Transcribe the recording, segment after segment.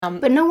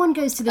But no one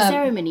goes to the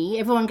ceremony.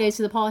 Everyone goes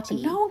to the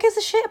party. No one gives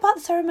a shit about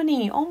the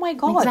ceremony. Oh my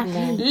God.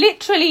 Exactly.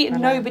 Literally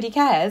nobody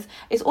cares.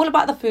 It's all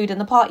about the food and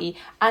the party.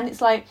 And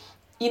it's like,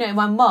 you know,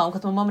 my mum,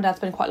 because my mum and dad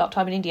spend quite a lot of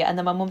time in India, and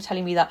then my mum's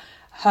telling me that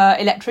her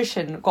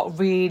electrician got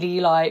really,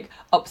 like,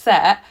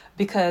 upset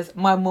because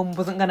my mum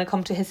wasn't going to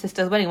come to his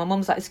sister's wedding. My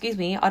mum's like, excuse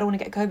me, I don't want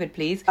to get COVID,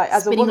 please.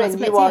 As a Spinning woman,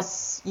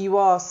 recipes, you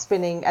are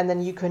spinning, and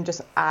then you can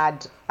just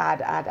add to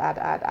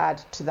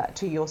that,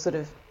 to your sort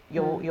of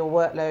your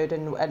workload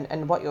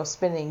and what you're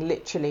spinning.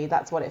 Literally,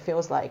 that's what it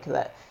feels like,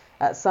 that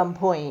at some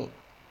point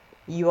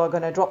you are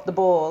going to drop the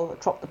ball,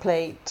 drop the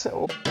plate,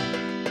 or...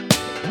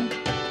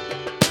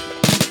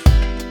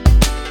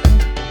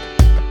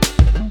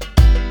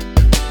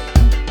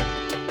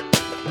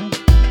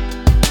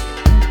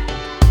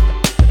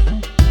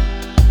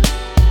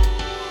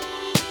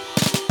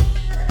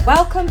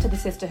 Welcome to the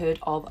Sisterhood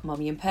of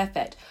Mummy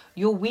Imperfect,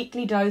 your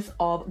weekly dose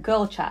of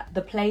girl chat,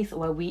 the place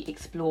where we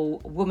explore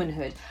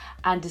womanhood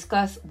and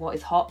discuss what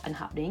is hot and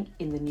happening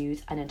in the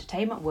news and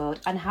entertainment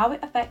world and how it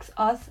affects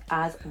us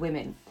as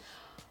women.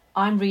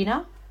 I'm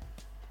Rena.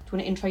 Do you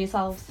want to intro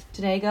yourselves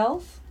today,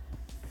 girls?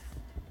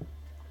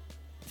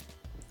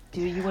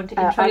 Do you want to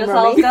intro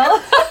yourselves,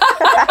 girls?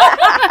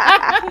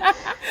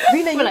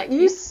 Rena,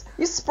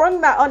 you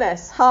sprung that on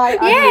us.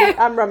 Hi,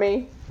 I'm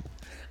Rummy.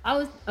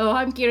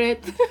 I'm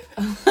Kirit.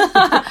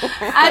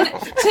 And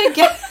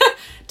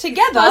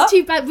together... I was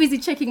too busy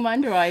checking my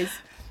under eyes.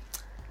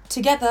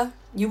 Together,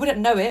 you wouldn't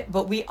know it,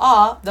 but we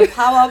are the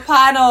Power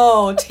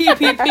Panel,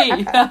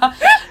 TPP.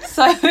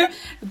 So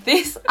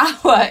this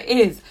hour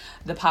is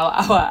the Power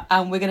Hour,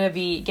 and we're going to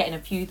be getting a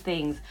few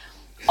things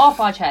off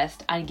our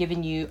chest and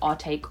giving you our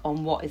take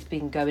on what has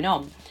been going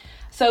on.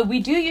 So we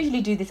do usually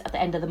do this at the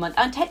end of the month,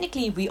 and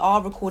technically we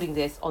are recording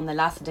this on the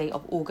last day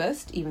of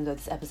August, even though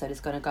this episode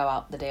is going to go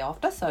out the day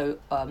after, so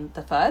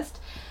the 1st.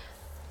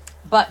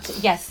 But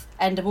yes,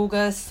 end of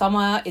August,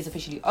 summer is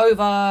officially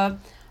over.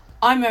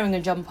 I'm wearing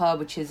a jumper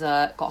which is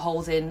got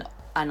holes in,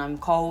 and I'm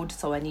cold,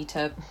 so I need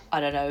to,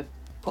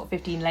 put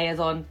 15 layers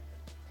on.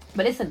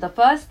 But listen, the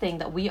first thing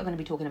that we are going to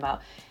be talking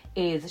about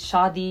is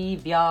shadi,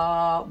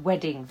 vyah,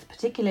 weddings,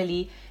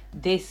 particularly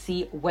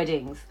desi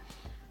weddings.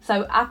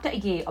 So after a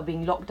year of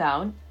being locked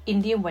down,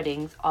 Indian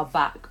weddings are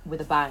back with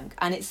a bang.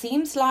 And it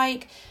seems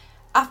like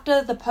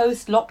after the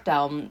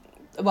post-lockdown,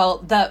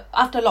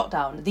 after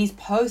lockdown, these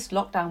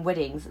post-lockdown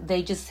weddings,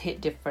 they just hit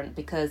different,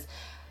 because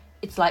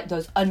it's like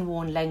those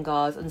unworn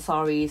lengas and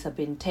saris have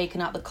been taken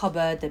out the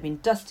cupboard, they've been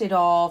dusted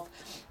off.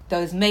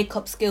 Those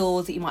makeup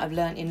skills that you might have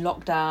learned in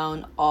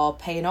lockdown are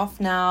paying off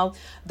now.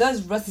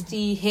 Those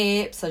rusty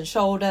hips and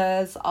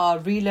shoulders are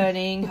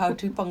relearning how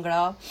to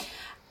bhangra.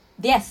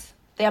 Yes.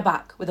 They are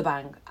back with a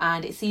bang,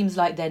 and it seems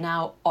like they're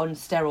now on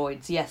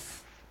steroids,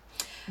 yes.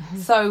 Mm-hmm.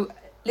 So,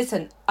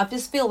 listen, I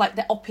just feel like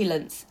the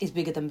opulence is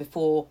bigger than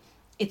before.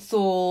 It's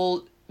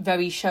all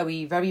very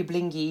showy, very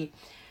blingy.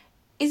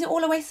 Is it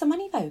all a waste of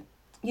money, though?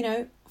 You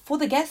know, for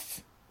the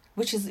guests,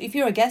 which is, if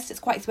you're a guest, it's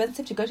quite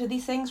expensive to go to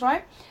these things,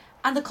 right?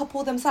 And the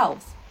couple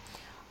themselves.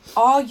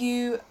 Are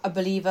you a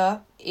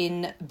believer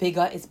in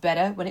bigger is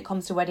better when it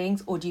comes to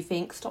weddings? Or do you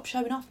think, stop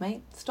showing off,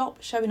 mate?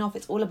 Stop showing off.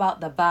 It's all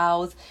about the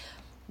vows,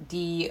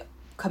 the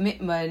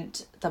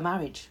commitment, the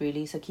marriage,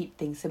 really. So keep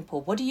things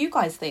simple. What do you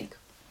guys think?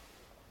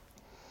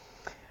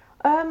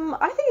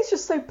 I think it's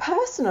just so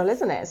personal,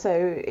 isn't it?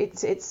 So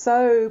it's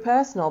so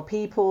personal.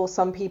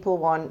 Some people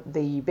want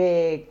the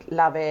big,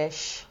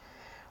 lavish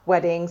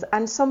weddings,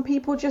 and some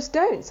people just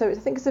don't. So I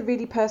think it's a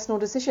really personal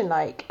decision.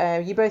 Like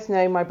you both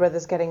know, my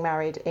brother's getting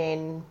married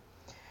in,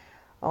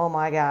 oh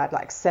my God,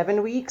 like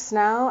 7 weeks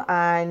now.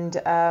 And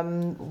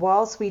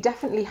whilst we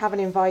definitely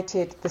haven't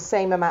invited the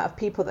same amount of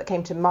people that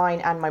came to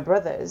mine and my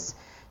brother's,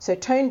 so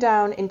toned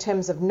down in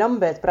terms of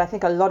numbers, but I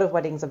think a lot of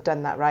weddings have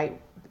done that, right?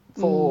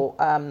 For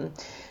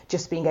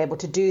just being able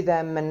to do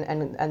them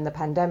and the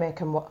pandemic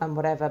and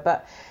whatever.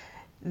 But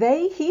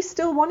he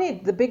still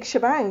wanted the big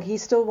shebang. He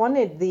still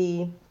wanted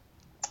the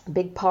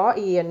big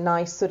party and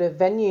nice sort of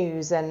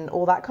venues and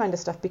all that kind of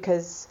stuff,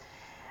 because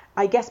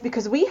I guess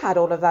because we had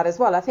all of that as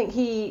well. I think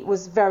he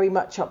was very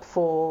much up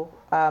for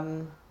a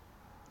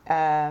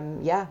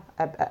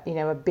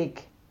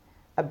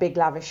big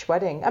lavish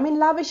wedding. I mean,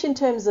 lavish in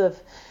terms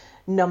of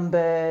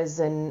numbers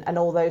and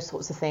all those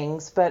sorts of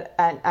things, but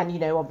and you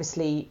know,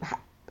 obviously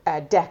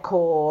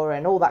decor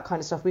and all that kind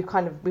of stuff. We've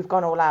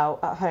gone all out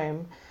at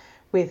home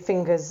with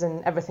fingers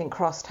and everything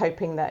crossed,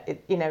 hoping that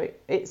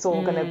it's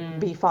all going to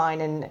be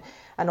fine and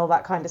all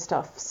that kind of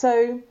stuff.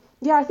 So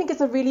yeah, I think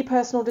it's a really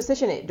personal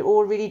decision. It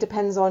all really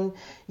depends on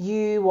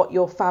you, what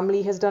your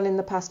family has done in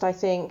the past. I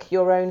think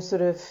your own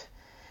sort of,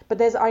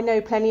 but I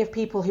know plenty of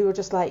people who are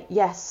just like,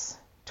 yes,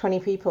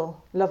 20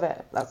 people, love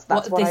it. That's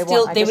what I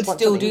want. They would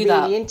still do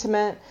that. Really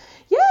intimate.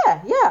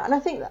 Yeah. And I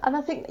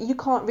think you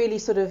can't really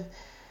sort of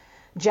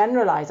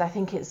generalize. I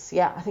think it's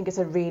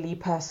a really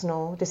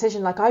personal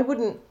decision. Like I've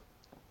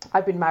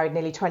been married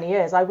nearly 20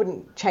 years. I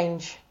wouldn't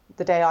change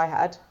the day I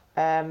had.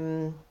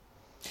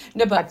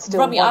 No, but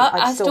Robbie,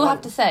 I still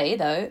have to say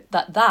though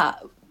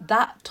that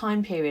that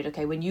time period,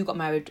 okay, when you got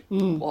married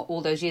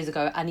all those years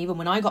ago, and even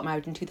when I got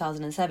married in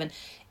 2007,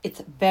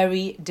 it's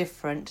very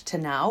different to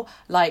now.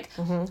 Like,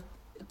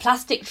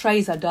 plastic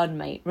trays are done,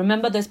 mate.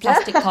 Remember those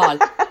plastic Carl?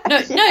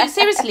 No,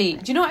 seriously.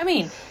 Do you know what I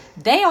mean?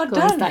 They are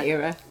done. That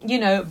era. You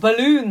know,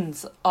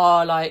 balloons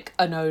are like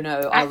a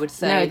no-no, I would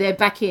say. No, they're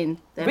back in.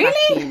 They're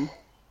Really? back in.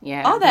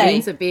 Yeah. Are they?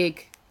 Balloons are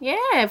big. Yeah,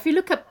 if you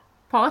look at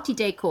party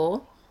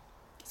decor,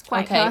 it's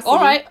quite classy. All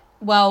right.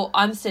 Well,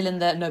 I'm still in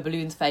the no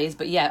balloons phase,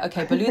 but yeah,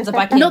 okay, balloons are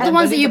back in. Not the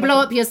ones that Balloons you are blow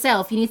back up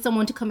yourself. You need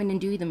someone to come in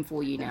and do them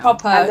for you now.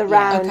 Proper. And the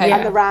round, okay.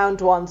 and the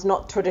round ones,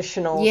 not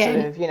traditional Yeah.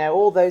 sort of, you know,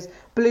 all those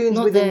balloons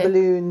Not within the-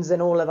 balloons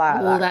and all of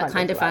that. all that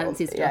kind of like,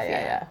 fancy stuff,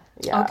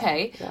 Yeah.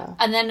 Okay. Yeah.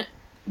 And then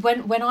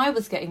when I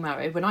was getting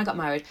married, when I got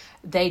married,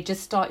 they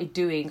just started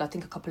doing, I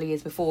think a couple of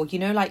years before, you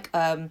know, like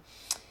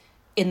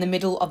in the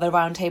middle of a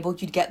round table,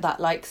 you'd get that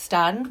like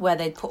stand where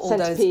they'd put all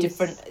those Centerpiece.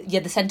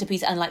 different, the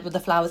centerpiece and like with the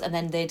flowers, and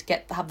then they'd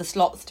have the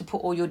slots to put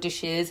all your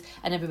dishes,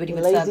 and everybody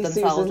would serve Lazy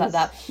themselves like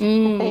Susans.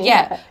 that.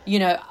 Yeah, you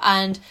know,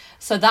 and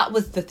so that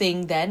was the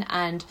thing then.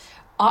 And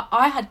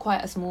I had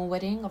quite a small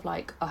wedding of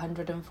like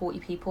 140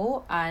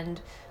 people,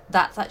 and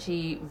that's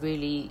actually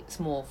really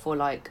small for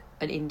like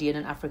an Indian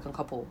and African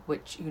couple,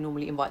 which you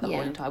normally invite the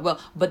whole entire world.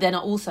 But then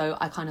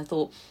I kind of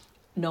thought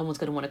no one's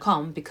going to want to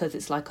come because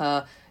it's like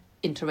a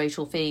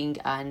interracial thing,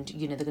 and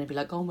you know they're going to be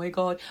like, oh my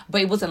god.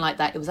 But it wasn't like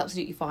that. It was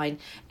absolutely fine.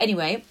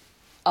 Anyway,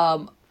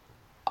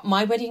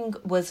 my wedding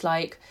was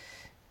like,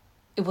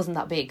 it wasn't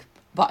that big,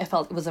 but I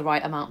felt it was the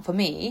right amount for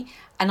me.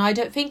 And I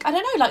don't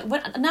know,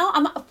 like now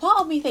part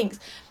of me thinks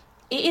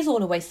it is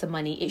all a waste of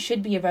money. It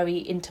should be a very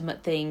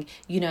intimate thing,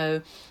 you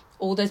know.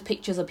 All those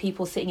pictures of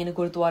people sitting in a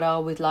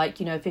gurdwara with like,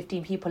 you know,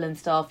 15 people and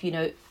stuff, you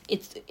know,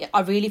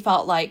 I really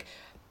felt like,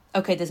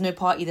 okay, there's no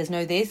party, there's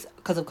no this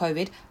because of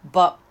COVID,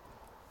 but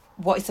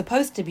what is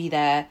supposed to be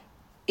there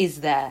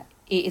is there.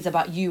 It is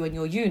about you and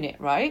your unit,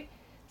 right?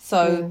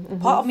 So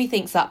part of me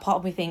thinks that, part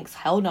of me thinks,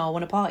 hell no, I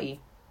want a party.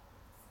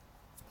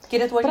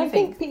 Gideon, what do you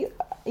think?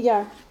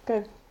 Yeah,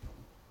 go.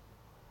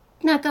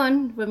 No, go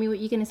on, Remy, what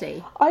are you going to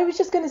say? I was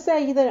just going to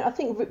say, you know, I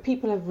think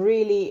people have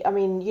really, I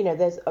mean, you know,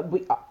 there's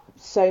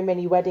so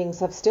many weddings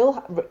have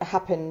still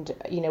happened,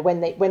 you know,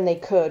 when they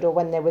could, or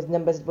when there was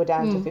numbers were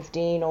down to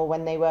 15, or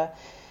when they were,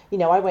 you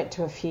know, I went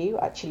to a few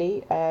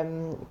actually,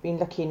 been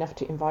lucky enough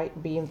to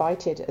be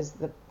invited as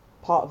the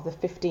part of the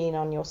 15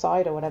 on your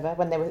side or whatever,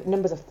 when there were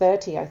numbers of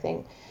 30, I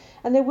think,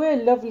 and there were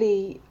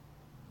lovely,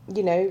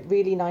 you know,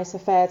 really nice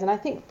affairs, and I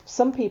think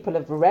some people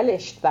have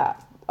relished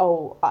that.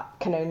 Oh, I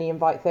can only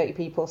invite 30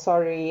 people,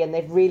 sorry, and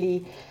they've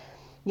really,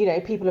 you know,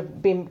 people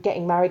have been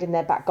getting married in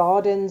their back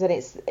gardens, and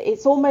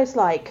it's almost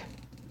like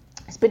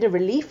it's been a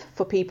relief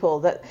for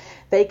people that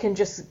they can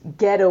just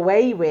get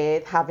away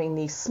with having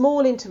these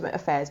small intimate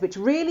affairs, which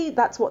really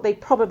that's what they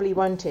probably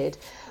wanted,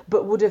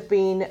 but would have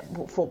been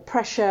for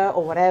pressure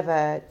or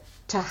whatever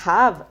to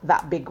have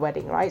that big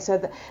wedding, right?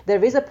 So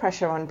there is a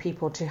pressure on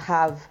people to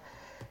have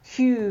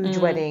huge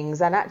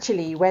weddings, and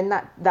actually when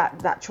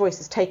that choice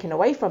is taken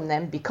away from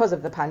them because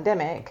of the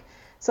pandemic,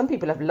 some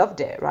people have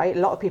loved it, right? A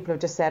lot of people have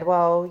just said,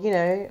 well, you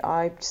know,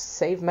 I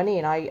save money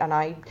and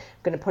I'm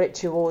going to put it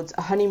towards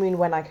a honeymoon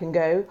when I can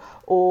go,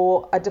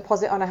 or a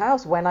deposit on a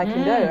house when I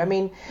can go. I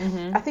mean,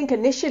 I think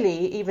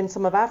initially even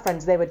some of our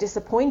friends, they were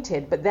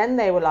disappointed, but then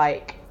they were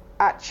like,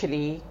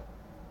 actually,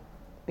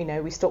 you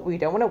know, we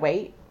don't want to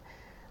wait,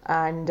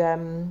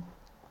 and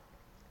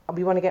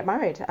we want to get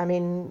married. I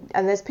mean,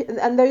 and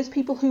those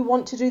people who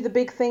want to do the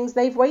big things,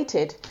 they've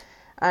waited.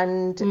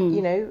 And,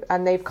 you know,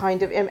 and they've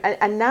kind of,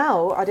 and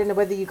now, I don't know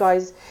whether you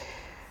guys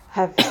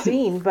have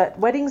seen, but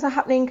weddings are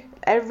happening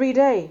every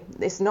day.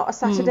 It's not a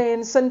Saturday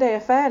and Sunday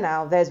affair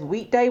now. There's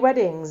weekday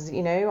weddings.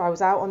 You know, I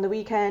was out on the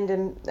weekend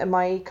and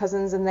my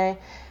cousins, and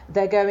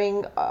they're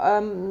going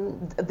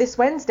this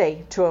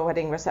Wednesday to a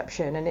wedding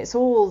reception, and it's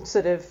all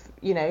sort of,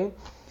 you know,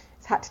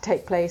 it's had to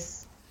take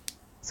place.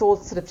 It's all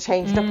sort of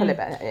changed up a little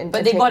bit.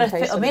 But they've got to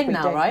fit them in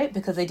now, right?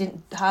 Because they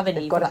didn't have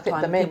any for that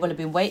time. In. People have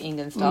been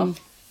waiting and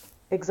stuff.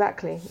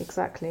 Exactly.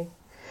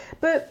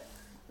 But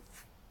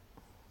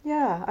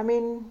yeah, I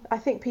mean, I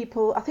think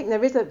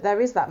there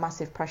is that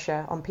massive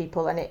pressure on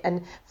people,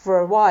 and for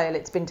a while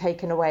it's been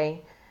taken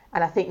away,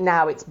 and I think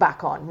now it's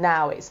back on.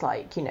 Now it's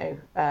like, you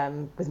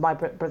know, with my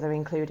brother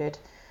included,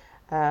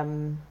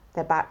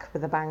 they're back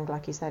with a bang,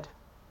 like you said.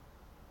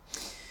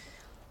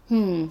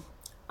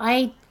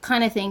 I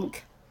kind of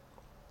think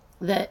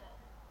that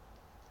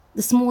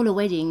the smaller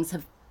weddings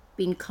have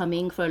been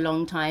coming for a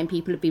long time.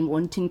 People have been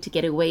wanting to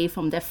get away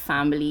from their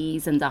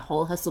families and the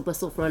whole hustle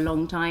bustle for a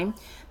long time,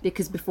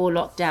 because before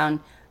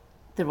lockdown,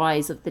 the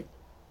rise of the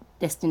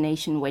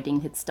destination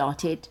wedding had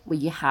started, where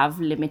you have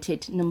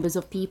limited numbers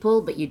of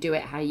people, but you do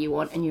it how you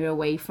want and you're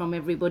away from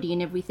everybody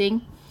and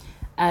everything.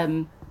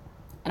 And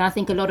I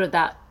think a lot of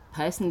that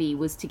personally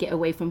was to get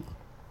away from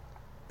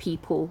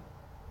people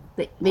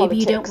that maybe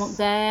you don't want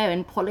there,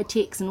 and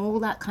politics and all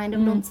that kind of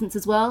nonsense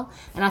as well.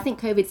 And I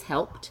think COVID's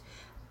helped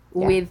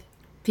with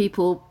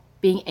people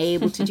being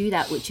able to do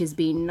that, which has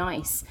been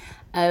nice.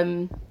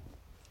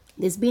 You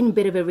there's been a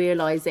bit of a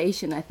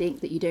realization, I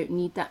think, that you don't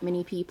need that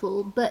many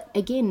people. But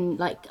again,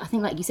 like I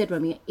think, like you said,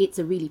 Romy, it's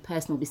a really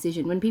personal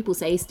decision. When people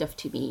say stuff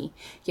to me,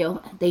 you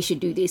know, they should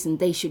do this and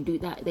they should do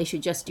that, they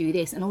should just do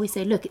this, and I always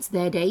say, look, it's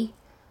their day.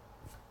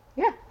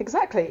 Yeah,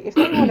 exactly. If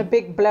they want a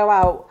big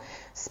blowout,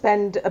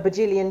 spend a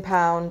bajillion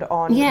pound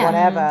on Yeah,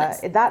 whatever,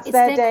 that's it's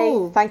their their day.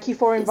 call. Thank you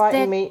for inviting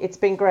their- me. It's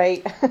been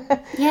great.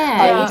 Yeah,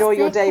 I it's enjoy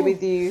your their day call.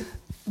 with you.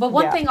 But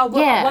one Yeah. thing I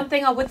would, Yeah. one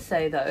thing I would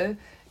say though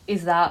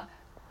is that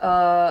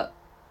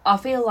I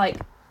feel like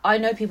I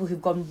know people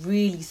who've gone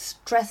really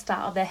stressed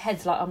out of their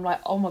heads. Like, I'm like,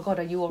 oh my God,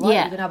 are you all right?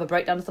 Yeah. You're gonna have a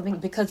breakdown or something,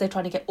 because they're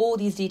trying to get all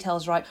these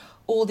details right,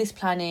 all this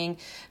planning,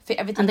 fit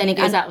everything. And then it in.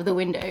 goes And- out of the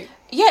window.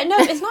 Yeah, no,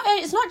 it's not.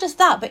 It's not just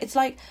that, but it's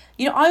like,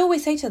 you know, I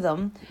always say to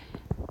them,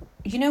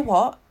 you know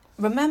what?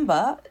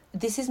 Remember,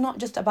 this is not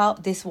just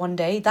about this one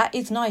day. That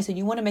is nice, and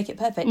you want to make it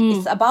perfect.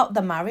 It's about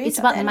the marriage. It's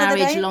at about the end of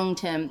marriage day. long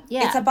term.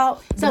 Yeah. It's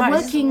about the So marriage.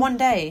 This is working- one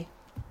day.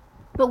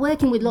 But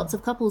working with lots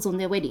of couples on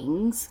their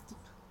weddings,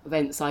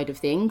 event side of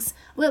things,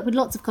 work with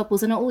lots of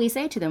couples, and I always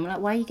say to them, like,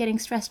 why are you getting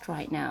stressed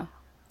right now?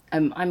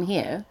 I'm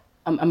here.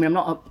 I mean, I'm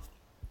not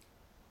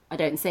I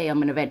don't say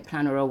I'm an event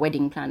planner or a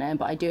wedding planner,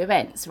 but I do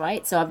events,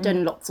 right? So I've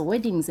done lots of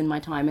weddings in my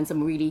time, and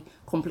some really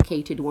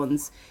complicated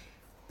ones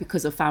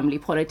because of family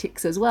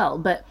politics as well.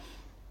 But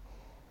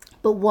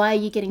why are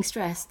you getting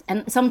stressed?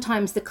 And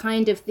sometimes the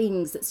kind of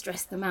things that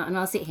stress them out, and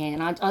I'll sit here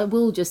and I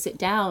will just sit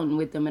down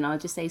with them and I'll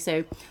just say,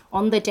 so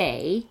on the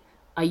day,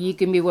 are you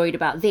going to be worried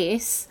about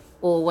this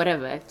or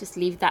whatever? Just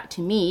leave that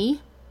to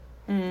me.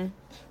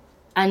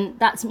 And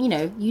that's, you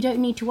know, you don't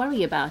need to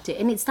worry about it.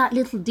 And it's that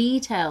little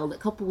detail that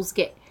couples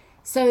get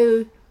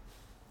so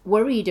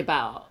worried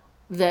about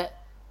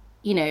that,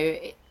 you know,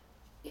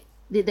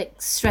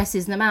 that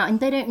stresses them out, and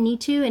they don't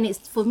need to. And it's,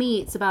 for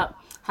me, it's about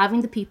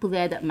having the people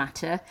there that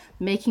matter,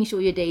 making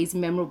sure your day is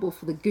memorable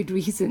for the good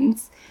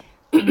reasons,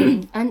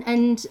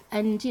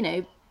 and you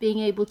know, being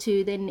able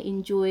to then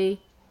enjoy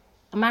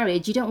a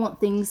marriage. You don't want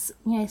things,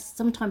 you know,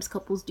 sometimes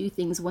couples do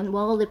things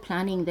while they're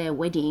planning their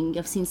wedding.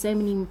 I've seen so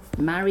many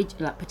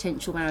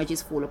potential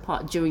marriages fall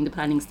apart during the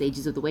planning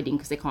stages of the wedding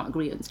because they can't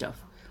agree on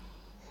stuff.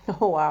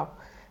 Oh, wow.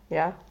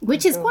 Yeah.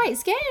 Which is quite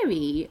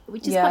scary.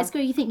 Yeah. Quite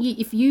scary. You think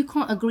if you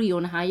can't agree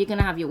on how you're going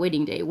to have your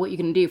wedding day, what you're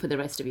going to do for the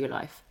rest of your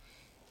life.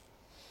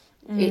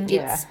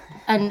 It's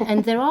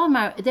and there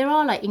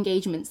are like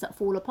engagements that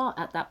fall apart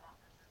at that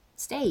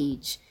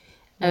stage.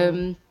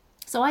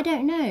 So I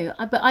don't know,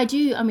 but I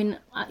do. I mean,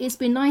 it's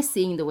been nice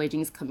seeing the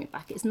weddings coming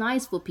back. It's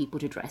nice for people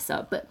to dress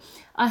up, but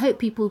I hope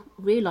people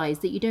realise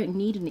that you don't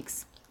need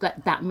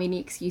like that many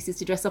excuses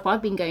to dress up.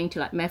 I've been going to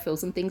like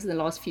mehfils and things in the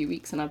last few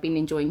weeks, and I've been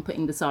enjoying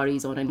putting the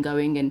saris on and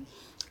going, and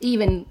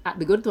even at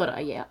the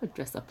Gurdwara, yeah, I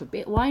dress up a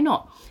bit. Why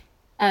not?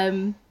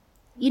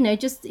 You know,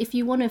 just if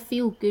you want to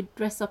feel good,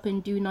 dress up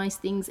and do nice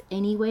things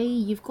anyway.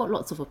 You've got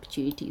lots of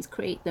opportunities.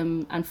 Create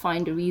them and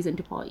find a reason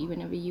to party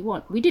whenever you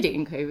want. We did it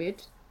in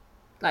COVID,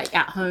 like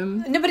at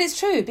home. No, but it's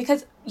true,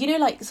 because, you know,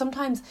 like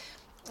sometimes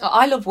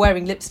I love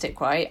wearing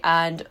lipstick, right?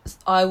 And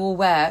I will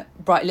wear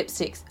bright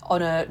lipsticks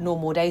on a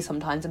normal day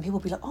sometimes, and people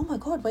will be like, oh my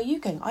God, where are you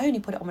going? I only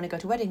put it on when I go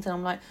to weddings. And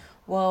I'm like,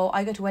 well,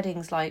 I go to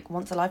weddings like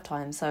once a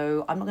lifetime,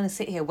 so I'm not going to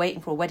sit here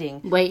waiting for a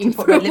wedding Waiting to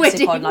put for red a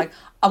lipstick wedding. on. Like,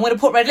 I'm going to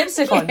put red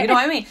lipstick on, you know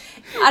what I mean?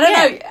 I don't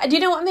know. Do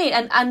you know what I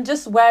mean? And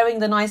just wearing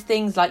the nice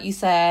things, like you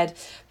said,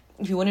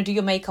 if you want to do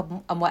your makeup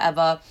and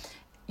whatever,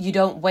 you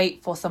don't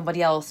wait for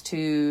somebody else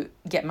to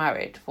get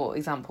married, for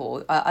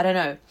example. I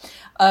don't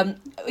know.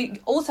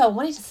 Also, I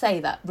wanted to say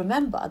that,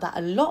 remember that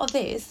a lot of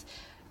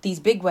these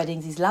big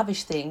weddings, these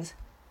lavish things,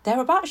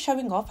 they're about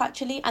showing off,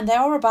 actually, and they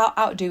are about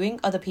outdoing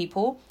other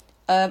people.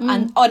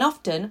 And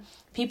often,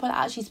 people are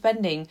actually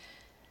spending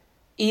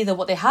either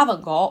what they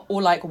haven't got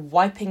or like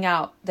wiping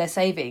out their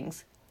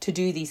savings to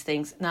do these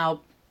things.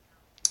 Now,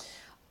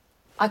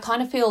 I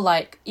kind of feel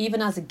like,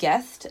 even as a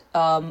guest,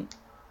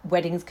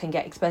 weddings can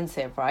get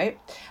expensive, right?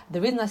 The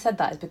reason I said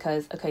that is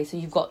because, okay, so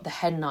you've got the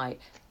hen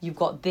night, you've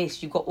got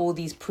this, you've got all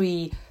these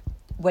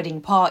pre-wedding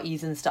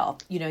parties and stuff.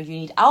 You know, you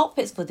need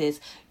outfits for this.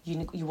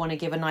 You want to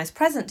give a nice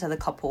present to the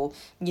couple.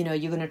 You know,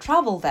 you're going to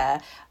travel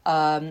there.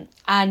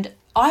 And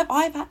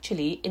I've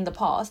actually, in the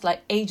past,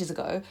 like ages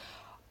ago,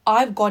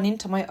 I've gone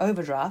into my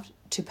overdraft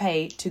to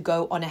pay to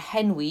go on a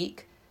hen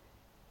week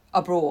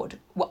abroad.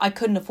 Well, I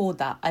couldn't afford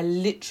that. I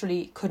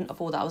literally couldn't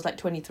afford that. I was like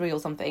 23 or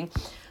something.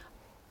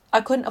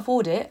 I couldn't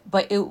afford it,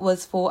 but it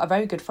was for a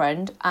very good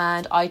friend,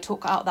 and I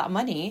took out that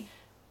money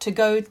to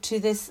go to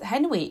this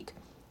hen week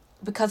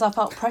because I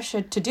felt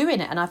pressured to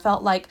doing it, and I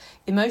felt like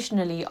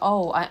emotionally,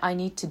 I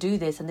need to do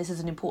this, and this is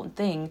an important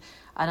thing,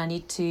 and I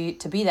need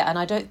to be there. And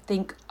I don't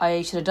think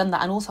I should have done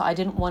that. And also, I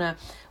didn't want to,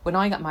 when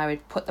I got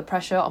married, put the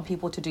pressure on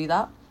people to do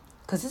that,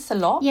 because it's a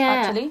lot,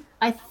 actually.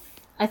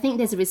 I think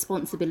there's a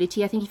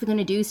responsibility. I think if you're going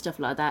to do stuff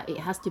like that, it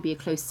has to be a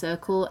close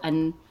circle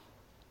and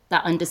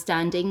that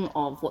understanding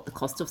of what the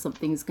cost of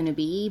something is going to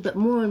be. But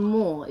more and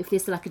more, if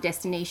there's like a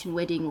destination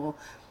wedding or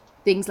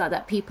things like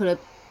that, people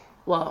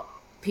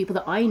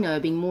that I know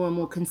are being more and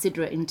more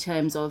considerate in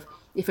terms of,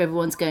 if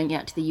everyone's going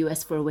out to the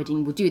US for a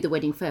wedding, we'll do the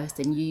wedding first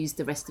and use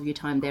the rest of your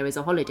time there as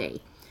a holiday.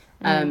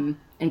 and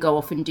go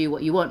off and do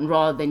what you want,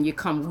 rather than you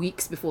come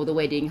weeks before the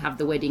wedding, have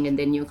the wedding, and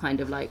then you're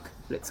kind of like,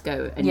 let's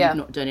go, and you've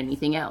not done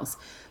anything else.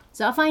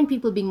 So I find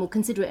people being more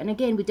considerate. And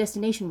again, with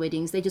destination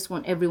weddings, they just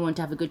want everyone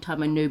to have a good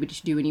time and nobody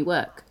to do any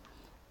work.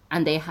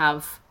 And they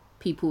have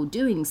people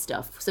doing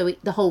stuff. So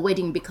the whole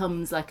wedding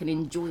becomes like an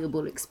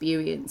enjoyable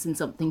experience and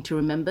something to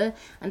remember.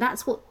 And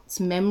that's what's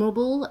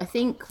memorable, I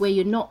think, where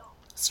you're not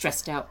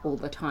stressed out all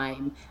the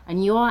time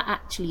and you are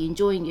actually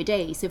enjoying your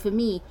day. So for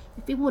me,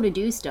 if people want to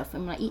do stuff,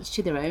 I'm like, each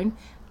to their own,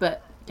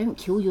 but don't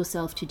kill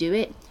yourself to do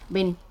it. I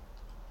mean,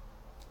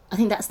 I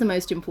think that's the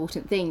most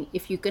important thing.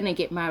 If you're going to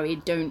get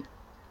married, don't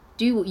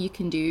do what you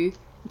can do.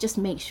 Just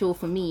make sure,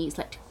 for me, it's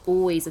like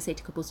always I say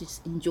to couples,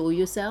 just enjoy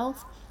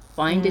yourself.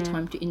 Find a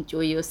time to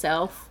enjoy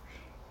yourself.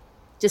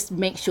 Just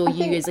make sure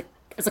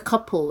as a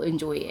couple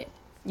enjoy it.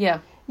 Yeah.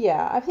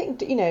 Yeah, I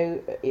think,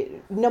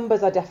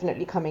 numbers are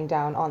definitely coming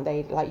down, aren't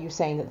they? Like you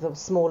saying that the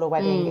smaller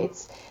wedding,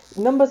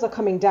 numbers are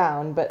coming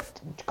down,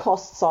 but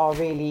costs are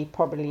really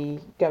probably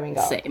going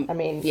up. Same. I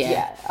mean,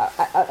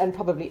 and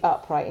probably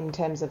up, right, in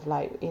terms of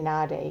like in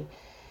our day.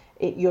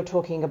 You're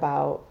talking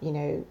about,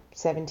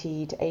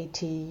 70 to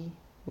 80,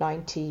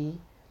 90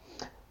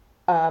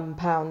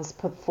 pounds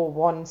for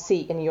one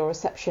seat in your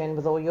reception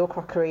with all your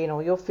crockery and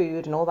all your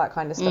food and all that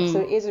kind of stuff.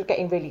 So it is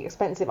getting really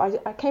expensive.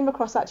 I came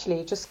across,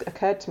 actually, it just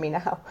occurred to me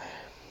now,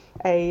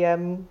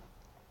 an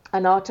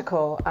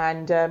article,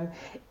 and a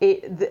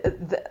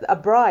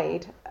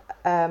bride,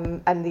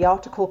 and the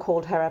article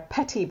called her a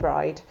petty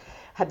bride,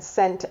 had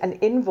sent an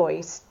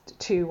invoice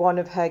to one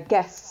of her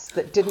guests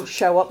that didn't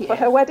show up for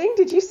her wedding.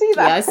 Did you see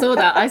that? Yeah, I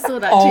saw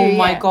that too. Oh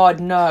my God,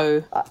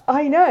 no.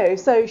 I know.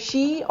 So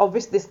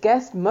this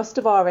guest must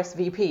have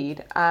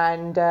RSVP'd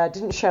and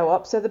didn't show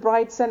up. So the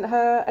bride sent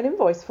her an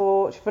invoice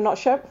for a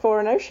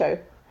no-show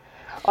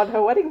on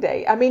her wedding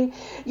day. I mean,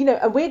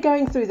 and we're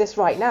going through this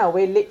right now.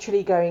 We're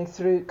literally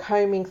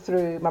combing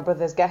through my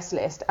brother's guest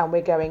list, and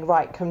we're going,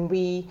 right, can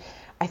we,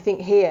 I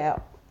think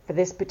here, for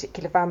this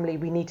particular family,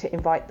 we need to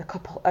invite the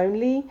couple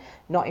only,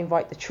 not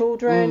invite the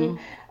children.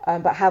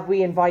 But have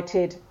we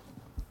invited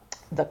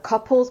the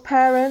couple's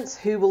parents?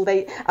 Who will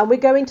they? And we're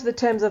going to the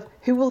terms of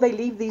who will they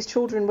leave these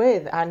children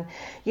with? And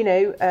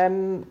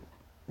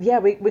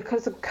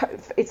because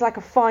it's like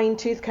a fine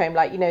tooth comb.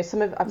 Like I've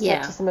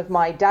said to some of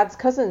my dad's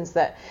cousins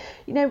that,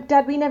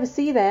 Dad, we never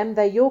see them.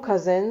 They're your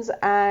cousins,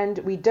 and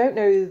we don't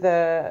know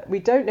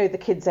the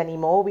kids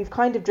anymore. We've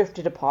kind of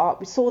drifted apart.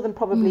 We saw them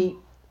probably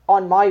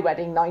on my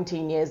wedding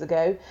 19 years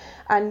ago,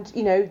 and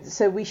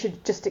so we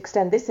should just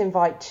extend this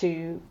invite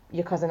to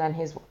your cousin and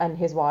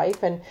his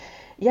wife. And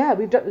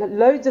we've done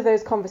loads of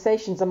those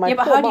conversations. And my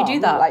but how do you do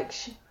that?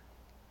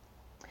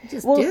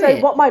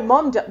 What my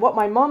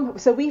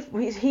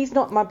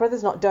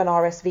brother's not done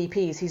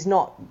RSVPs. He's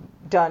not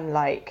done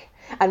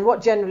and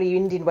what generally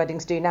Indian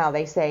weddings do now,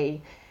 they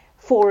say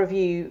 4 of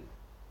you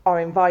are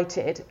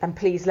invited, and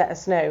please let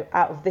us know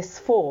out of this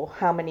 4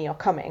 how many are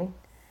coming.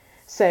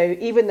 So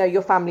even though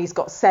your family's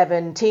got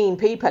 17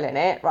 people in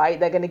it, right,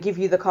 they're going to give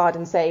you the card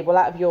and say, well,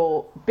 out of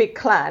your big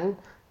clan,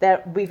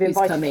 we've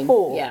invited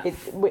 4. Yeah.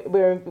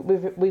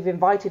 We've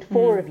invited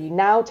 4 of you.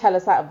 Now tell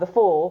us out of the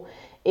 4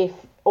 if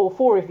all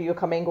 4 of you are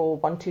coming, or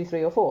 1, 2,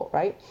 3, or 4,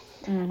 right?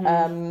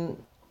 I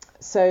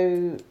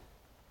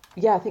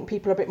think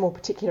people are a bit more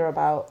particular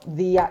about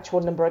the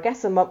actual number of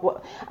guests. And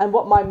what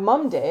my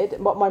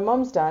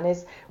mum's done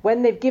is,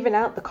 when they've given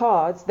out the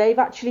cards, they've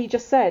actually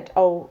just said,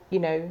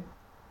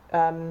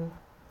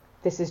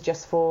 this is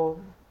just for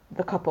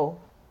the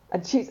couple,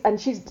 and she's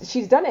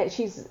done it.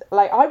 She's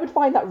like, I would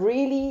find that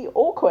really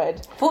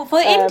awkward for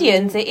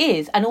Indians. It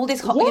is, and all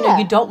this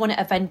you don't want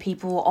to offend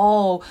people.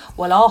 Oh,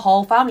 well, our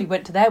whole family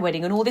went to their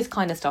wedding and all this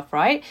kind of stuff,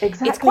 right?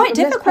 Exactly. It's quite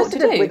difficult to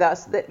do with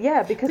us.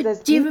 Because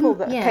there's people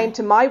that came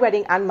to my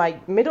wedding and my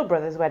middle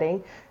brother's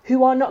wedding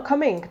who are not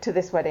coming to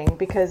this wedding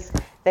because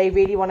they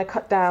really want to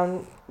cut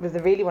down. They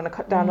really want to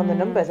cut down on the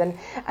numbers, and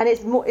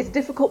it's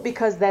difficult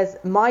because there's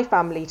my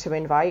family to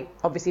invite,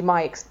 obviously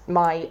mine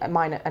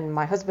and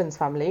my husband's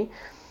family,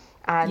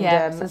 and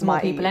so there's more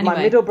people anyway.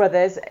 My middle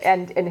brothers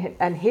and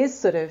his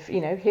sort of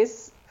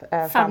his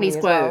families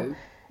grow.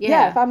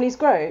 Well. Families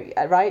grow,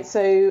 right?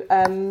 So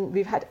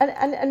we've had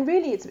and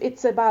really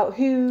it's about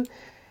who.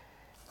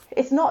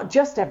 It's not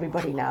just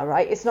everybody now,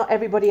 right? It's not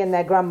everybody and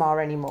their grandma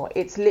anymore.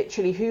 It's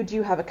literally who do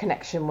you have a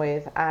connection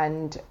with,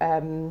 and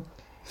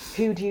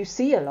who do you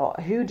see a lot?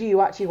 Who do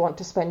you actually want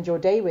to spend your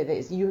day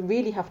with? You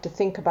really have to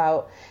think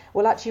about,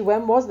 well, actually,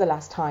 when was the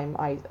last time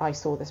I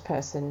saw this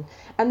person?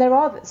 And there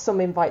are some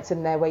invites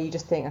in there where you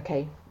just think,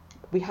 okay,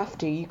 we have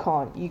to, you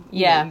can't,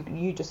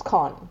 you just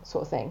can't,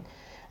 sort of thing.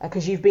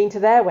 Because you've been to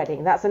their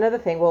wedding. That's another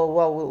thing.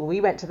 Well, we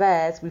went to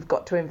theirs, we've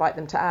got to invite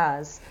them to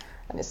ours.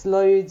 And it's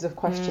loads of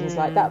questions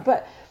like that.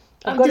 But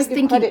I've got to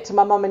give credit to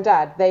my mum and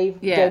dad.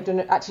 They've done,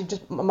 actually,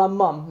 just my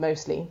mum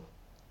mostly.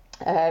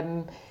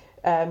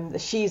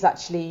 She's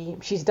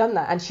done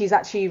that, and she's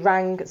actually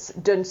done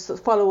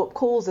follow-up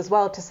calls as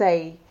well to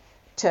say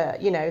that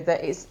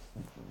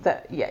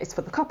that it's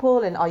for the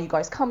couple, and are you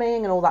guys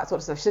coming, and all that sort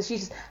of stuff. So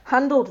she's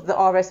handled the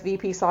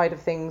RSVP side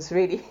of things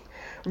really,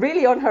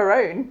 really on her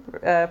own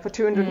for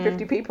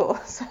 250 people.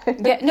 So.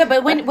 Yeah, no,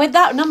 but with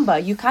that number,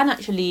 you can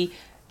actually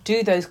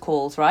do those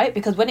calls, right?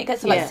 Because when it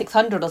gets to like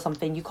 600 or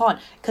something, you can't.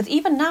 Because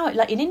even now,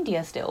 like in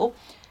India still,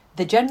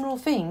 the general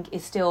thing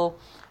is still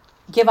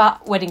give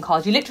out wedding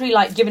cards. You literally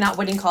like giving out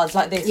wedding cards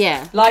like this.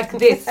 Yeah. Like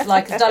this,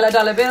 like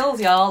dollar bills,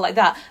 y'all, like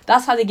that.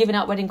 That's how they're giving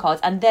out wedding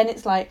cards. And then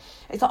it's like,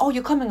 oh,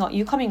 you're coming, aren't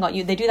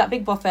you? They do that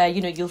big buffet,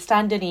 you know, you'll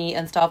stand and eat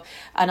and stuff.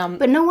 And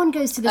But no one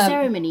goes to the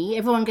ceremony.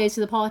 Everyone goes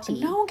to the party.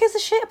 no one gives a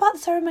shit about the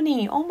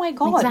ceremony. Oh my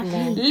God.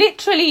 Exactly.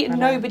 Literally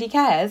nobody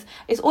cares.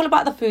 It's all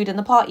about the food and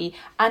the party.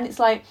 And it's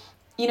like,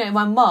 you know,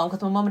 my mum,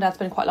 because my mum and dad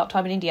spend quite a lot of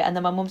time in India, and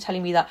then my mum's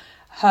telling me that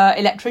her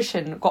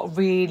electrician got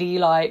really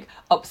like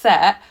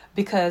upset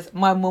because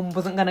my mum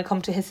wasn't going to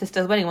come to his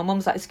sister's wedding. My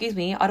mum's like, excuse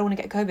me, I don't want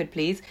to get COVID,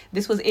 please.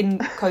 This was in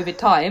COVID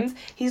times.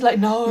 He's like,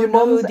 Your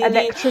mum's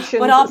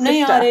electrician's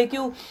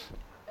sister.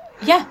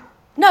 Yeah,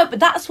 no, but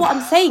that's what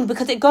I'm saying,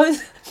 because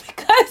because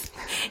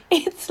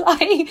it's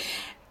like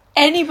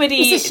anybody.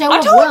 It's a show I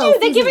of told wealth, you,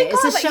 they're isn't giving it?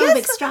 It's a cards, show like, of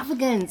yes.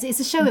 extravagance. It's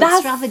a show of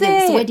That's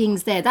extravagance. it.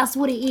 Weddings there. That's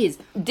what it is.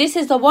 This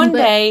is the one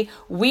day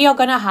we are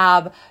going to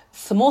have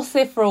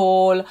samosa for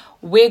all.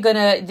 We're going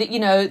to, you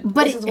know,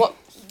 But this is what,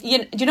 you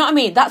know, do you know what I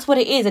mean? That's what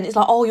it is. And it's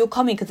like, oh, you're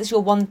coming because it's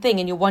your one thing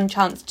and your one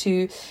chance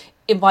to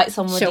invite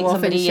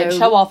somebody and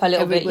show off a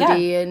little bit.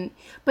 Yeah.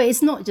 But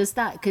it's not just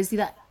that, because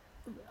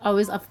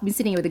I've been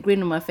sitting here with a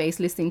grin on my face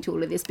listening to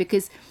all of this,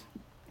 because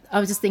I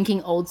was just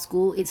thinking old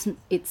school.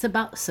 It's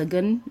about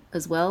sagun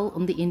as well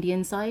on the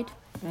Indian side.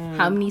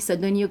 How many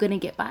sagun you're going to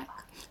get back.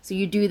 So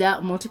you do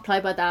that, multiply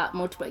by that,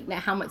 now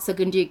how much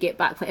sagun do you get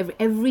back for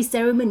every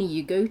ceremony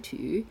you go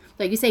to?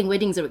 Like you're saying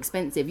weddings are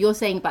expensive. You're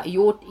saying about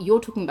you're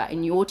talking about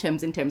in your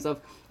terms, in terms of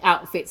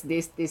outfits,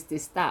 this,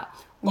 that.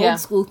 Old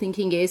school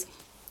thinking is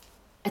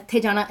ਇੱਥੇ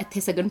ਜਾਣਾ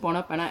ਇੱਥੇ ਸਗਨ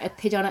ਪਾਉਣਾ ਪੈਣਾ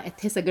ਇੱਥੇ ਜਾਣਾ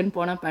ਇੱਥੇ ਸਗਨ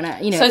ਪਾਉਣਾ ਪੈਣਾ,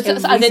 you know. So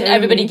and then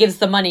everybody gives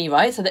the money,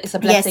 right? So that it's a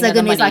blessing of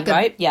the money, like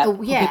right? Yeah. People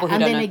who and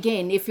don't then know.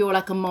 again, if you're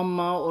like a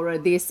mama or a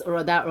this or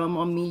a that or a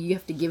mommy, you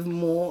have to give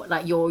more,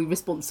 like your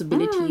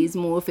responsibility is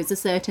more if it's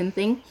a certain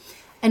thing.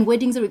 And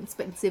weddings are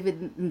expensive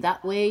in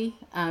that way.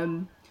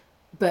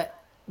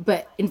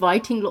 But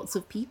inviting lots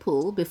of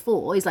people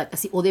before is like,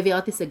 so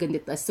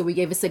we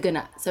gave a sagan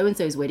at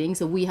so-and-so's wedding,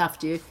 so we have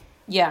to.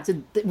 Yeah. So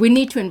we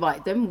need to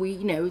invite them.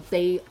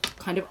 They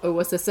kind of owe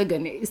us a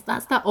sagan.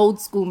 That's that old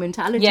school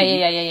mentality.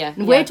 Yeah.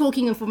 And we're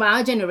talking from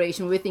our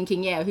generation, we're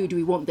thinking, who do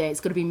we want there?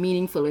 It's got to be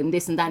meaningful and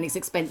this and that, and it's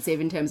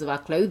expensive in terms of our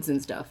clothes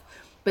and stuff.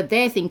 But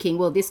they're thinking,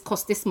 well, this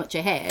costs this much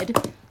a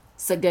head.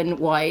 Sagan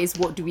wise,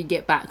 what do we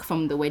get back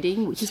from the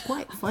wedding? Which is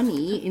quite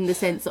funny in the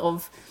sense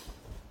of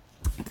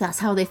that's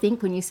how they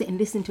think when you sit and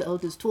listen to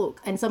elders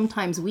talk. And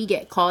sometimes we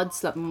get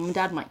cards, like mum and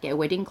dad might get a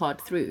wedding card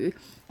through,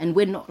 and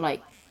we're not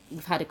like,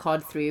 we've had a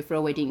card through for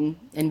a wedding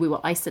and we were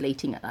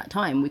isolating at that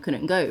time. We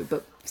couldn't go,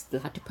 but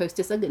still had to post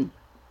a sagan.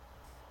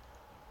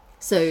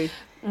 So you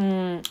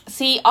can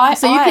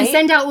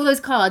send out all those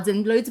cards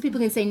and loads of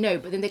people can say no,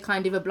 but then they're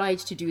kind of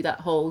obliged to do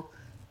that whole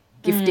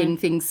gifting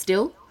thing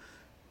still.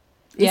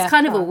 It's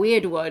kind of a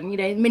weird one, you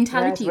know,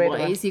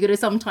 mentality-wise. You got to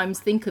sometimes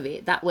think of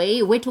it that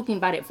way. We're talking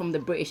about it from the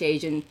British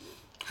Asian,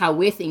 how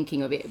we're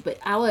thinking of it, but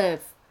our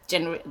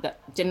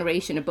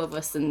generation above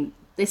us, and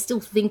they still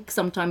think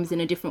sometimes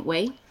in a different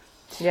way.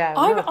 Yeah,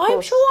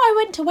 I'm sure I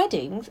went to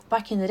weddings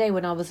back in the day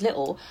when I was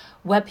little,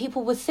 where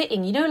people were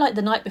sitting, you know, like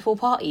the night before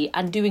party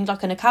and doing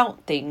like an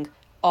account thing.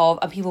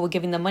 And people were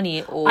giving them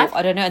money, or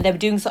I don't know, and they were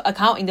doing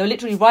accounting. They were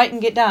literally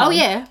writing it down. Oh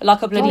yeah,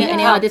 like a bloody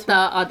account. I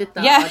did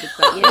that. Yeah.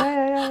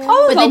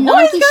 But like,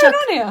 what is going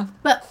on here?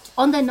 But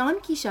on the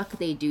Nanki Shak,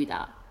 they do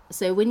that.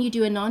 So when you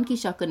do a Nanki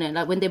Shak,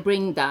 like when they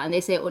bring that and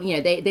they say, you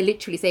know, they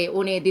literally say,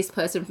 "One this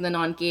person from the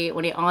Nanki,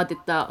 one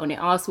ditta,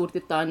 one sort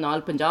ditta,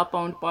 nal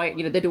 £50 by."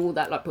 You know, they do all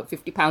that, like put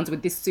 £50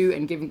 with this suit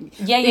and giving.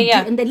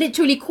 Yeah. And they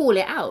literally call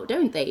it out,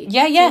 don't they?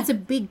 Yeah. So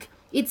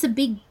it's a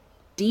big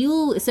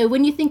deal. So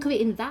when you think of it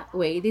in that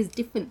way, there's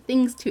different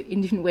things to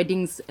Indian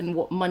weddings and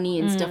what money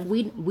and stuff.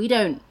 We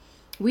don't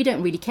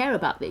really care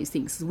about those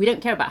things. We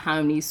don't care about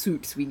how many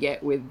suits we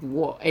get with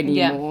what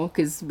anymore,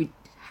 because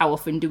how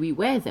often do we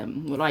wear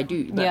them? Well, I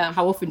do, but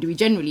how often do we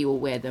generally all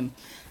wear them?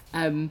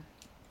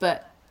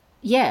 But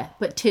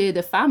to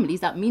the families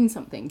that means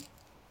something,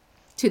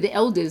 to the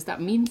elders that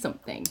means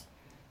something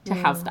to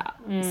have that.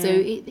 So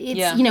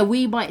it's you know,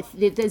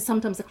 there's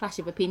sometimes a clash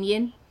of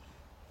opinion.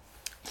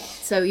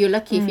 So you're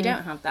lucky if you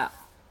don't have that.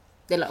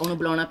 They're like, "Oh,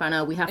 blown up,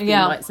 Anna. We have to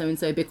invite so and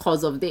so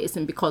because of this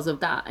and because of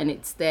that," and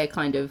it's their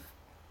kind of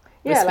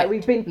like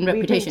we've been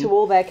to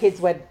all their kids'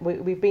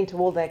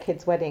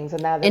 weddings,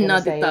 and now they're going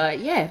to say,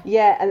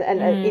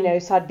 and you know,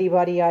 Saddi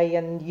Bari Ai,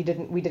 and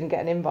we didn't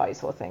get an invite,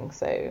 sort of thing.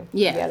 So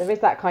there is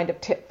that kind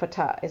of tit for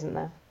tat, isn't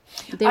there?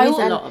 There is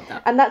a lot of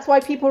that, and that's why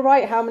people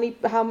write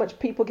how much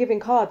people give in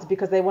cards,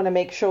 because they want to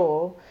make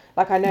sure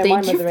Like I know They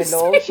my give the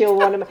mother-in-law, same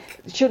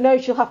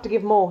she'll have to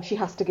give more. She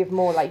has to give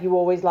more. Like you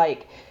always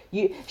like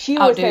you. She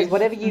always Outdo. says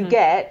whatever you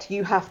get,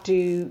 you have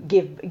to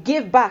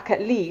give back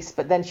at least.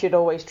 But then she'd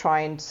always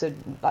try and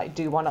like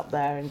do one up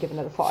there and give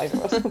another fiver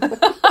or something.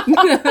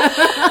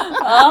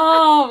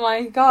 Oh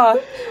my god.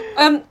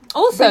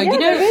 Also, But yeah, you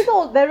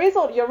know, there is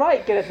all. You're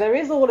right, Gwyneth. There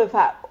is all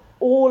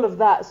of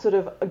that sort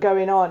of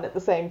going on at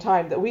the same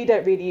time that we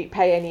don't really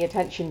pay any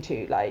attention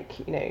to. Like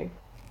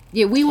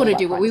Yeah, we want to that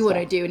do what kind we of want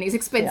to stuff. do, and it's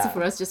expensive Yeah.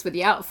 for us just for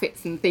the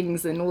outfits and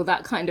things and all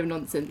that kind of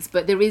nonsense.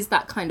 But there is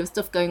that kind of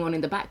stuff going on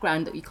in the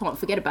background that you can't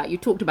forget about. You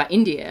talked about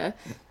India.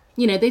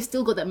 They've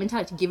still got that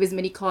mentality: give as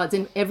many cards,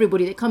 and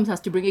everybody that comes has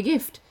to bring a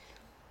gift.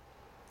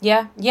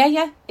 yeah,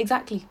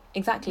 exactly.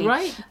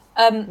 Right?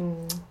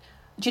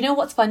 Do you know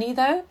what's funny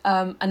though?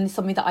 And it's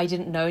something that I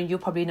didn't know, and you're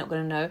probably not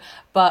going to know.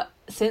 But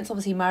since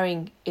obviously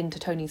marrying into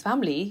Tony's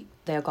family,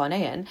 they are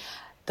Ghanaian.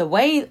 The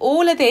way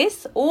all of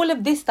this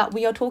that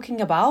we are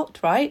talking about,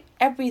 right?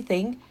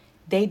 Everything,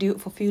 they do it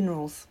for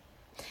funerals.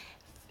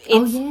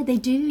 Oh yeah, they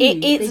do.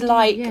 It's They do,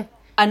 like, yeah.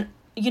 and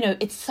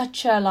it's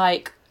such a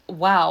like,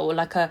 wow,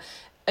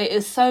 it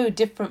is so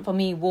different for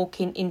me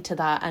walking into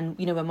that. And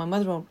when my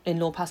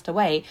mother-in-law passed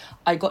away,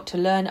 I got to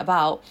learn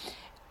about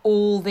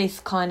all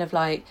this kind of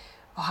like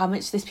how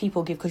much this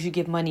people give, because you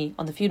give money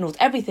on the funerals,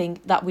 everything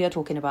that we are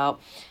talking about.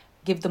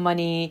 Give the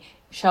money,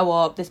 show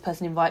up, this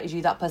person invited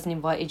you, that person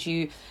invited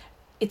you.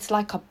 It's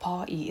like a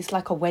party, it's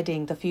like a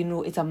wedding. The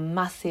funeral is a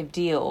massive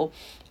deal,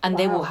 and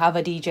they will have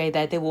a DJ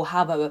there, they will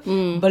have a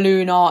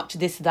balloon arch,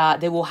 this,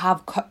 that, they will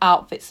have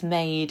outfits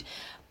made,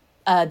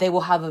 they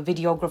will have a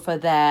videographer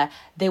there,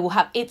 they will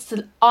have,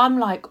 I'm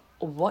like,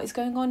 what is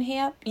going on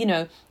here?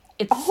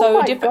 It's so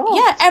my different. God.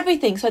 Yeah,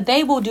 everything. So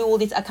they will do all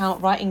this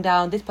account writing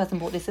down, this person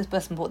bought this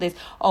person bought this.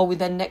 Oh,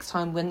 then next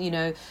time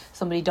when,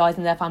 somebody dies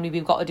in their family,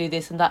 we've got to do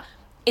this and that.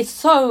 It's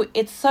so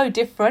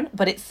different,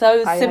 but it's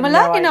so I had similar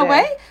no in a idea.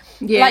 way.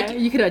 Yeah, Like,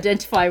 you can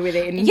identify with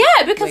it. In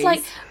yeah, because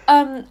ways.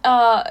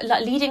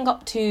 like leading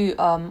up to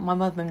my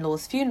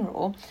mother-in-law's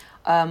funeral,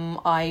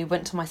 I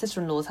went to my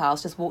sister-in-law's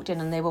house, just walked in,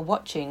 and they were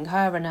watching,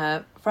 her and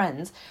her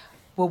friends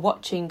were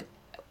watching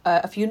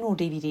a funeral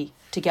DVD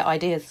to get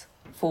ideas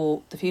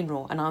for the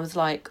funeral. And I was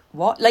like,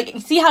 what? Like,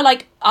 see how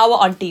like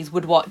our aunties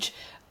would watch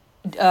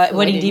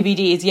wedding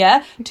DVDs,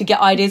 yeah, to get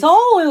ideas.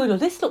 Oh,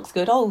 this looks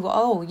good.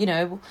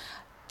 Oh,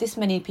 this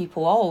many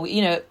people. Oh,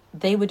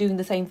 they were doing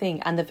the same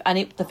thing, and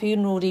the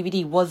funeral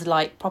DVD was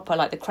like proper,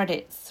 like the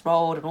credits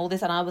rolled and all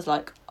this, and I was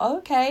like,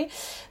 okay,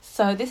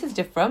 so this is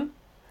different,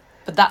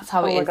 but that's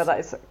how it Oh my is. God, that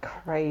is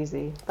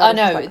crazy. I That is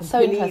know, just, like, it's so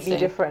completely interesting.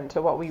 different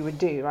to what we would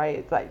do, right?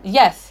 It's like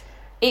Yes,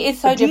 it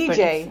is so a different.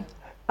 DJ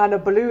and a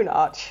balloon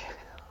arch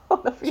on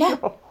the Yeah.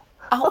 funeral.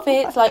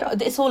 Outfits, like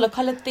it's all a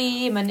colour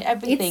theme and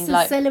everything. It's a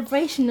like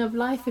celebration of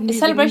life and a moving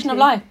celebration of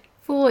into life.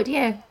 forward.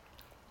 Yeah,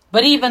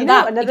 But even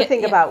that, Another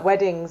thing about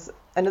weddings,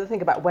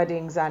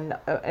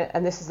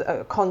 and this is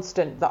a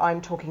constant that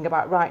I'm talking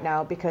about right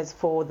now, because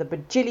for the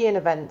bajillion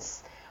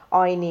events,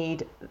 I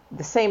need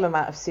the same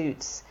amount of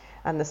suits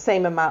and the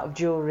same amount of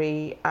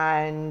jewelry,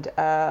 and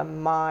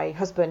my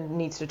husband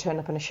needs to turn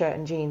up in a shirt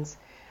and jeans.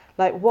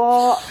 Like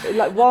what?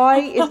 Like why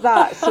is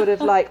that sort of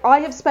like? I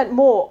have spent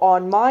more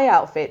on my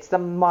outfits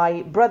than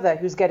my brother,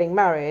 who's getting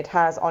married,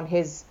 has on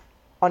his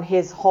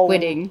whole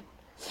wedding.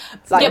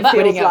 Like Yeah, it but-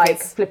 feels Wedding like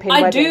outfits. flipping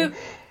I wedding.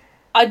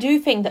 do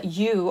think that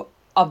you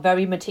are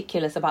very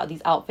meticulous about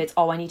these outfits.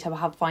 Oh, I need to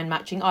have fine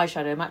matching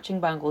eyeshadow, matching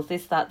bangles,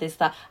 this, that,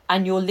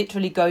 and you'll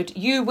literally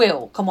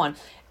come on.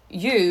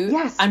 You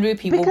Yes, and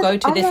Rupi will because go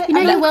to I this. like-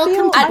 You're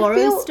welcome to I borrow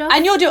feel- stuff.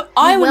 And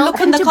I will look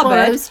in the welcome to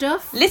borrow cupboard.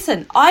 stuff.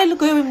 Listen, I'll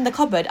go in the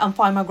cupboard and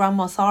find my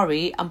grandma's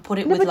sari and put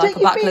it with but like a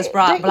don't you backless think-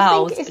 don't you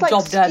blouse, think it's like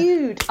job done.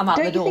 skewed? I'm out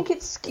Don't the you door. think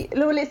it's skewed?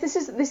 Lola, this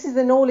is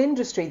an all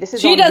industry. This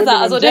is She on does women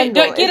that as well. in Don't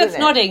general, Gareth's isn't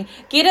it? nodding.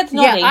 Gareth's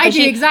Yeah, nodding. I 'cause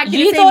do exactly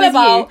the She's same all as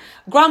about you.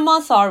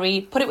 grandma's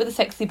sari, put it with a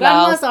sexy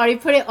Grandma, blouse. sorry,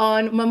 put it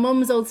on. My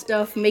mum's old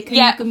stuff. Make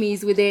Yeah.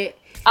 kamis with it.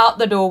 Out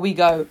the door we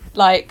go.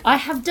 Like, I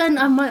have done.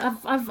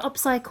 I've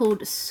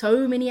upcycled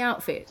so many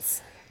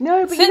outfits.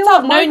 No, but Since you know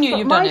I've what? known you,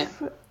 you've done it.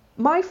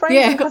 My friends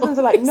Yeah, and cousins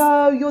are like, always.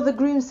 no, you're the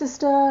groom's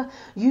sister.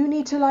 You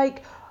need to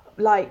like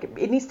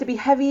it needs to be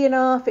heavy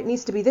enough. It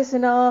needs to be this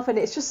enough, and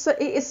it's just it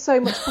is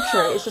so much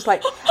pressure. It's just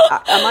like,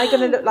 am I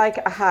going to look like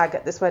a hag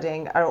at this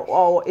wedding,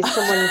 or is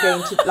someone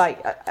going to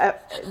like?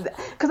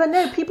 Because I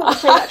know people will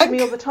say that to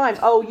me all the time.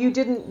 Oh,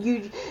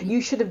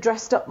 you should have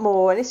dressed up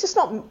more, and it's just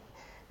not.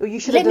 Or you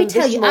should have Let me done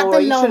tell this you, at more. the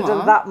Or you should have done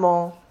Lama- that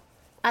more.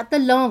 At the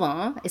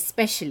Lama,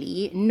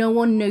 especially, no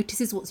one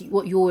notices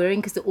what you're wearing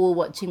because they're all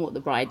watching what the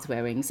bride's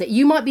wearing. So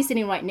you might be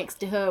sitting right next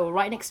to her or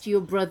right next to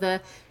your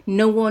brother.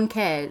 No one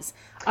cares.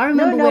 I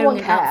remember no wearing one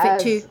an outfit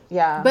cares. too.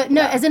 Yeah, But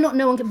no, yeah. as in not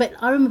no one. But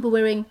I remember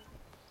wearing.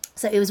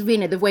 So it was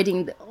really the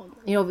wedding.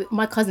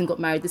 My cousin got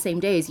married the same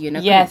day as you, and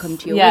I Yes, couldn't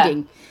come to your yeah.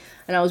 wedding,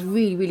 and I was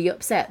really, really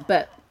upset.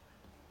 But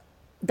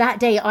that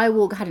day, I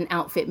had an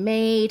outfit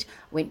made.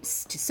 Went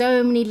to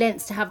so many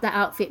lengths to have that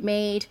outfit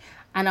made.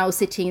 And I was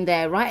sitting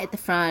there right at the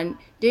front,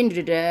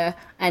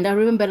 and I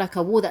remember like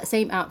I wore that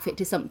same outfit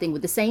to something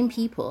with the same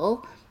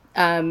people,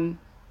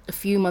 a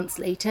few months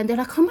later, and they're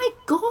like, "Oh my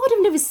God,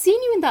 I've never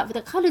seen you in that, but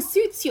the colour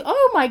suits you.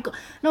 Oh my God."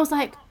 And I was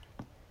like,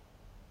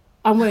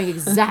 I'm wearing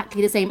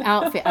exactly the same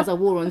outfit as I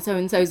wore on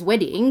so-and-so's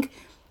wedding,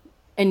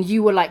 and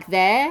you were like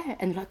there,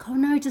 and like, "Oh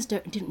no,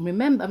 didn't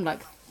remember." I'm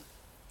like,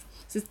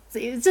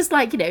 it's just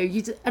like, and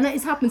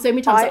it's happened so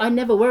many times. I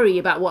never worry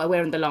about what I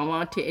wear in the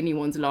lama to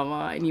anyone's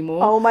lama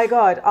anymore. Oh my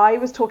God, I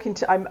was talking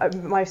to,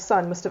 my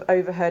son must have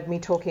overheard me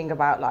talking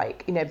about,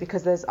 like,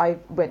 because I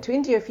went to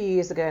India a few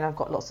years ago and I've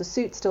got lots of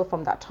suits still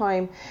from that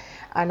time.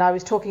 And I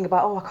was talking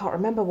about, I can't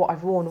remember what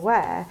I've worn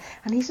where.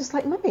 And he's just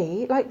like,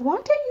 "Mummy, like, why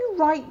don't you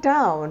write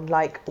down,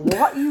 like,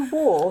 what you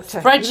wore to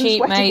Spreadsheet, whose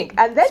wedding?" mate.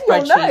 And then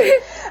you'll know.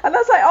 And I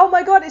was like, oh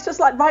my God, it's just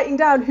like writing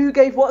down who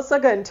gave what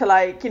sagan to,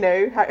 like,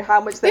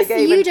 how much they If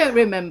gave. you And don't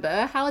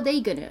remember, how are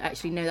they going to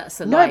actually know that's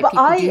a no, lie? but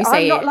People do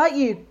say I'm not it. like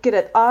you,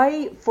 Giddet.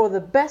 I, for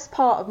the best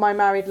part of my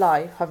married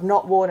life, have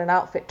not worn an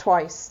outfit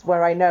twice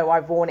where I know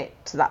I've worn it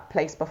to that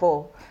place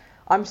before.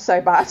 I'm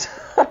so bad.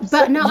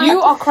 But no,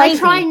 You are crazy. I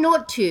try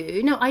not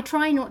to. No, I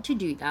try not to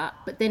do that.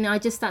 But then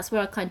that's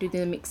where I kind of do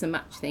the mix and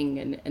match thing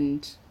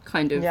and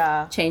kind of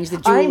change the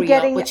jewelry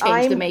up or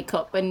change the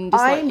makeup and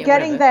just I'm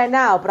getting there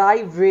now, but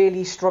I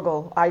really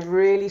struggle.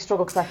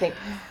 Because I think,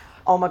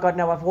 oh my God,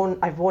 no, I've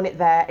worn it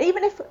there.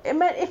 Even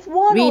if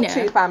one Rena, or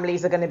two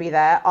families are going to be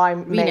there,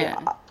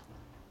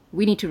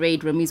 we need to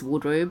raid Rumi's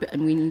wardrobe,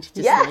 and we need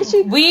to just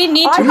we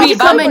need to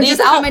revamp these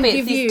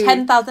outfits, these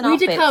 10,000 outfits. We need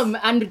to come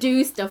and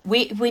do stuff.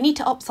 We need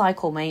to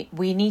upcycle, mate.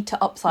 We need to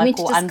upcycle. We need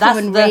to just and come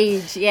that's and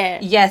rage,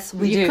 Yes,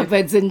 we do.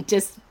 Cupboards and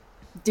just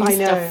do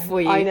stuff for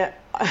you. I know.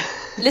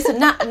 Listen,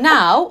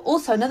 now,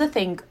 also another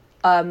thing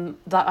that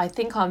I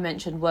think I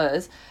mentioned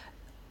was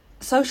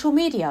social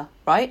media,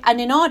 right? And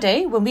in our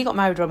day, when we got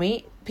married,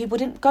 Rumi, people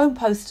didn't go and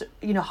post,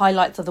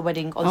 highlights of the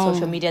wedding on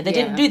social media. They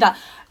didn't do that.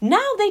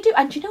 Now they do.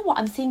 And you know what?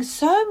 I'm seeing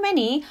so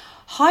many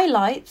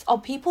highlights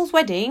of people's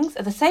weddings,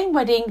 the same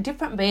wedding,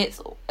 different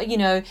bits,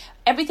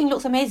 everything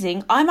looks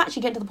amazing. I'm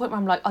actually getting to the point where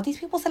I'm like, are these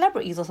people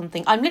celebrities or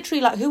something? I'm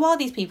literally like, who are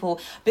these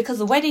people? Because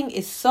the wedding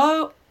is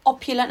so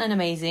opulent and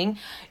amazing.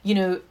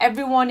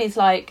 Everyone is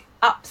like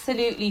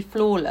absolutely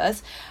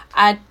flawless,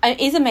 and it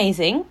is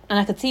amazing. And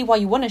I could see why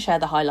you want to share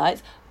the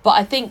highlights. But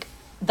I think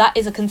that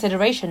is a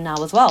consideration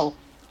now as well.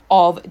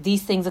 Of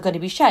these things are going to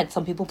be shared.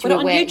 Some people put it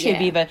on YouTube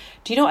even.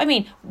 Do you know what I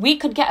mean? We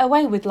could get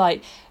away with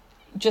like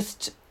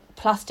just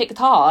plastic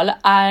towel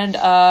and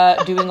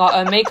doing our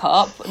own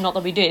makeup. Not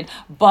that we did,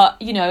 but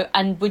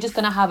and we're just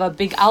going to have a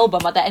big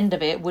album at the end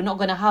of it. We're not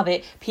going to have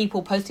it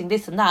people posting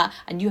this and that,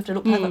 and you have to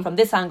look perfect from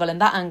this angle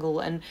and that angle,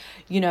 and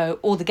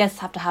all the guests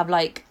have to have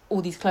like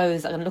all these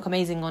clothes that are going to look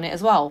amazing on it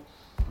as well.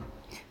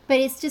 But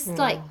it's just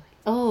like,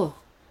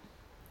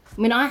 I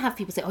mean, I have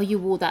people say, "Oh, you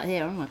wore that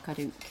there." I'm like, I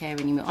don't care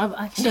anymore.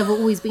 I've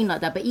always been like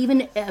that. But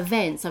even at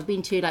events, I've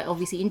been to like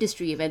obviously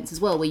industry events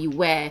as well,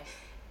 where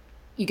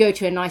you go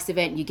to a nice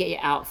event, you get your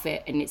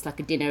outfit, and it's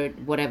like a dinner,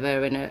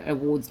 whatever, and an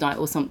awards night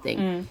or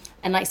something.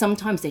 And like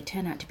sometimes they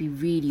turn out to be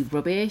really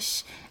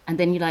rubbish, and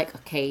then you're like,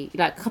 okay,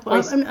 like a couple.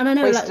 And I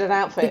know, wasted an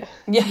outfit.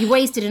 You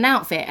wasted an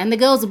outfit, and the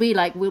girls will be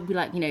like,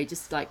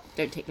 just like,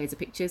 don't take loads of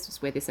pictures,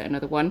 just wear this at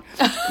another one.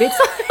 But it's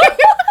like,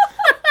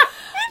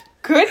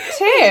 good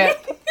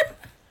tip.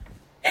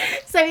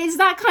 So it's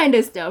that kind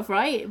of stuff,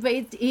 right?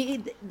 But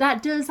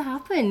that does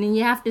happen, and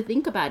you have to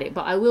think about it.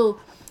 But I will,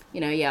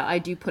 I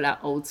do pull out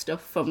old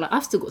stuff from, like,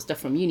 I've still got stuff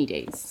from uni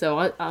days,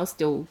 so I'll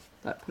still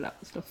like pull out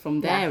stuff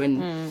from there.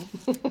 And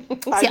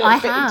I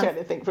have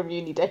anything from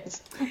uni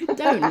days.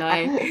 Don't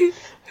lie.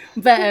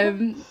 But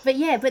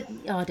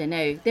I don't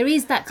know. There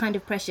is that kind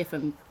of pressure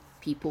from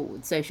people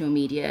with social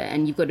media,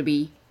 and you've got to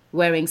be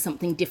wearing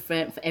something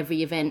different for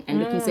every event and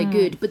looking so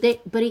good. But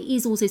it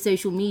is also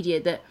social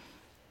media that,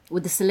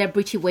 with the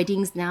celebrity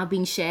weddings now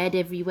being shared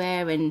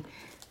everywhere, and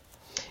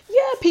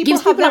people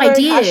have their own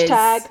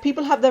hashtag.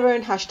 People have their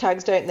own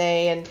hashtags, don't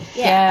they?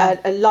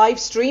 And live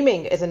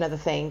streaming is another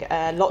thing.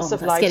 Lots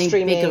of live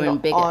streaming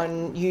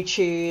on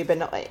YouTube,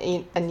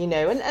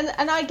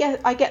 and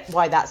I get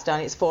why that's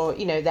done. It's for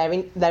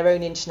their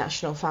own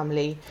international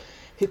family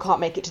who can't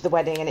make it to the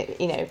wedding, and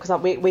because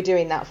we're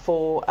doing that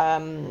for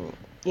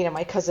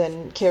my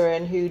cousin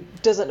Kieran, who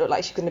doesn't look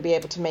like she's going to be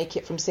able to make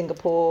it from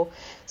Singapore.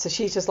 So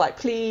she's just like,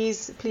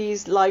 please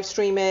live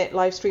stream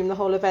the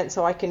whole event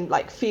so I can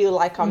like feel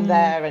like I'm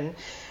there.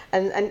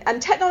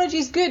 And technology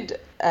is good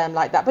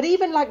like that. But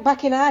even like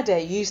back in our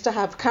day, you used to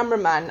have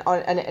cameraman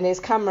and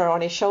his camera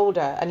on his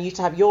shoulder, and you used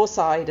to have your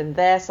side and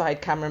their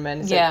side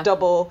cameraman. So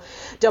double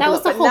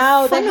up. But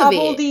now they have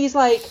all these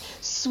like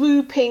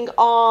swooping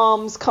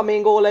arms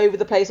coming all over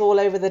the place, all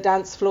over the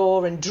dance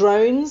floor, and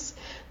drones.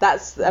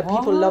 That's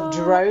people love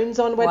drones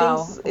on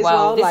weddings as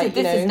well. This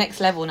is next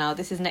level now.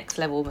 This is next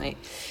level, mate.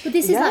 But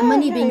this is like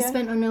money being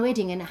spent on a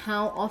wedding, and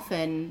how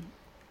often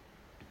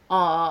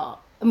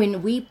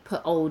we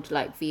put old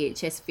like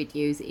VHS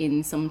videos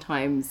in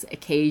sometimes,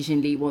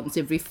 occasionally, once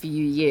every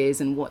few years,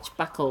 and watch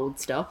back old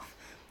stuff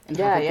and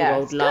have a good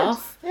old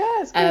laugh. Good.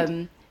 Yeah, it's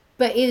good.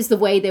 But it was the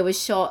way they were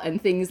shot and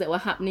things that were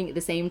happening at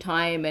the same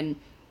time,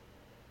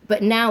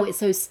 But now it's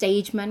so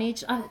stage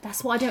managed.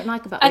 That's what I don't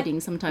like about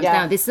weddings sometimes Yeah.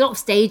 now. There's a lot of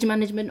stage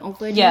management of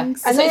weddings. Yeah. And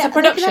So it's they a can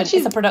production. actually-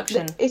 It's a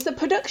production. It's a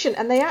production,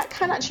 and they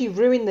can actually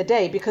ruin the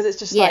day because it's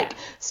just Yeah. like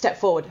step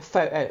forward,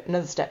 photo,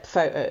 another step,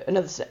 photo,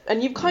 another step,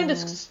 and you kind of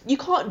you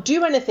can't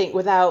do anything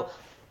without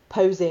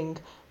posing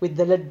with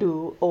the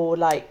laddu or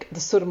like the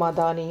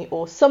surmadani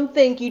or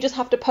something. You just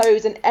have to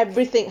pose, and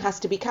everything has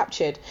to be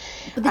captured.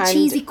 But the And-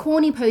 cheesy,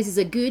 corny poses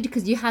are good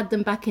because you had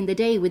them back in the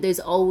day with those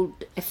old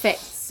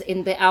effects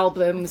in the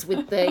albums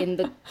with the in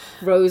the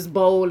rose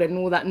bowl and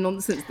all that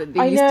nonsense that they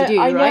I used know, to do,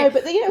 I right? know,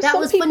 but you know, that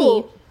some was people.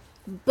 funny.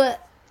 But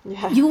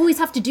Yeah. you always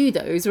have to do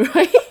those,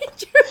 right?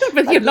 Do you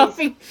remember? You're these-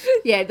 laughing.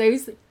 Yeah,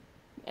 those.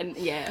 And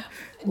yeah.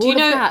 Do you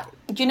All of know? that.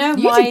 Do you know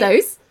You did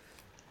those.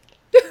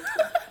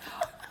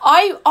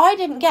 I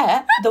didn't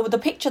get the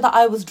picture that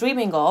I was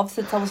dreaming of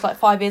since I was like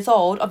 5 years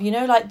old, of, you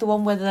know, like the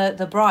one where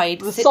the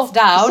bride sits soft-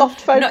 down.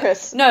 soft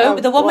focus. No, Oh,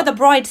 the one where what? the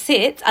bride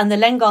sits and the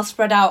lenga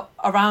spread out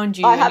around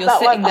you I and had you're that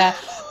sitting one. there.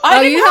 Oh,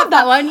 I didn't you have have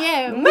that one,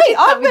 yeah. We Mate, did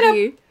that I'm with gonna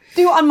you.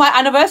 do it on my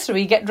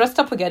anniversary, get dressed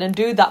up again and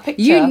do that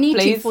picture. You need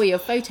please. to for your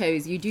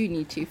photos. You do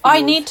need to. For I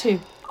yours. need to.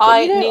 But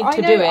I you know, need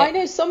to know, do it. I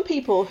know some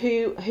people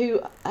who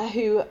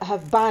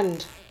have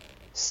banned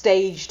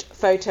staged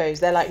photos.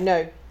 They're like,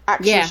 no,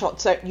 action Yeah.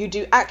 shots. So you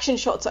do action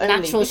shots only.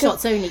 Natural because-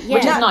 shots only. Yeah.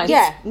 Which is nice.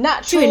 Yeah,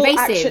 natural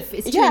invasive. action.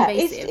 It's too yeah,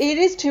 invasive. it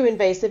is too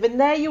invasive. And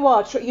there you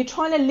are. You're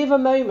trying to live a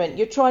moment.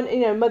 You're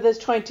trying, mother's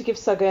trying to give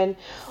sugan,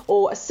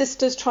 or a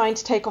sister's trying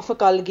to take off a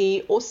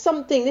galgi, or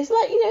something. There's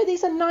like,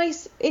 these are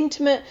nice,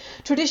 intimate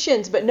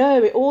traditions. But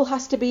no, it all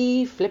has to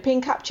be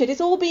flipping captured.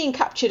 It's all being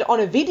captured on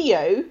a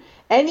video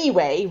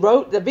anyway.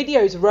 The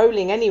video's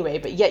rolling anyway,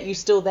 but yet you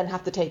still then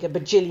have to take a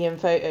bajillion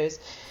photos.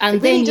 And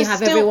It really then you just have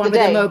stilts everyone the with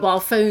their day. mobile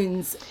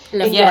phones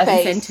left, In your right,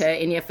 and face. centre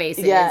in your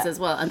faces Yeah, as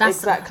well. And that's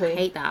exactly. I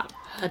hate that.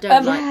 I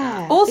don't like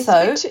Yeah. that.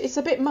 Also- it's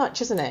a bit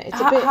much, isn't it? It's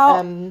How- a bit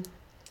how-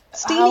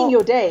 stealing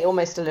your day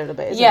almost a little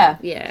bit, isn't Yeah.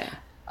 it? Yeah.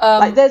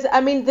 Like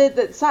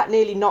the Sat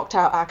nearly knocked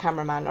out our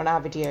cameraman on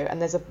our video,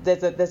 and there's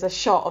a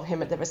shot of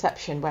him at the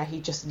reception where he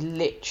just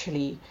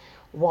literally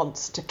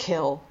wants to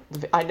kill.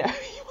 I know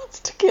he wants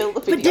to kill the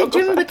But videographer. do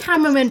you remember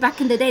cameramen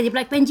back in the day? They'd be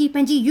like, Benji,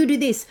 you do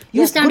this.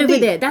 You Yes, stand over goodie.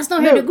 there. That's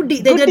not No, her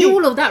goodie. They goodie. do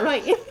all of that,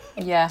 right?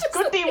 Yeah.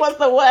 Goodie was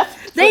the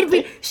worst. They'd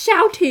be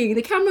shouting.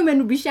 The cameraman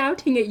would be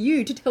shouting at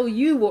you to tell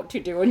you what to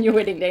do on your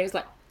wedding day. It's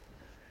like,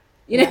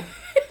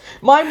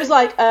 Mine was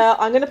like,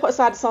 I'm going to put a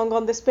sad song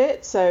on this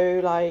bit,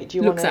 so like, do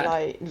you Look want to sad.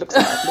 like look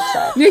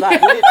sad?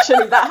 Like,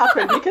 literally, that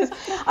happened because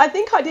I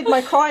think I did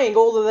my crying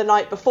all of the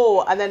night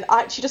before, and then I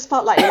actually just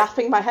felt like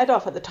laughing my head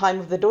off at the time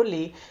of the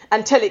dolly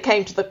until it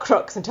came to the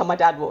crux, until my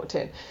dad walked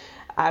in.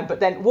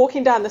 But then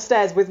walking down the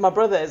stairs with my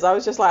brothers, I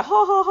was just like,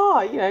 ha ha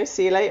ha,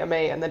 see you later,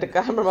 mate. And then the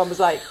cameraman was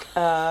like,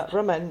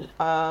 Raman,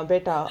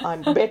 beta,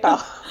 I'm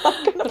beta.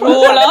 I'm gonna put a sad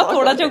Rola, song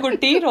thoda on jo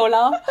gutti,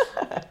 rola.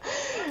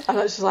 And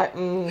I was just like,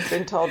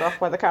 been told off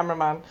by the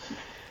cameraman.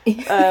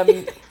 Yeah.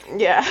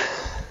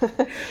 But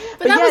that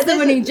yeah, was the there's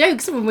running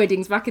jokes from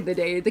weddings back in the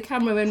day. The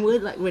cameramen were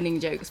like running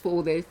jokes for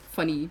all the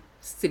funny,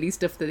 silly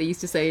stuff that they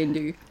used to say and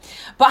do.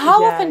 But how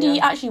Yeah, often do you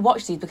yeah. actually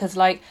watch these? Because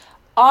like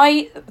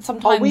I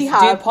sometimes we do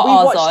have. put We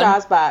ours watched on.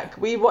 ours back.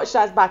 We watched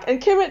ours back.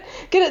 And Kiran,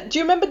 do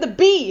you remember the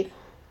bee?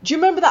 Do you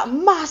remember that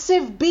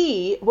massive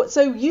bee?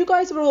 So you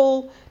guys were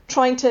all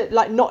trying to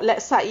like not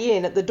let Sati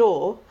in at the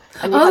door.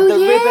 And you had the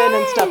ribbon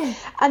and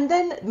stuff. And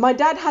then my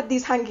dad had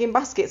these hanging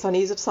baskets on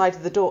either side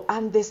of the door,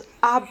 and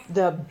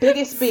the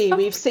biggest bee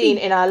we've seen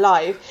in our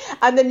life.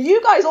 And then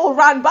you guys all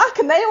ran back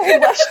and they all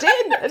rushed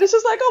in. And it's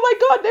just like, oh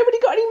my God, nobody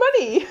got any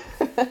money.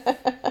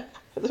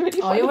 It was really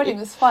Oh, funny. your wedding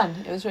was fun.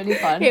 It was really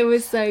fun. It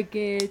was so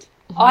good.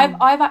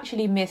 I've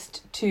actually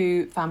missed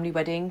 2 family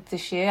weddings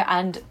this year,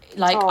 and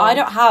like Oh. I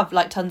don't have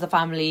like tons of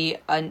family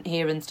and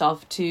here and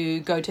stuff to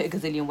go to a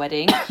gazillion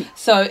wedding.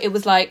 So it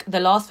was like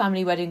the last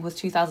family wedding was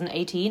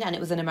 2018, and it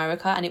was in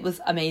America, and it was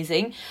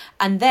amazing.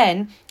 And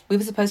then we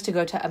were supposed to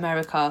go to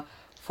America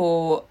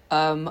for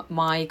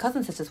my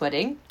cousin sister's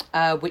wedding,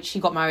 which she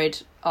got married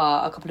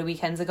a couple of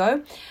weekends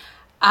ago.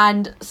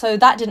 And so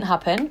that didn't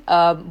happen,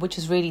 which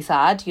is really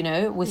sad.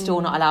 We're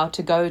still not allowed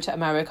to go to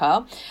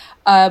America.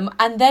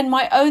 And then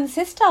my own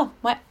sister,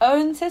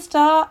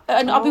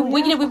 and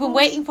we've been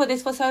waiting for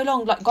this for so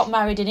long, like got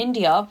married in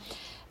India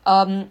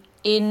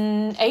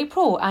in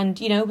April, and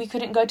we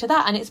couldn't go to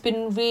that, and it's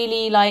been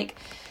really like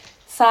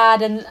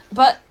sad.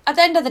 But at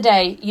the end of the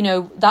day,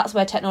 that's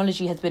where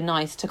technology has been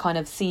nice to kind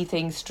of see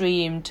things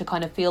streamed, to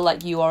kind of feel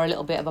like you are a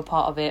little bit of a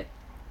part of it.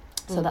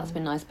 So that's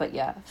been nice. But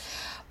yeah,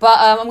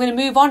 I'm going to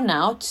move on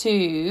now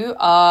to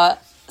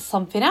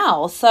something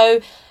else.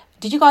 So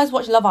did you guys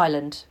watch Love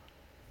Island?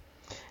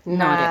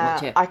 No, I didn't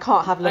watch it. I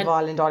can't have Love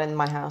Island on in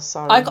my house.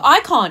 Sorry.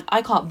 I can't.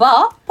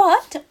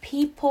 But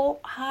people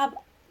have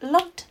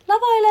loved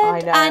Love Island. I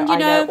know, and I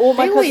know. All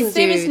my They always cousins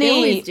do. seriously, They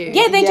always do.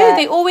 yeah, they Yeah. do.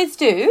 They always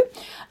do.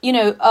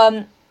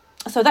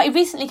 So that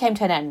recently came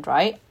to an end,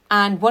 right?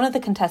 And one of the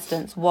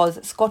contestants was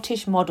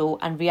Scottish model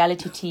and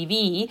reality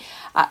TV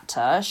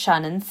actor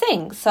Shannon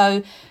Singh.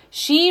 So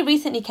she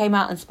recently came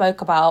out and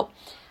spoke about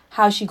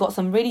how she got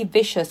some really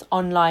vicious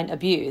online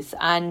abuse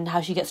and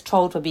how she gets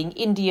trolled for being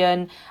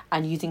Indian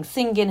and using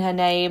Singh in her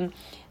name.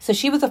 So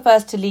she was the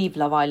first to leave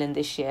Love Island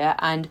this year,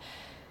 and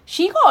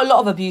she got a lot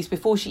of abuse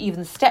before she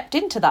even stepped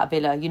into that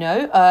villa, you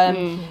know,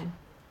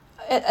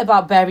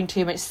 about bearing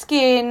too much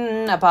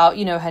skin, about,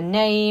 you know, her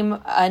name.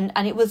 And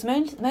it was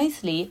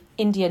mostly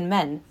Indian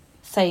men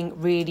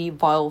saying really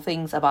vile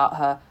things about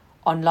her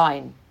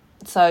online.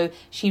 So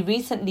she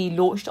recently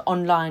launched an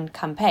online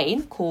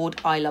campaign called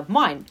I Love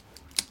Mine.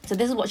 So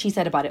this is what she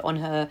said about it on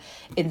her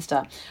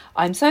Insta.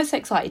 I'm so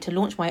excited to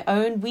launch my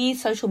own wee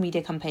social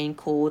media campaign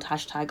called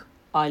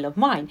 #I Love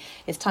Mine.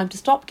 It's time to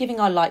stop giving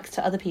our likes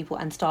to other people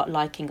and start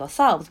liking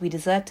ourselves. We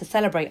deserve to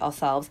celebrate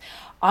ourselves.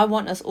 I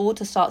want us all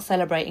to start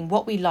celebrating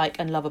what we like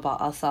and love about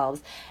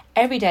ourselves.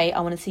 Every day,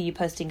 I want to see you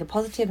posting a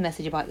positive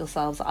message about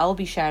yourselves. I will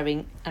be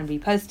sharing and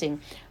reposting,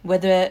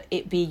 whether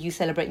it be you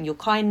celebrating your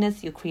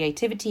kindness, your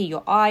creativity,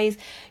 your eyes,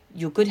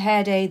 your good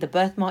hair day, the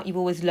birthmark you've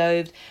always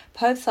loathed.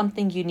 Post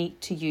something unique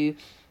to you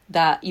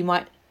that you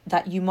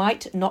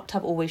might not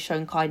have always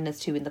shown kindness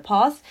to in the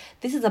past.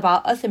 This is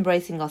about us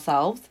embracing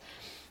ourselves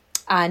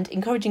and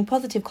encouraging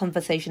positive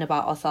conversation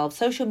about ourselves.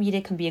 Social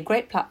media can be a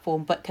great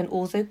platform, but can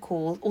also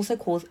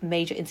cause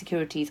major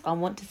insecurities. I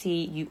want to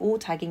see you all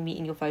tagging me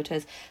in your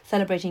photos,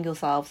 celebrating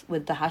yourselves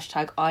with the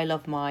 #I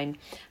Love Mine,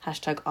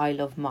 #I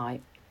Love My.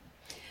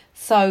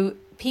 So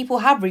people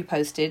have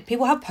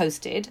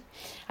posted,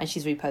 and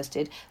she's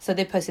reposted. So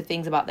they posted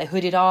things about their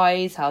hooded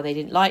eyes, how they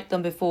didn't like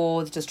them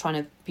before, just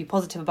trying to be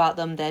positive about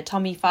them, their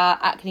tummy fat,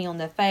 acne on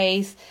their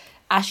face,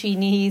 ashy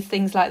knees,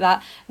 things like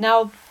that.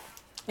 Now,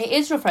 it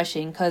is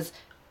refreshing because,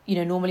 you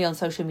know, normally on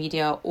social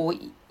media or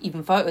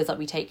even photos that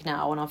we take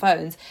now on our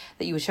phones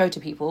that you would show to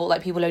people,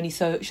 like, people only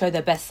show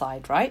their best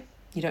side, right?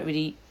 You don't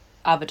really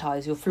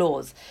advertise your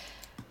flaws.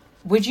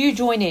 Would you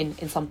join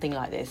in something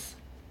like this?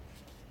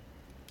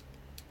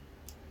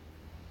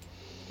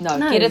 No.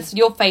 Get us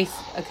your face.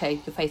 Okay,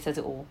 your face says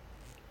it all.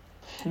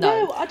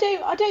 No, I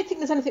don't think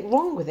there's anything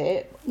wrong with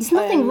it. There's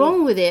nothing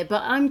wrong with it,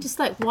 but I'm just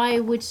like, why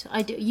would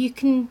I do? You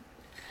can.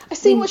 I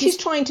see what she's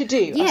trying to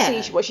do. Yeah.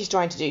 I see what she's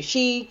trying to do.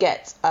 She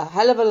gets a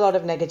hell of a lot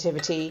of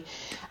negativity,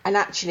 and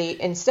actually,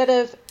 instead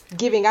of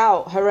giving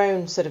out her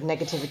own sort of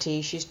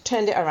negativity, she's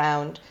turned it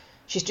around.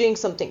 She's doing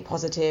something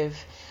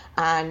positive,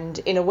 and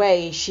in a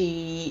way,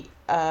 she,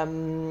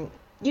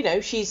 you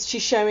know, she's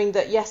showing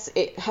that, yes,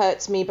 it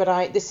hurts me, but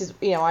I'm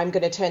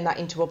going to turn that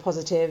into a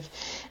positive.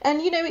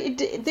 And, you know,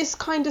 this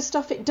kind of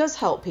stuff, it does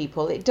help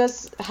people. It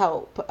does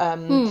help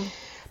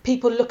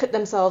people look at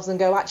themselves and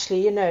go,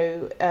 actually, you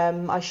know,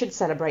 I should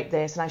celebrate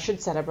this and I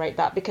should celebrate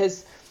that,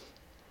 because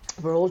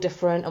we're all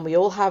different and we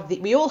all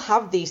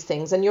have these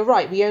things. And you're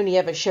right, we only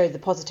ever show the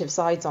positive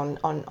sides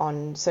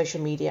on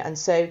social media. And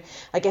so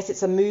I guess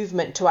it's a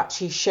movement to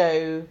actually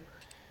show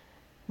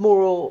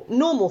more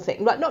normal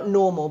things, like, not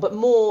normal, but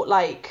more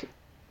like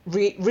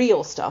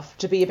real stuff,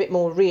 to be a bit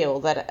more real,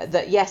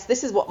 that yes,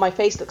 this is what my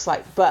face looks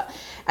like,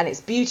 and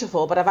it's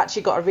beautiful, but I've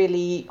actually got a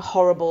really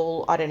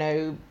horrible, I don't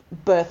know,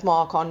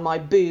 birthmark on my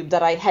boob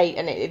that I hate,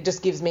 and it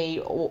just gives me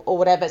or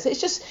whatever. So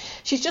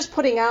she's just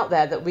putting out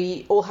there that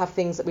we all have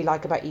things that we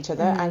like about each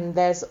other, and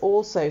there's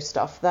also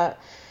stuff that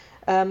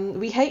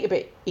we hate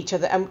about each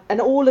other,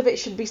 and all of it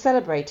should be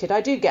celebrated. I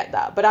do get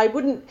that, but I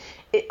wouldn't.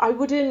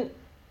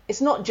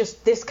 It's not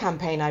just this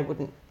campaign. I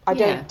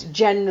don't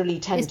generally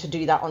tend to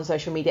do that on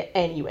social media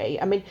anyway.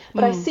 I mean,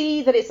 but I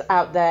see that it's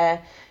out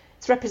there.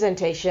 It's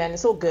representation.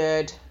 It's all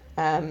good.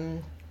 I've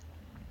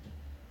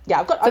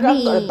got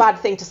a bad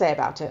thing to say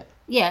about it.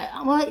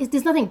 Yeah, well,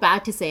 there's nothing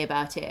bad to say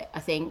about it, I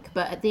think.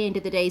 But at the end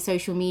of the day,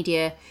 social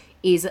media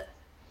is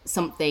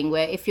something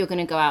where if you're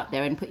going to go out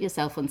there and put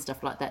yourself on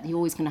stuff like that, you're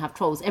always going to have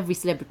trolls. Every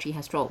celebrity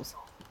has trolls.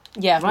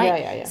 Yeah,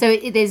 right. Yeah. So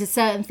there's a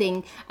certain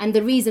thing, and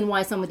the reason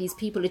why some of these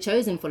people are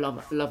chosen for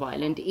Love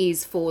Island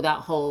is for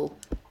that whole.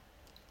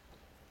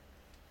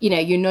 You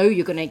know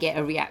you're going to get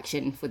a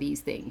reaction for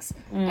these things.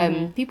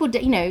 People,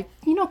 you're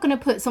not going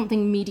to put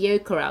something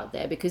mediocre out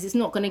there because it's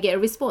not going to get a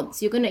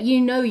response. You're going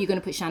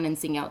to put Shannon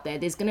Singh out there.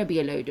 There's going to be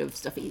a load of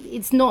stuff.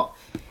 It's not,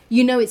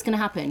 it's going to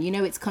happen.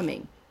 It's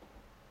coming.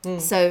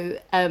 So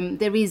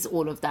there is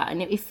all of that.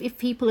 And if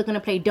people are going to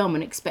play dumb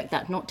and expect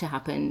that not to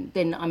happen,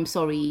 then I'm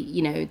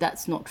sorry,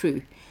 that's not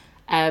true.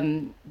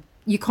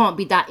 You can't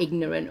be that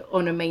ignorant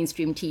on a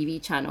mainstream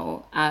TV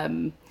channel.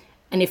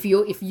 And if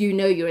you're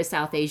a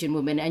South Asian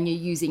woman and you're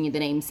using the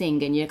name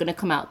Singh and you're going to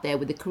come out there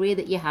with the career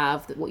that you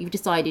have, that what you've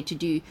decided to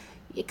do,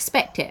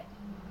 expect it.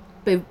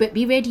 But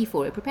be ready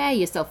for it. Prepare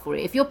yourself for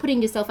it. If you're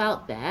putting yourself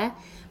out there,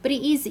 but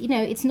it is,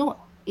 it's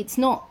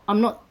not,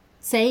 I'm not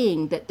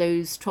saying that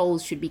those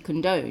trolls should be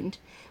condoned,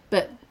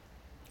 but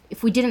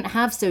if we didn't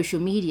have social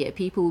media,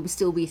 people would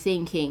still be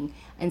thinking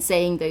and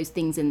saying those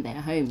things in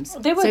their homes.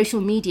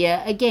 Social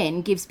media,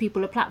 again, gives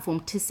people a platform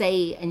to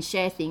say and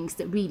share things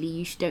that really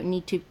you don't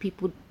need to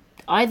people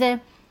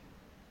either.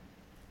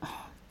 I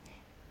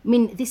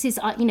mean, this is,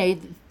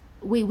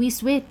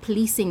 we're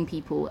policing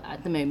people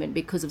at the moment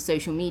because of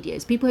social media.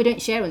 People who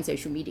don't share on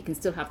social media can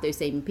still have those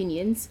same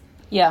opinions.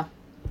 Yeah.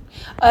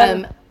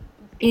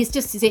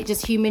 is it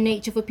just human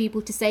nature for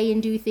people to say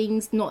and do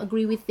things, not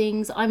agree with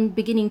things? I'm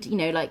beginning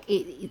to, like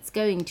it's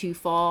going too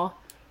far,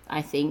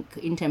 I think,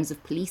 in terms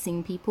of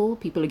policing people.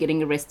 People are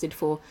getting arrested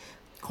for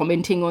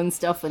commenting on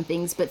stuff and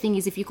things. But thing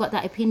is, if you've got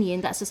that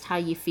opinion, that's just how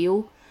you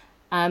feel.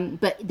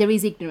 But there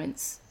is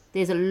ignorance.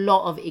 There's a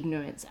lot of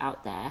ignorance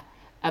out there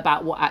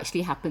about what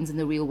actually happens in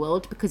the real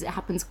world, because it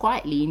happens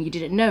quietly and you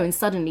didn't know, and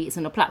suddenly it's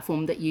on a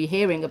platform that you're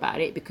hearing about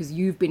it because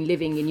you've been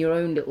living in your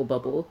own little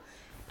bubble,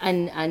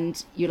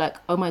 and you're like,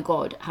 oh my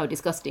god, how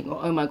disgusting, or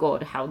oh my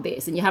god, how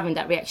this, and you're having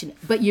that reaction,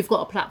 but you've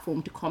got a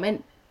platform to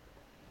comment.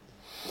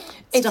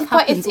 It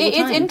is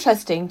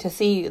interesting to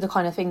see the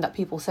kind of thing that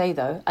people say,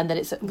 though, and that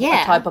it's a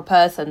type of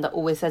person that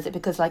always says it,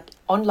 because like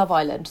on Love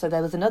Island, so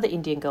there was another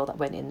Indian girl that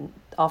went in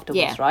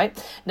afterwards, right?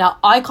 Now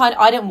I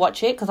didn't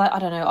watch it because I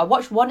don't know, I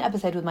watched one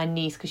episode with my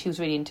niece because she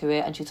was really into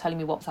it and she was telling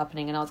me what was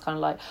happening, and I was kind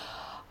of like,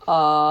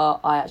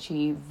 I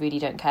actually really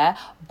don't care,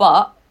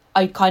 but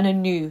I kind of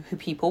knew who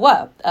people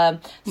were.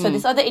 So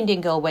this other Indian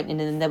girl went in,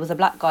 and then there was a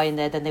black guy in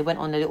there, then they went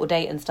on a little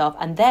date and stuff,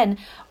 and then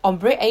on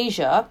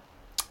BritAsia,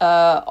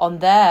 on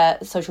their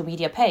social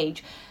media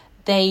page,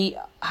 they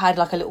had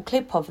like a little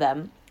clip of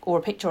them or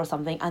a picture or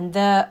something, and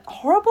the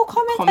horrible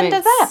comments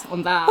under that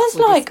on that was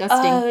like,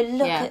 disgusting. oh,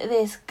 look at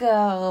this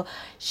girl,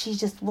 she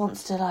just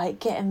wants to like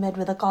get in bed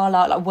with a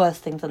gala, like worse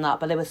things than that,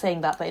 but they were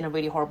saying that but in a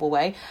really horrible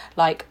way,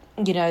 like,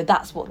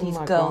 that's what these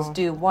girls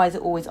do. Why is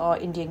it always our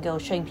Indian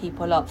girls showing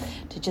people up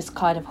to just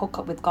kind of hook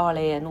up with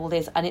Gali and all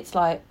this? And it's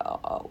like,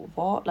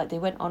 what? Like, they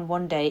went on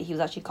one date, he was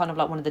actually kind of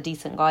like one of the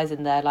decent guys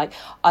in there, like,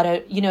 I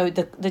don't,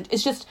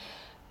 it's just,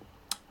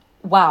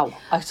 wow,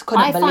 I just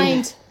couldn't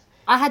believe.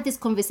 I had this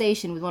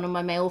conversation with one of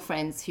my male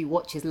friends who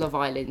watches Love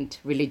Island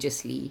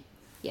religiously,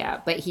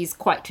 but he's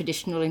quite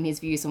traditional in his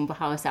views on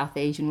how a South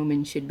Asian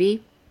woman should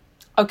be.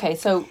 Okay,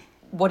 so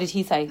what did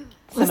he say?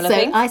 Similar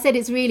things? I said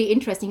it's really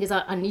interesting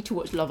because I need to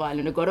watch Love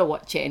Island, I've got to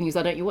watch it. And he was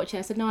like, don't you watch it?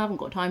 I said, no, I haven't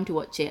got time to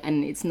watch it,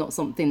 and it's not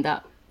something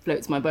that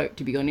floats my boat,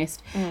 to be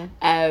honest.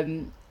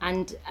 And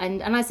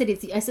I said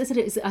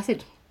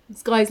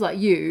it's guys like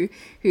you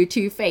who are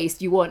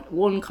two-faced. You want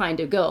one kind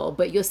of girl,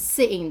 but you're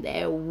sitting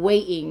there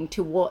waiting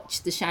to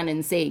watch the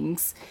Shannon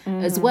Singhs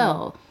as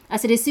well. I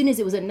said, as soon as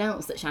it was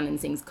announced that Shannon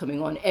Singh's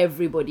coming on,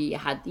 everybody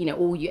had,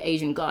 all you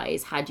Asian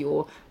guys had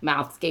your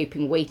mouth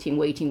gaping, waiting.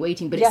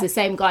 But it's the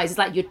same guys. It's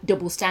like your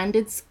double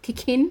standards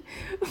kick in.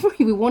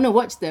 We want to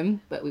watch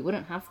them, but we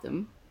wouldn't have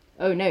them.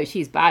 Oh no,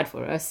 she's bad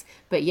for us.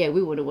 But yeah,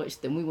 we want to watch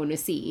them. We want to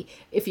see.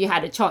 If you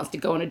had a chance to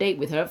go on a date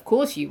with her, of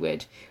course you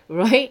would,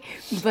 right?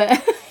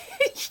 But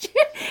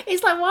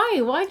it's like,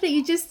 why don't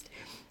you just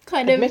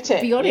kind of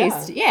be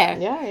honest?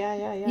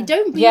 Yeah. You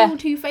don't be all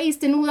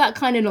two-faced and all that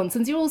kind of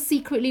nonsense. You're all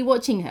secretly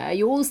watching her.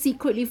 You're all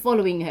secretly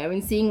following her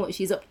and seeing what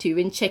she's up to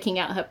and checking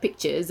out her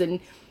pictures and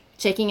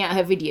checking out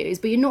her videos,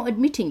 but you're not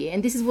admitting it.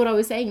 And this is what I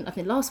was saying, I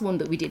think last one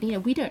that we did,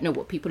 we don't know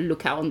what people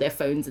look at on their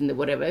phones and the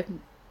whatever.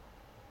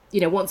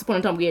 Once upon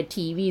a time we had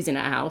TVs in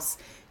our house.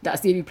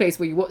 That's the only place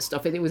where you watch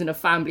stuff, and it was in a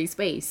family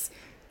space.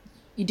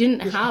 You didn't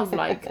have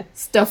like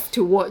stuff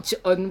to watch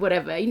on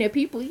whatever,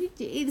 people,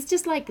 it's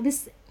just like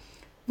this,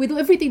 with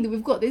everything that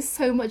we've got, there's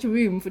so much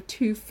room for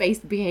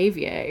two-faced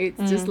behavior.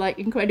 It's just like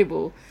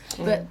incredible.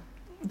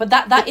 But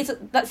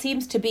that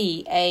seems to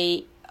be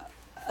a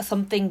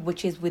something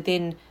which is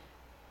within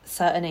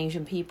certain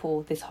Asian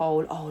people, this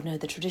whole,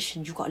 the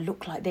tradition, you've got to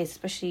look like this,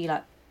 especially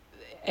like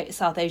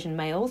South Asian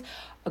males.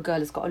 A girl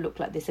has got to look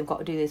like this, they've got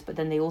to do this, but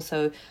then they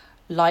also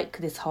like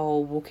this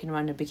whole walking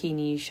around in a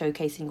bikini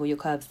showcasing all your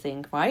curves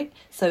thing, right?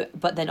 So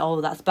but then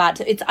that's bad.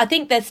 So I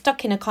think they're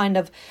stuck in a kind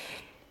of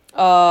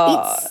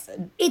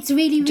it's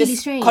really just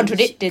strange,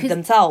 contradicted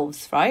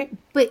themselves, right?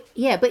 But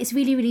it's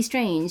really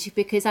strange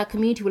because our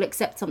community will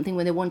accept something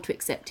when they want to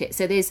accept it.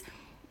 So there's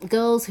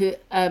girls who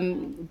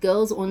who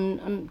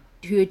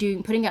are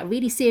putting out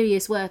really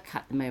serious work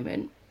at the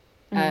moment,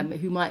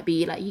 who might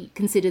be like, you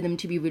consider them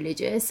to be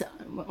religious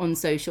on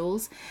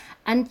socials,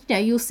 and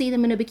you'll see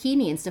them in a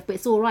bikini and stuff, but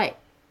it's all right.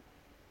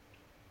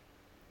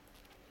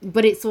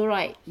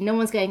 No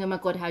one's going, oh my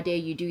god, how dare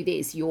you do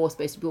this, you're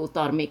supposed to be all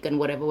dharmic and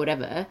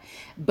whatever.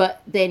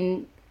 But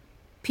then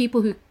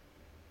people who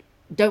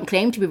don't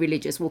claim to be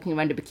religious walking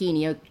around a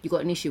bikini, you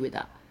got an issue with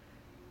that.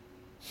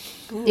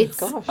 It's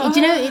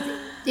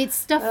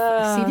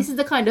stuff. See, this is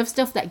the kind of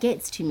stuff that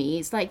gets to me.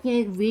 It's like,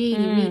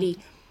 really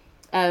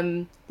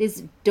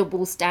there's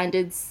double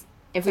standards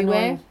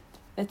everywhere.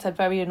 It's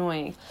very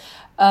annoying.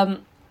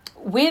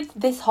 With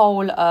this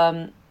whole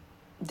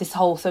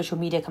social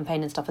media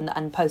campaign and stuff,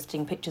 and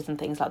posting pictures and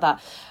things like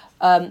that,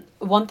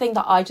 one thing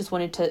that I just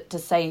wanted to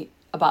say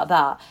about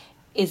that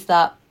is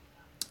that,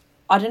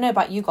 I don't know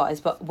about you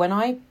guys, but when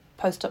I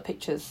post up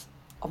pictures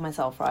of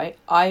myself, right,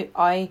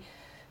 I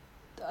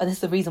and this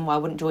is the reason why I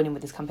wouldn't join in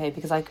with this campaign,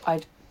 because I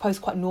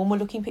post quite normal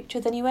looking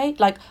pictures anyway.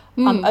 Like,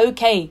 I'm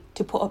okay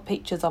to put up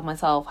pictures of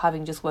myself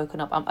having just woken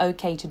up. I'm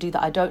okay to do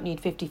that. I don't need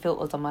 50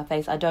 filters on my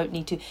face. I don't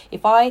need to,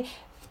 if I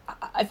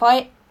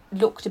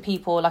look to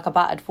people like a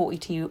battered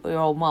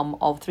 42-year-old mum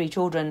of 3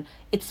 children.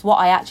 It's what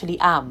I actually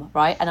am,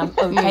 right? And I'm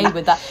okay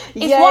with that.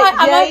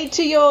 It's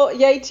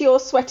yay to your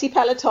sweaty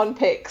Peloton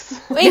pics.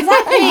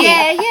 Exactly.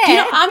 Yeah. Do you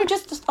know, I'm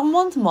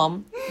someone's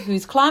mum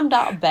who's climbed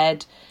out of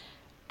bed,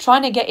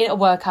 trying to get a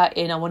workout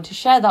in. I want to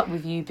share that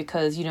with you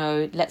because, you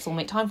know, let's all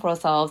make time for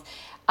ourselves.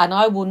 And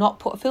I will not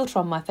put a filter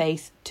on my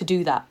face to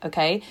do that,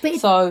 okay? But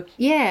so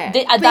yeah,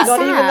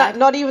 that's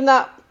not even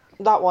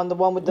that one, the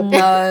one with the... No,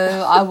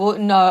 I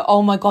wouldn't. No.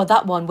 Oh my God,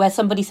 that one where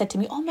somebody said to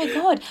me, "Oh my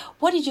God,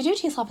 what did you do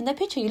to yourself in that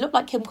picture? You look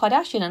like Kim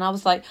Kardashian." And I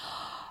was like,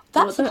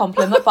 that's a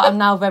compliment, but I'm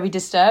now very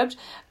disturbed.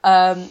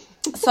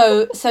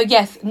 So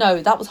yes,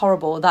 no, that was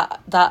horrible.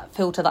 That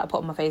filter that I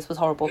put on my face was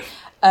horrible.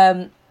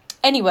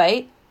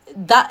 Anyway,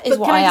 that is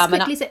what I am.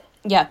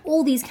 Yeah.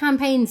 All these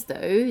campaigns,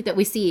 though, that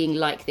we're seeing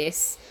like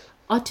this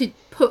are to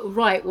put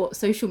right what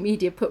social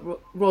media put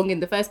wrong in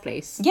the first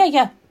place.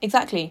 Yeah,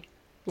 exactly.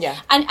 Yeah.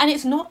 And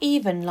it's not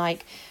even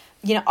like,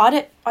 you know,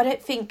 I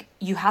don't think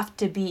you have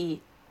to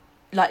be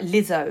like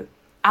Lizzo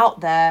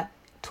out there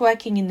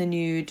twerking in the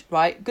nude,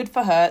 right? Good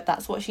for her.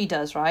 That's what she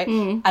does, right?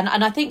 And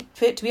I think,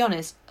 to be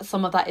honest,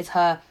 some of that is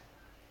her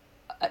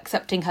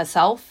accepting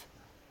herself,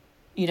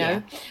 you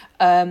know.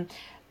 Yeah.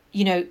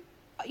 You know,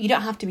 you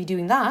don't have to be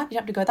doing that. You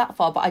don't have to go that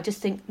far. But I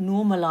just think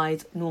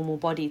normalize normal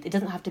bodies. It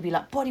doesn't have to be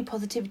like body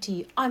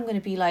positivity. I'm going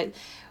to be like,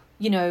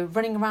 you know,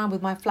 running around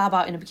with my flab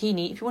out in a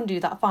bikini. If you want to do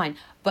that, fine.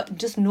 But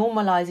just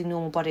normalising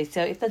normal bodies.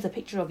 So if there's a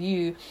picture of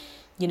you,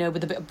 you know,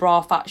 with a bit of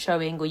bra fat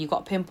showing, or you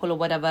got a pimple or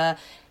whatever,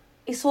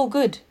 it's all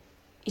good.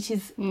 It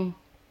is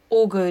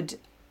all good,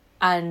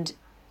 and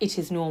it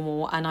is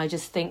normal. And I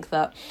just think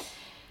that,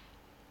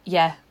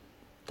 yeah,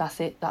 that's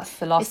it. That's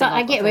the last it's thing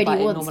like I get ready once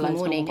in the normalised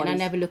morning and I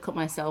never look at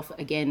myself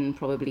again,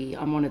 probably.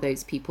 I'm one of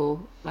those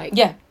people. Like,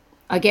 yeah.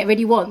 I get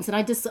ready once and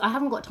I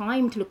haven't got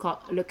time to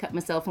look at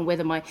myself and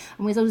whether I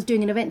was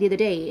doing an event the other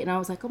day and I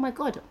was like, oh my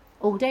God,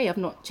 all day I've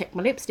not checked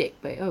my lipstick,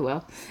 but oh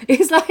well.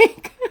 It's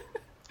like,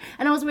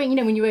 and I was wearing, you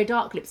know, when you wear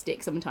dark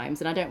lipstick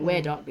sometimes, and I don't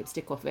wear dark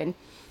lipstick often.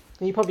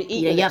 And you probably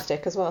eat your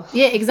lipstick as well.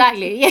 Yeah,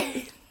 exactly.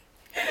 Yeah.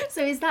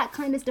 So it's that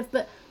kind of stuff.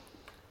 But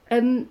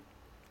I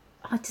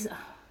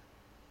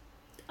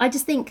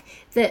just think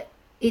that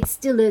it's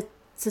still a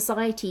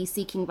society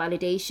seeking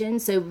validation.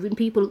 So when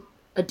people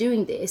are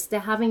doing this, they're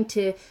having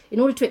to, in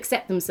order to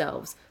accept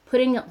themselves,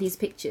 putting up these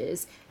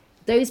pictures,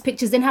 those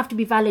pictures then have to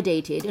be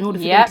validated in order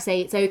for them to say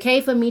it's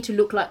okay for me to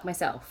look like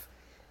myself,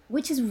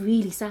 which is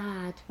really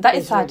sad. That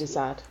is sad. Really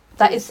sad.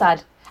 That is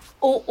sad.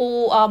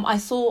 Or I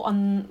saw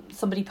on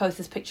somebody post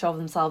this picture of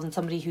themselves, and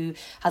somebody who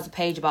has a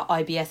page about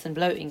IBS and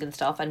bloating and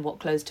stuff, and what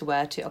clothes to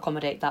wear to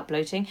accommodate that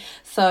bloating.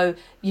 So,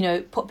 you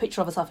know, put a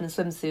picture of herself in a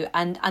swimsuit,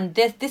 and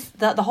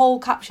the whole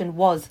caption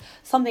was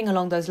something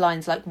along those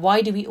lines, like,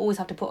 why do we always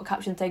have to put a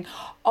caption saying,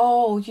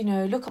 oh, you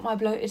know, look at my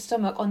bloated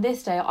stomach, on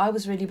this day I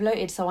was really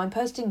bloated, so I'm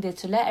posting this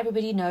to let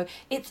everybody know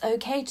it's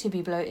okay to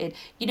be bloated.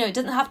 You know, it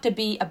doesn't have to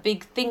be a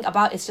big thing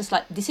about it. It's just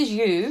like, this is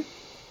you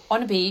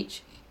on a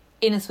beach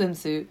in a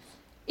swimsuit.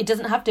 It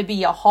doesn't have to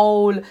be a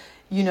whole,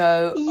 you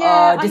know,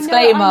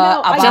 disclaimer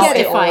about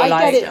it. I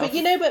get it. But,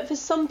 you know, but for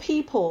some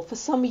people, for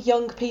some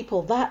young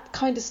people, that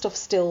kind of stuff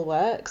still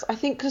works. I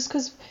think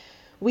because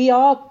we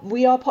are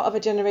part of a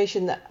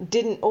generation that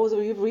didn't, also,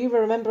 we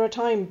remember a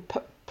time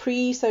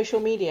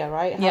pre-social media,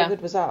 right? How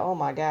good was that? Oh,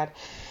 my God.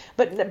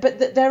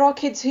 But there are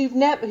kids who've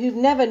never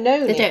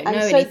known it. Don't know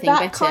and so anything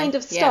that better. kind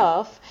of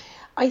stuff,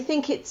 I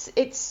think it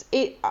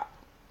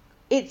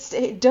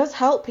does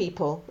help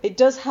people. It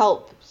does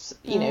help,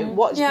 you know,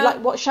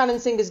 what Shannon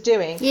Singer's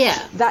doing. Yeah,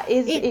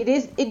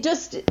 it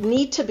does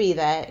need to be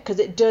there because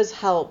it does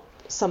help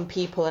some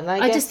people. And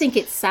I just think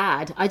it's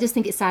sad. I just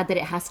think it's sad that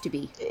it has to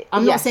be.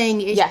 I'm not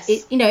saying you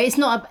know, it's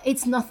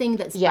nothing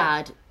that's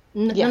bad.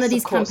 None of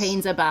these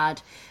campaigns are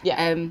bad.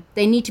 Yeah.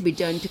 They need to be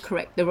done to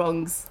correct the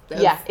wrongs.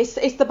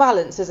 It's the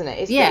balance, isn't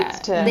it?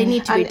 They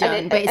need to be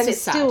done, but it's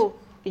just sad. Still,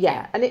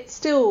 and it's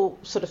still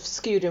sort of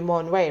skewed in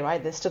one way,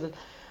 right? There's still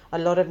a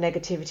lot of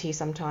negativity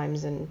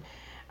sometimes, but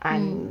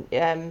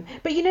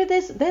you know,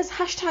 there's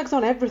hashtags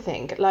on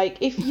everything. Like,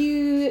 if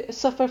you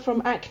suffer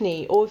from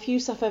acne, or if you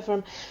suffer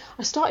from,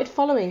 I started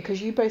following, because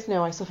you both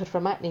know I suffered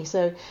from acne,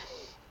 so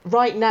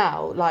right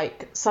now,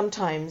 like,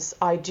 sometimes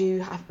I do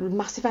have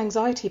massive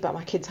anxiety about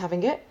my kids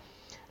having it,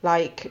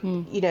 like,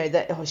 you know,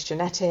 that it's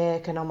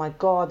genetic, and oh my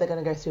God, they're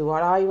going to go through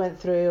what I went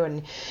through, and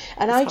it's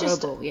I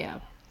horrible,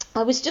 just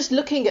I was just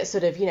looking at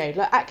sort of, you know,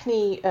 like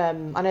acne. I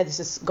know this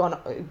has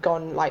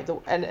gone like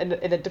in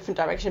a different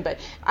direction, but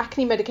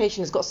acne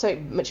medication has got so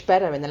much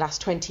better in the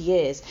last 20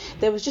 years.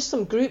 There was just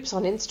some groups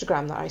on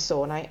Instagram that I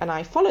saw, and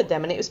I followed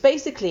them, and it was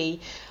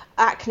basically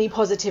acne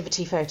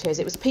positivity photos.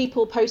 It was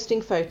people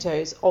posting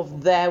photos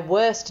of their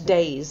worst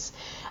days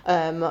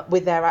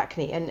with their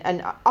acne,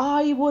 and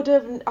I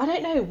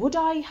don't know, would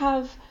I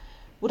have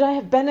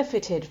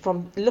benefited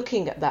from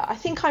looking at that? I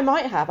think I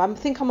might have. I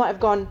think I might have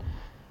gone,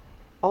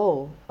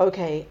 oh,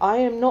 okay, I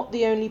am not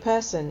the only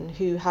person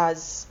who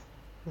has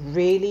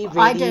really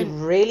bad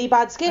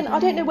skin. I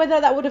don't know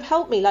whether that would have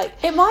helped me. Like,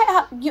 it might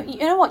have. You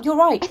know what? You're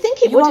right. I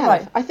think it would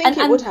have. I think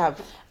it would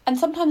have. And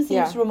sometimes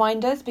these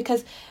reminders,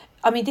 because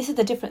I mean, this is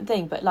a different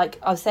thing, but like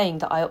I was saying,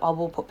 that I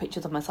will put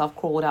pictures of myself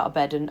crawled out of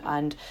bed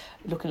and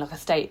looking like a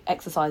state,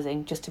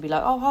 exercising, just to be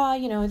like, oh, hi,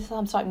 you know, this is how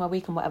I'm starting my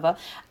week and whatever.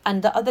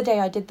 And the other day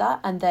I did that,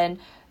 and then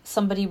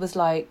somebody was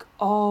like,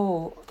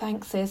 oh,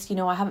 thanks, sis, you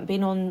know, I haven't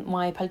been on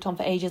my Peloton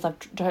for ages, I've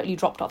totally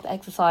dropped off the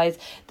exercise,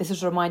 this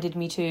has reminded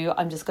me to,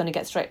 I'm just going to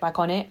get straight back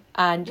on it.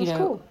 And, you know,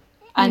 cool.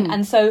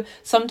 And so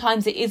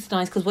sometimes it is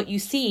nice, because what you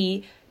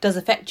see does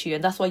affect you,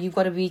 and that's why you've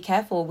got to be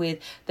careful with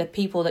the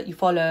people that you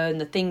follow and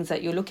the things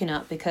that you're looking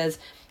at, because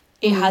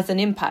it has an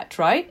impact,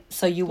 right?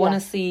 So you want to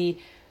see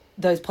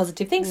those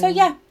positive things. So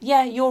yeah,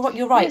 you're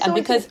right. And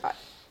because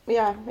we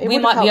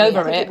might be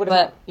over it,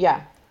 but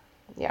yeah.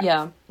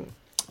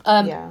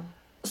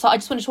 So I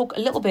just want to talk a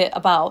little bit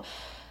about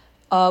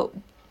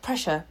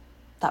pressure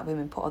that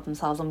women put on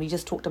themselves, and we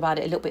just talked about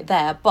it a little bit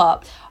there.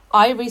 But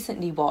I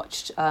recently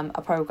watched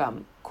a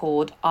program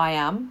called I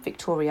Am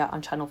Victoria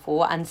on Channel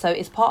 4, and so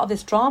it's part of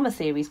this drama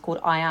series called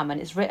I Am,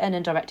 and it's written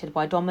and directed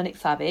by Dominic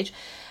Savage,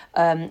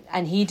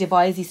 and he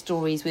devised these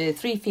stories with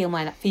 3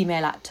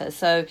 female actors.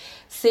 So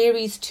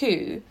series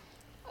 2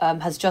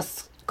 has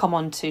just come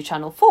on to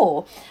Channel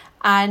 4,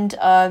 and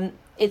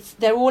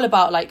they're all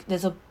about, like,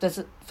 there's a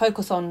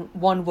focus on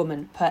one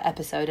woman per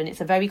episode, and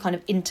it's a very kind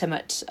of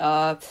intimate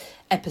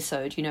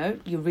episode, you know,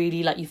 you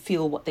really, like, you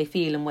feel what they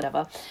feel and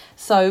whatever.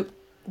 So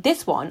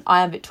this one,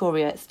 I Am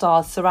Victoria,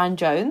 stars Saran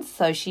Jones.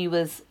 So she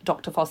was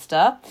Dr.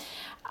 Foster,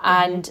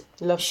 and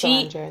love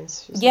Saran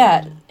Jones.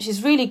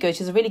 She's really good.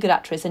 She's a really good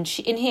actress, and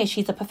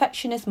she's a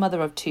perfectionist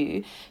mother of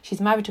 2. She's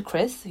married to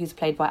Chris, who's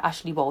played by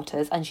Ashley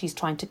Walters, and she's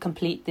trying to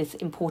complete this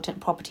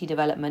important property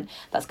development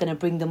that's going to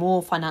bring them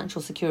all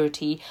financial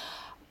security.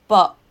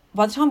 But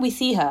by the time we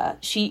see her,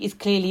 she is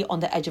clearly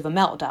on the edge of a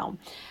meltdown.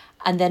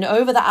 And then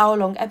over the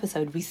hour-long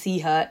episode, we see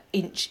her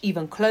inch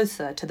even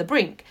closer to the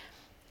brink.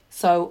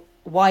 So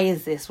why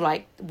is this?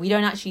 Like, we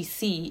don't actually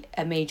see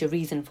a major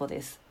reason for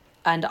this.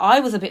 And I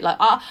was a bit like,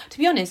 to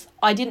be honest,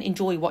 I didn't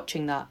enjoy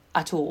watching that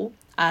at all.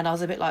 And I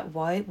was a bit like,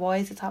 why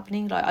is this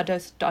happening? Like, I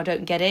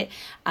don't get it.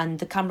 And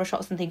the camera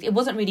shots and things, it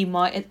wasn't really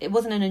it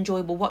wasn't an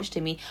enjoyable watch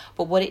to me.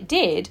 But what it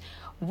did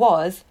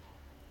was,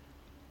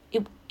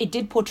 it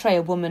did portray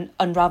a woman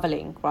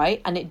unraveling, right?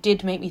 And it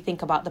did make me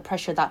think about the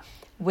pressure that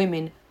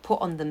women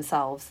put on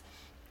themselves,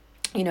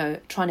 you know,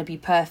 trying to be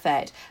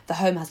perfect. The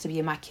home has to be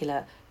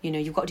immaculate. You know,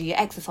 you've got to do your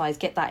exercise,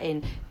 get that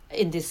in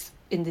this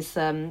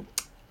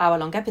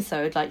hour-long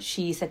episode. Like,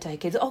 she said to her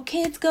kids, oh,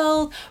 kids,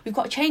 girls, we've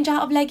got to change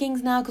out of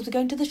leggings now because we're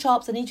going to the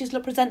shops. I need you to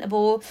look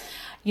presentable,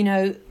 you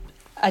know.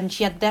 And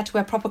they had to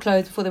wear proper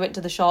clothes before they went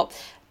to the shop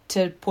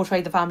to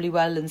portray the family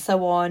well, and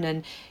so on.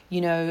 And,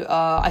 you know,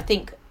 I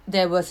think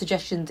there were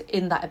suggestions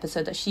in that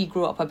episode that she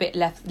grew up a bit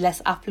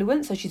less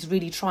affluent, so she's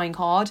really trying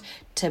hard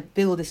to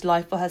build this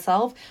life for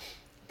herself.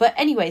 But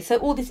anyway, so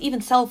all this,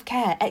 even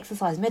self-care,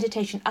 exercise,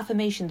 meditation,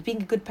 affirmations,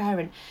 being a good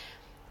parent,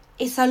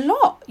 it's a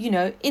lot, you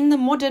know, in the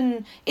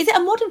modern... Is it a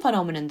modern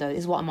phenomenon, though,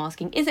 is what I'm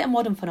asking? Is it a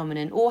modern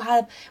phenomenon? Or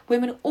have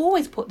women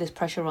always put this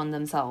pressure on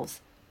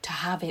themselves to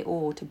have it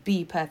all, to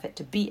be perfect,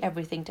 to be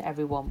everything to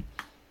everyone?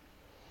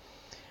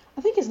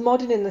 I think it's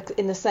modern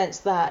in the sense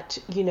that,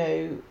 you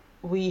know,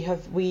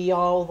 we are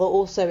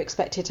also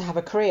expected to have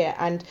a career,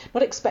 and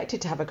not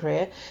expected to have a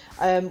career.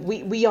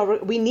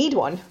 We need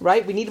one,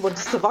 right? We need one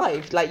to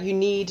survive. Like, you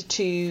need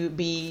to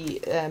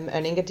be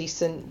earning a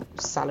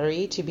decent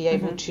salary to be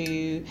able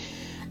to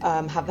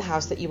have the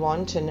house that you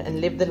want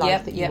and live the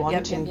life that you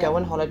want and go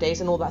on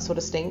holidays and all that sort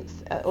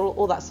of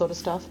all that sort of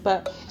stuff.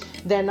 But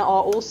then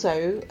are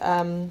also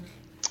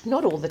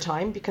not all the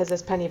time, because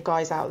there's plenty of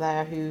guys out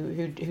there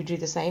who do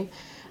the same.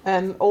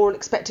 Or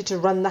expected to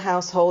run the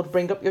household,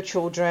 bring up your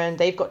children.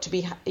 They've got to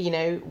be, you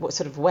know,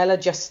 sort of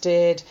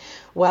well-adjusted,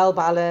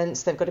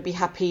 well-balanced. They've got to be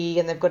happy,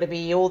 and they've got to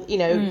be all, you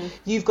know,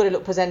 you've got to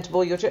look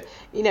presentable. You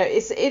know,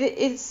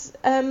 it's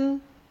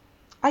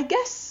I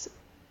guess,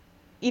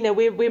 you know,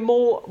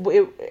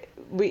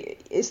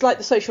 it's like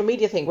the social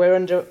media thing. We're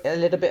under a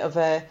little bit of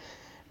it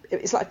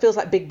feels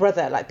like Big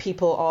Brother, like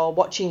people are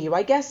watching you.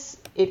 I guess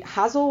it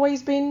has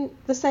always been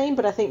the same,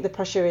 but I think the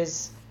pressure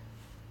is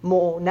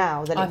more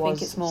now than it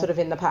was sort of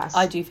in the past.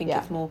 I do think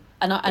it's more,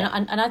 and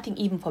I think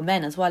even for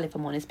men as well, if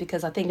I'm honest,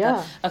 because I think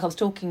that, like, I was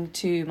talking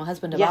to my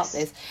husband about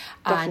this,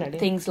 and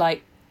things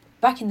like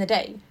back in the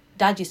day,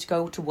 Dad used to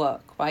go to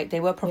work, right?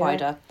 They were a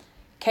provider,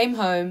 came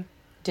home,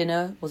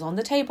 dinner was on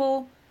the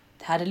table,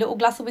 had a little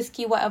glass of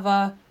whiskey,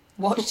 whatever,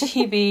 watched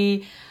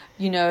TV.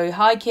 You know,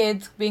 hi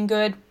kids, being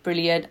good,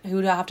 brilliant.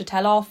 Who do I have to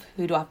tell off?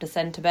 Who do I have to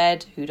send to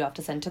bed? Who do I have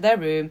to send to their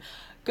room?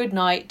 Good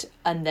night.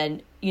 And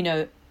then, you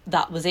know,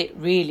 that was it,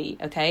 really.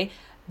 Okay,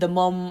 the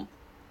mom,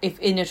 if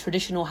in a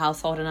traditional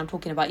household, and I'm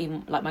talking about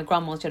even like my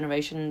grandma's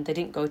generation, they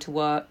didn't go to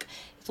work.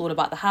 It's all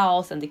about the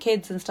house and the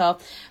kids and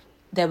stuff.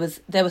 There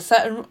were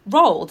certain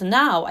roles.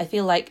 Now I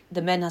feel like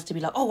the men has to be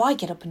like, oh, I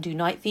get up and do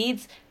night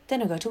feeds,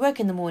 then I go to work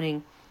in the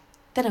morning,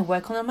 then I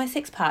work on my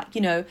 6-pack.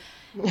 You know,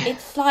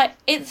 it's like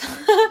it's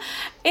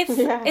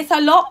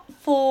a lot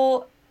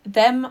for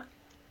them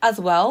as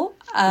well.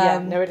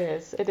 No, it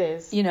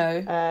is. You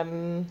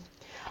know.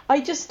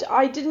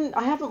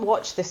 I haven't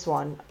watched this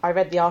one. I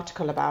read the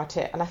article about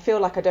it, and I feel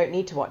like I don't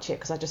need to watch it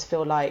because I just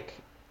feel like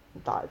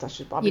I'll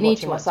be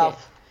watching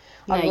myself.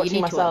 I'm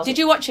watching myself. Did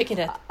you watch it,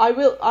 Kida?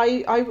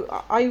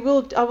 I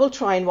will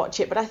try and watch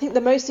it, but I think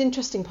the most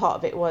interesting part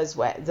of it was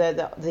where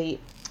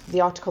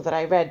the article that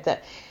I read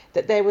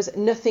that there was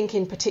nothing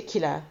in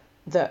particular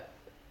that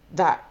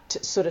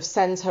sort of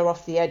sends her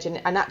off the edge, and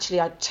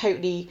actually I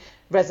totally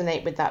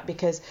resonate with that,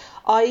 because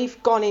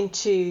I've gone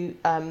into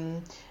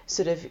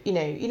sort of, you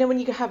know when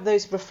you have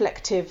those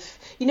reflective,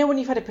 when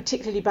you've had a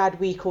particularly bad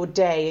week or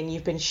day and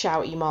you've been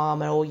shouty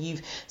mama, or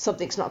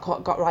something's not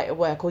got right at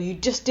work, or you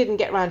just didn't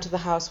get round to the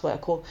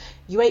housework, or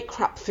you ate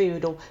crap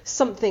food or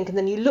something, and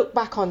then you look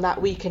back on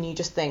that week and you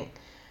just think,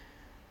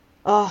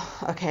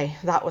 oh, okay,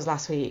 that was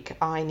last week.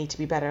 I need to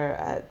be better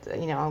at,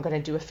 I'm going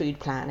to do a food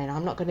plan, and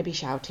I'm not going to be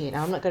shouty, and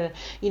I'm not going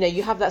to,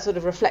 you have that sort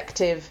of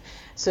reflective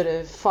sort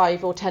of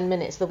 5 or 10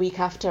 minutes the week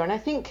after. And I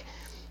think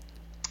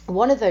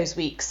one of those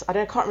weeks, I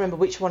can't remember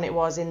which one it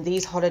was in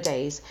these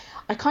holidays,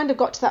 I kind of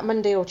got to that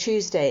Monday or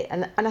Tuesday,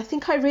 and I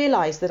think I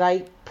realised that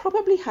I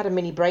probably had a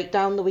mini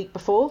breakdown the week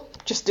before,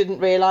 just didn't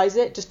realise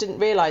it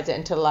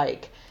until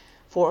like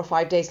 4 or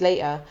 5 days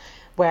later,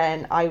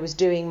 when I was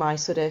doing my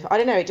sort of, I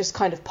don't know, it just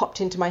kind of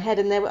popped into my head,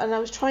 and I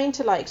was trying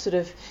to like sort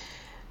of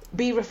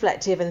be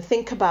reflective and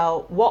think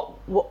about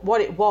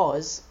what it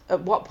was,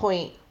 at what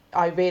point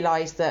I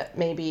realised that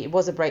maybe it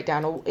was a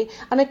breakdown,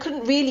 and I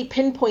couldn't really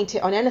pinpoint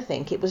it on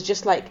anything. It was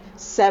just like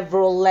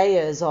several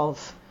layers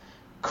of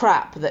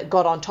crap that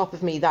got on top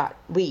of me that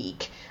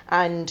week,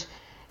 and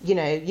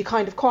you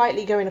kind of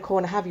quietly go in a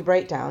corner, have your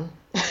breakdown.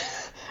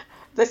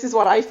 This is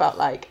what I felt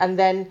like, and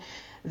then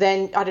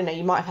I don't know,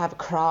 you might have a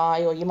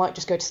cry, or you might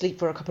just go to sleep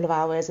for a couple of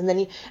hours, and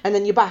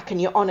then you're back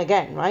and you're on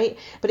again, right?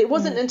 But it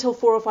wasn't until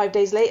 4 or 5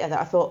 days later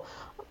that I thought,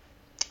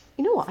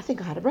 you know what, I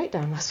think I had a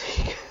breakdown last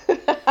week.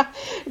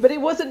 But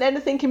it wasn't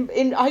anything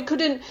I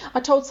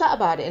told Sat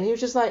about it, and he was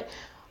just like,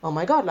 oh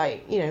my God,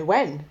 like,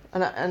 when?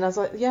 And I was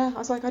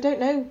like, I don't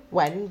know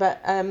when,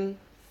 but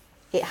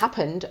it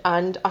happened,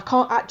 and I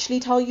can't actually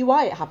tell you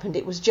why it happened.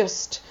 It was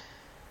just,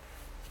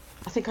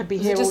 I think I'd be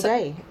here all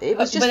day. It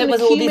was just an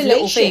accumulation. All these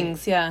little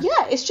things, yeah,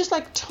 it's just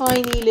like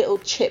tiny little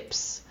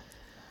chips,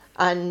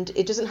 and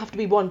it doesn't have to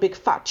be one big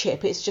fat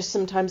chip. It's just,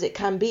 sometimes it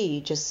can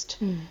be just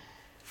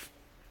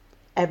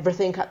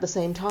everything at the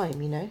same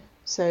time,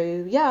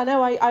 So yeah,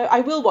 no,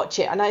 I will watch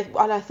it, and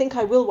I think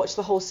I will watch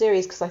the whole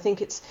series, because I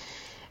think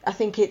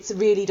it's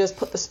really does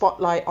put the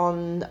spotlight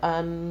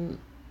on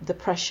the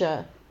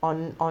pressure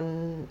on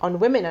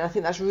women, and I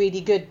think that's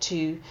really good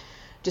to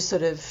just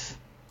sort of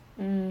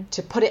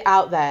to put it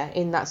out there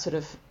in that sort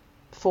of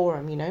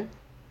forum, and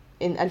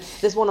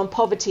there's one on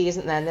poverty,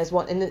 isn't there? And there's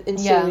one in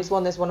series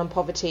one, there's one on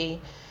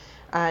poverty,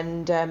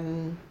 and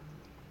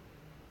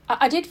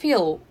I did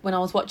feel when I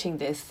was watching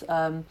this,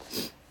 I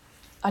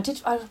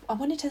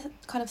wanted to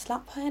kind of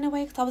slap her in a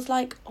way, because I was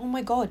like, oh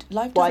my God,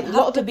 life doesn't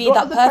have to be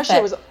that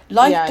perfect.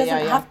 Life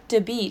doesn't have to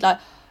be like,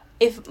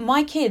 if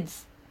my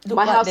kids look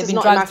like they've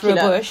been dragged through a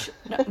bush,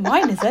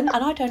 mine isn't, and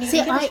I don't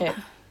even give a shit.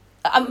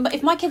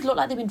 If my kids look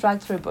like they've been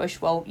dragged through a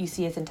bush, well, you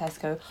see us in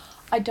Tesco,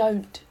 I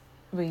don't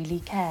really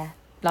care.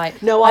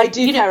 Like, no, I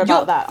do care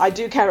about that. I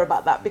do care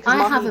about that, because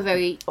I have a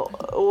very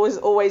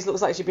always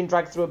looks like she's been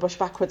dragged through a bush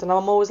backwards, and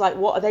I'm always like,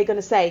 what are they going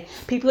to say?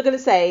 People are going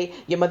to say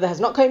your mother has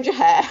not combed your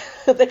hair.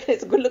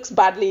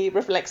 It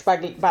reflects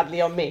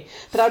badly on me.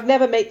 But I'd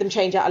never make them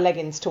change out of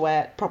leggings to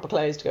wear proper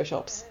clothes to go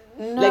shops.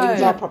 No.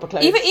 Leggings are proper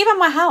clothes. Even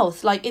my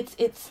house, like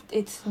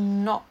it's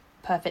not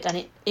perfect,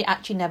 and it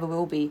actually never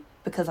will be,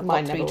 because I've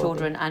got 3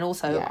 children, and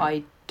also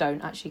I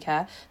don't actually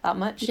care that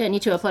much. You don't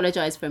need to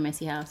apologise for a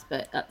messy house,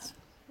 but that's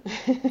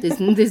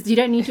you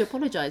don't need to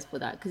apologise for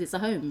that, because it's a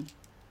home.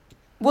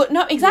 Well,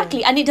 no,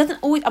 exactly, and it doesn't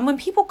always. And when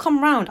people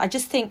come round, I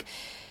just think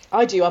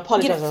I do. I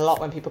apologise a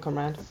lot when people come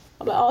round.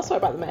 I'm like, oh, sorry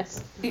about the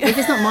mess. If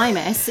it's not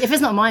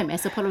my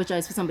mess,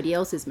 apologise for somebody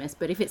else's mess.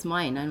 But if it's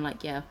mine, I'm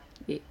like, yeah,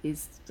 it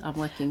is. I'm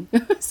working,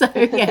 so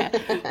yeah.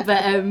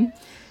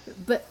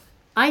 But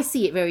I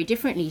see it very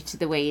differently to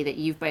the way that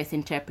you've both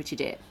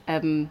interpreted it.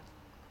 Having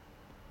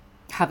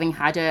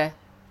had a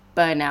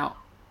burnout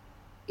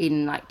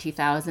in like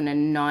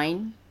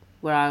 2009,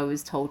 where I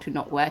was told to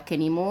not work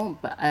anymore,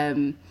 but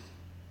and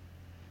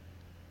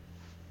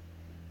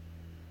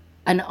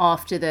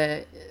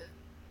after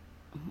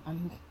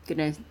I'm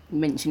gonna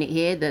mention it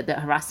here, the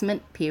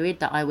harassment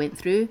period that I went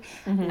through,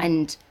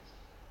 and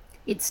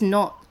it's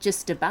not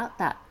just about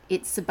that.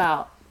 It's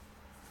about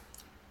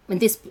in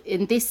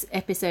this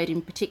episode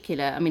in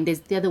particular. I mean, there's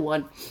the other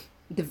one,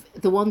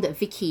 the one that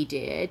Vicky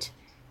did.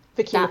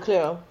 Vicky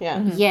McClure,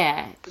 yeah.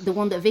 Yeah, the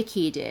one that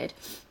Vicky did.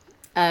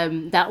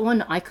 That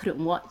one I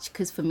couldn't watch,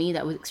 because for me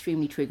that was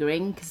extremely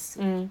triggering, because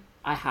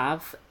I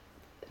have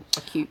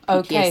acute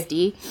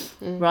PTSD,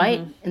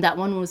 right? And that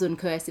one was on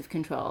coercive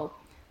control.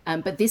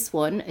 But this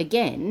one,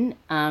 again,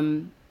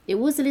 it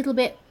was a little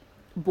bit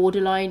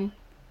borderline.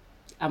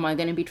 Am I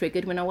going to be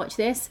triggered when I watch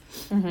this?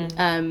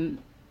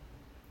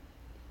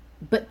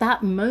 But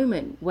that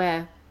moment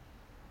where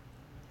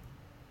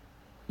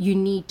you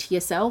need to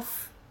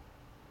yourself,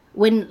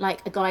 when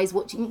like a guy's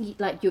watching,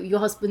 like your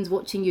husband's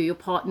watching you, your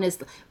partner's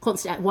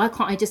constant, why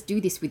can't I just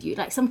do this with you?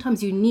 Like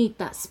sometimes you need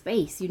that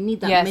space, you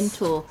need that Yes.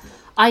 mentor.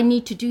 I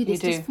need to do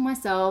this You do. just for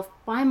myself,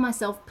 by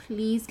myself.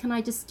 Please, can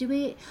I just do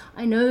it?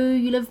 I know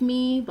you love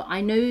me, but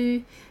I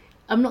know,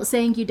 I'm not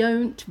saying you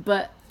don't,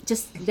 but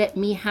just let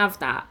me have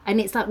that.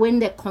 And it's like when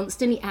they're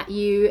constantly at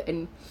you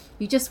and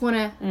you just want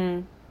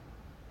to,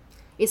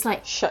 it's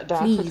like, Shut down.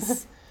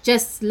 please,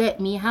 just let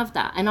me have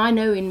that. And I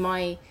know in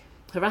my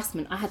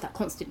harassment, I had that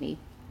constantly.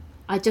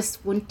 I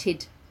just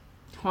wanted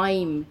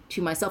time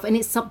to myself. And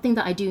it's something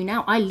that I do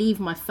now. I leave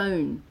my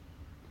phone.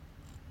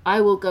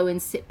 I will go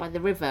and sit by the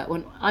river.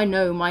 When I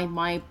know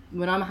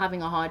when I'm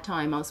having a hard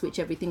time, I'll switch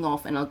everything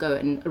off and I'll go,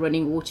 and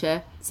running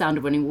water, sound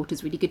of running water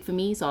is really good for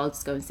me. So I'll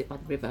just go and sit by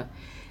the river.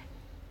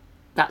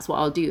 That's what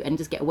I'll do, and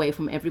just get away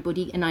from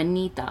everybody. And I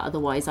need that.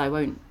 Otherwise I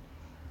won't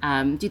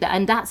do that.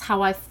 And that's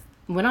how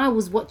when I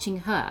was watching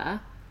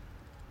her,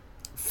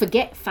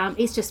 forget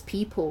it's just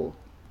people,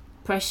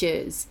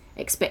 pressures,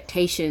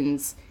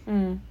 expectations,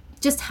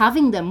 just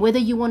having them, whether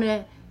you want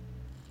to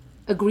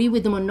agree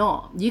with them or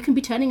not. You can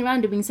be turning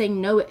around and saying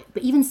no,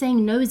 but even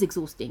saying no is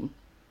exhausting.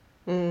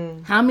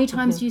 How many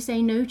times do you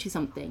say no to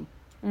something?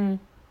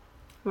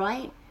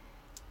 Right?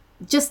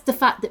 Just the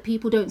fact that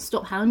people don't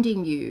stop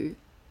hounding you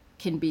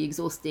can be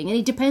exhausting, and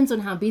it depends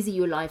on how busy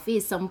your life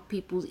is. Some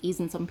people's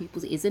is and some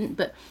people's isn't,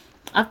 but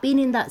I've been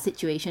in that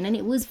situation, and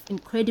it was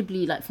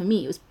incredibly, like, for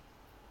me,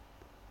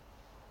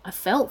 I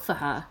felt for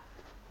her.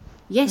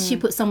 Yes, she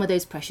put some of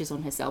those pressures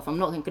on herself. I'm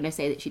not going to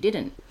say that she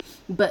didn't,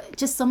 but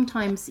just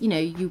sometimes,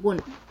 we've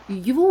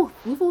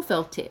all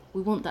felt it.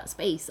 We want that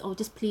space. Oh,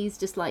 just please,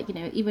 just like,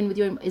 even with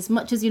as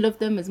much as you love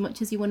them, as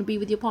much as you want to be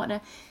with your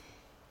partner,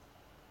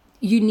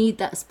 you need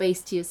that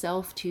space to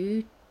yourself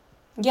too.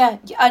 Yeah,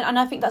 and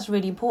I think that's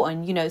really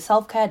important.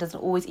 Self-care doesn't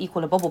always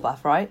equal a bubble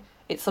bath, right?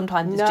 It's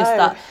sometimes it's just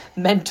that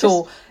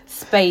mental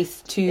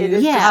space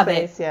to have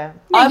space, it. Yeah.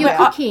 No, you're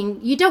cooking.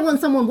 You don't want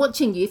someone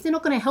watching you. If they're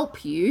not going to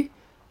help you,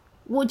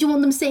 what do you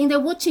want them sitting there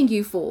watching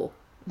you for?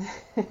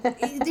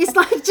 It's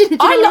like,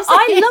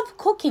 I love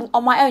cooking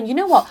on my own. You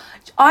know what?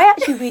 I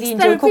actually really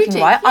enjoy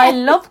cooking, right? Yeah. I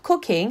love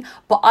cooking,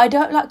 but I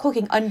don't like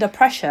cooking under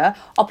pressure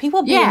of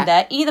people being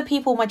there. Either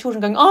people, my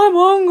children going, I'm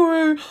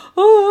hungry,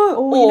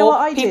 or you know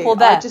what I people do?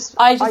 there. I just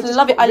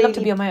love it. I love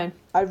to be on my own.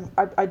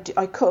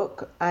 I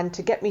cook, and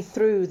to get me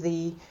through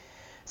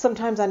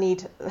sometimes I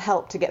need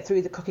help to get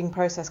through the cooking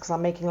process because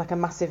I'm making like a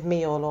massive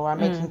meal, or I'm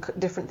making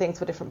different things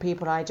for different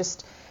people,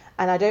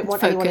 and I don't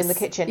want anyone in the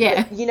kitchen.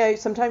 Yeah. But,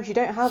 sometimes you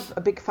don't have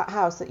a big fat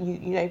house that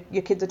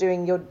your kids are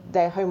doing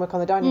their homework on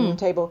the dining room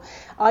table.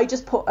 I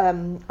just put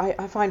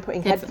I find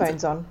putting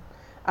headphones on,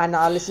 and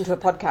I'll listen to a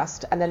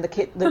podcast, and then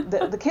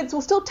the kids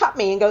will still tap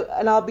me and go,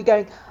 and I'll be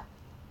going,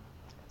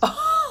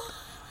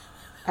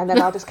 and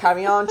then I'll just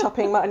carry on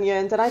chopping my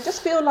onions, and I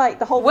just feel like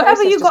the whole Whatever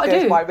process you just got to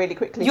goes do. by really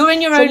quickly. You're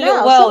in your own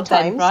little world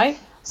then, right?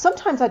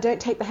 Sometimes I don't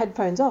take the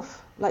headphones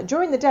off. Like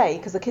during the day,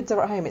 because the kids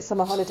are at home, it's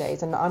summer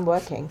holidays and I'm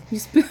working.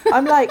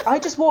 I'm like, I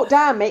just walk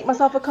down, make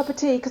myself a cup of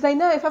tea, because they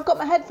know if I've got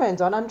my headphones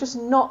on, I'm just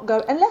not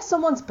going, unless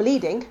someone's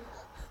bleeding,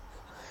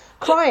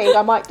 crying,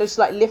 I might just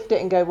like lift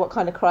it and go, what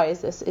kind of cry is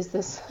this? Is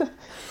this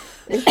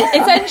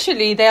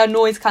Essentially, they are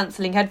noise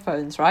cancelling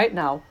headphones right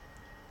now.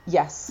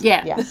 Yes.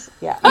 Yeah. Yes.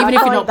 Yeah. Even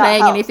if you're not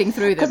playing anything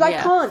through them. Because I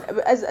can't,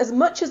 as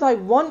much as I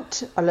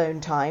want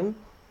alone time,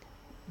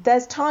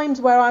 there's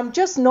times where I'm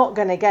just not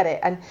going to get it.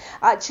 And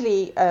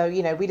actually,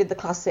 we did the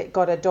classic,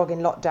 got a dog in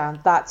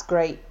lockdown. That's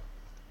great.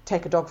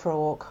 Take a dog for a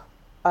walk.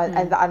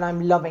 And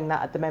I'm loving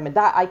that at the moment.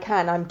 That I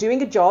can. I'm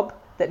doing a job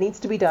that needs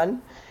to be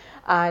done.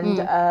 And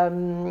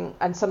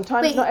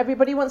sometimes not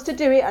everybody wants to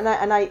do it. And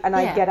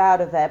I get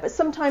out of there. But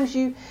sometimes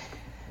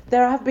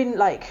there have been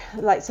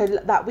so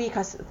that week,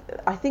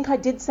 I think I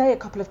did say a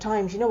couple of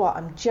times, you know what,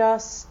 I'm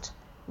just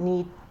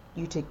need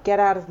you to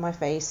get out of my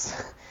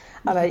face.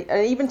 And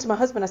even to my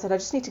husband, I said,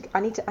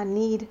 I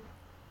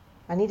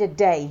need a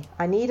day.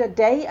 I need a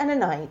day and a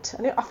night.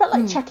 And I felt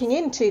like checking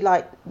into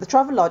like the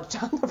Travelodge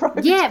down the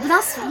road. Yeah,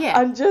 but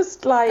I'm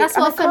just like, that's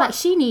what I felt like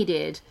she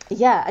needed.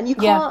 Yeah, and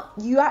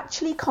you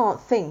actually can't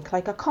think.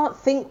 Like I can't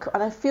think,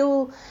 and I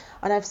feel,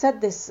 and I've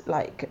said this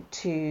like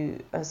to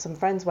some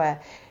friends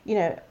where,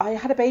 I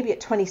had a baby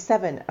at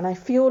 27, and I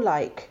feel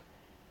like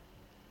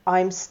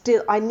I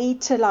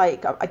need to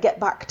I get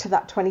back to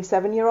that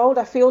 27-year-old.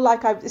 I feel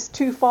like it's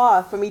too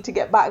far for me to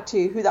get back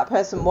to who that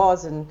person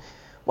was and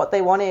what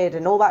they wanted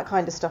and all that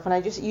kind of stuff.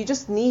 And you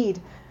just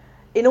need,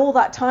 in all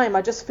that time,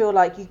 I just feel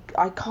like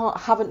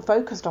haven't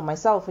focused on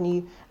myself, and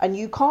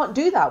you can't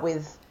do that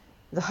with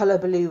the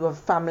hullabaloo of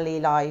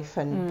family life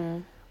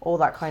and all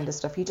that kind of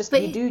stuff. You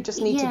do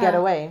just need to get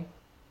away.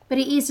 But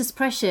it is just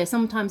pressure.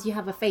 Sometimes you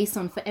have a face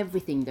on for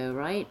everything though,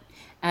 right?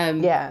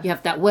 You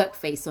have that work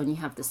face on, you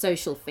have the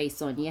social face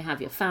on, you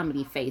have your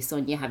family face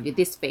on, you have your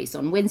this face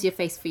on. When's your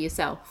face for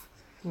yourself?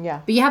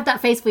 Yeah. But you have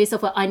that face for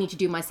yourself where I need to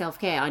do my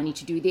self-care, I need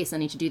to do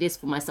this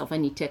for myself, I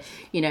need to,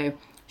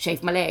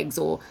 shave my legs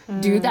or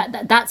do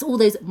that. That's all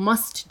those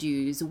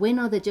must-dos. When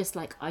are they just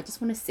like, I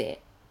just want to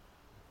sit,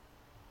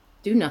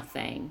 do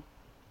nothing,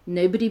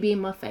 Nobody be in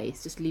my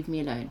face. Just leave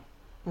me alone.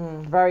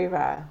 Very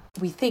rare.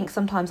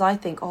 Sometimes I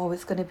think, oh,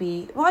 it's going to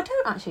be, well, I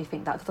don't actually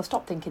think that, because I've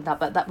stopped thinking that,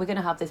 but that we're going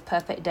to have this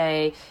perfect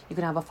day, you're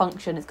going to have a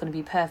function, it's going to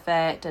be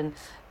perfect, and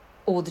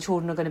all the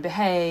children are going to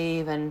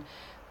behave, and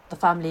the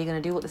family are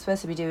going to do what they're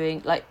supposed to be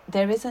doing. Like,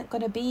 there isn't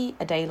going to be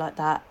a day like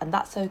that, and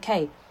that's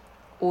okay.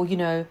 Or, you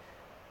know,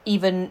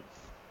 even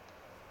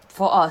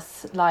for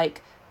us,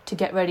 like, to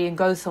get ready and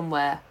go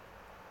somewhere,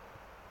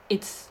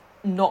 it's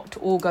not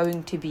all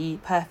going to be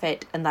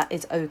perfect, and that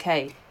is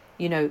okay.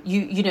 You know,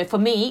 for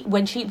me,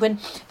 when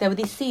there were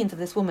these scenes of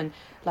this woman,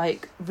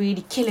 like,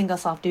 really killing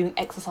herself doing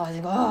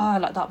exercising,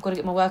 like that, I've got to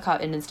get my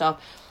workout in and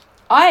stuff,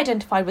 I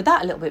identified with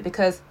that a little bit,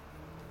 because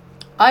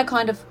I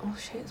kind of, oh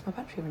shit, is my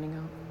battery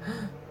running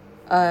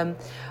out?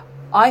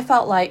 I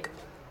felt like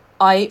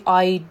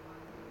I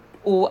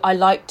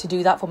like to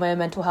do that for my own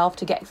mental health,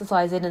 to get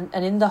exercise in,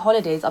 and in the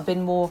holidays I've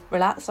been more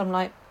relaxed. I'm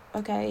like,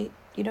 okay,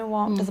 you know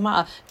what, doesn't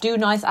matter, do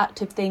nice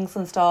active things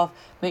and stuff,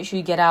 make sure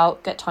you get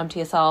out, get time to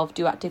yourself,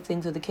 do active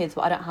things with the kids,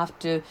 but I don't have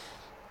to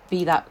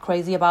be that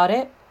crazy about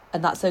it,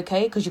 and that's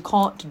okay, because you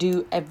can't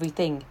do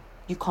everything.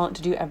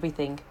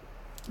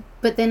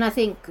 But then I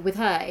think with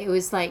her, it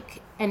was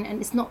like, and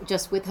it's not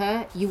just with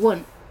her,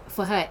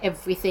 for her,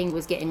 everything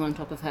was getting on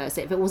top of her. So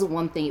if it wasn't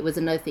one thing, it was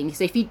another thing.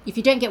 So if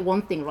you don't get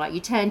one thing right,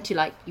 you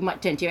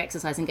might turn to your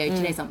exercise and go, do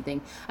you know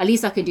something? At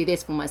least I can do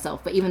this for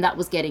myself. But even that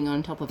was getting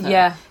on top of her.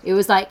 Yeah. It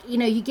was like, you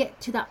know, you get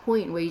to that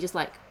point where you're just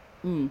like,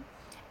 and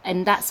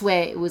that's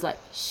where it was like,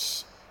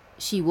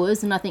 she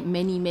was. And I think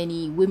many,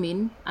 many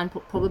women and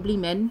probably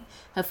men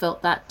have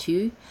felt that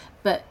too.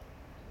 But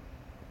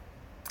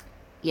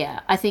yeah,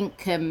 I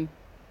think,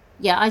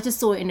 I just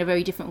saw it in a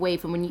very different way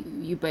from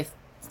when you both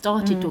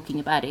started talking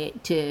about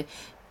it to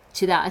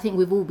that. I think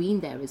we've all been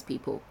there as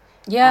people.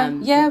 We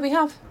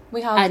have.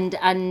 And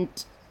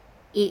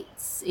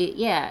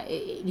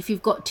if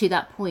you've got to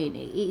that point,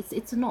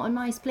 it's not a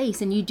nice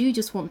place, and you do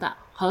just want that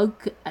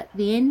hug at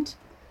the end.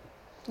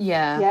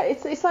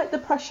 It's like the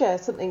pressure,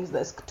 something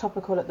that's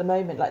topical at the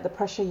moment, like the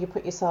pressure you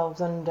put yourselves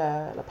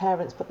under, the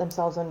parents put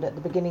themselves under at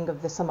the beginning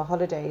of the summer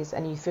holidays,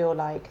 and you feel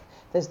like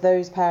there's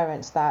those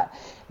parents that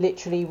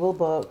literally will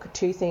book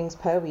 2 things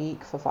per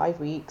week for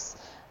 5 weeks,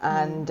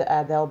 and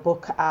they'll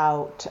book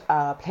out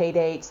play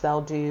dates,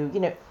 they'll do,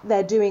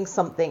 they're doing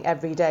something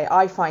every day.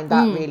 I find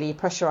that really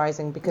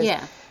pressurizing, because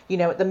at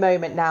the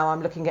moment now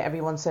I'm looking at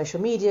everyone's social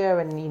media,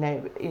 and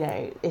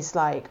it's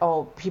like,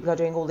 oh, people are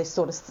doing all this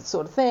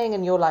sort of thing,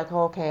 and you're like,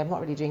 oh, okay, I'm not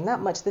really doing that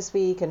much this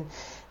week, and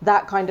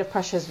that kind of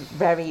pressure is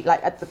very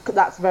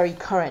that's very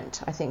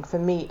current, I think, for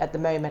me at the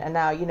moment. And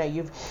now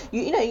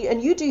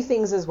and you do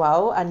things as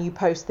well, and you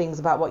post things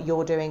about what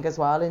you're doing as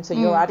well, and so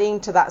you're adding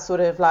to that sort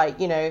of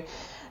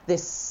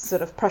this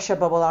sort of pressure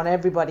bubble on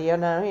everybody,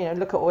 and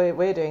look at what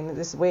we're doing,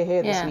 we're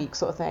here this week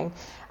sort of thing.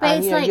 But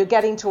and you're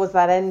getting towards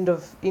that end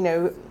of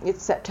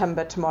it's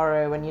September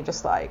tomorrow, and you're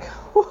just like,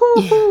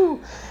 woohoo,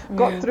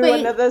 got through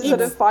another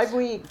sort of 5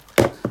 weeks.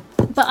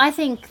 But I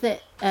think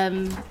that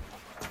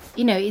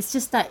it's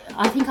just that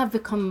I think I've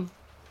become,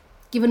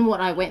 given what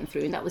I went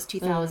through, and that was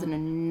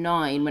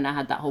 2009 when I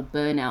had that whole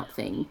burnout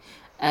thing,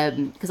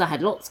 because I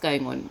had lots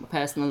going on,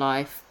 personal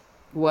life,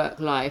 work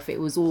life, it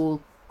was all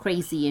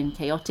crazy and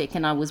chaotic,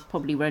 and I was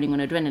probably running on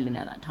adrenaline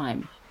at that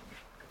time.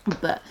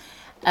 But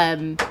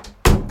I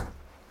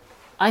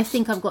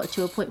think I've got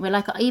to a point where,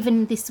 like,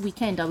 even this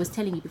weekend, I was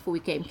telling you before we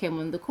came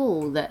on the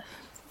call that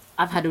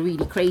I've had a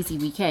really crazy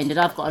weekend, and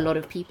I've got a lot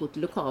of people to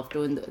look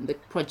after in the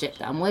project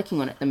that I'm working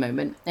on at the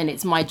moment, and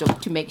it's my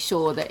job to make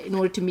sure that in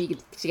order to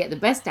get the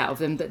best out of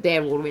them, that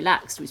they're all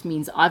relaxed, which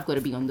means I've got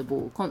to be on the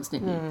ball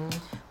constantly.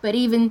 But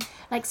even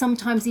like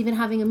sometimes even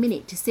having a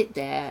minute to sit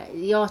there,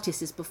 the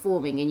artist is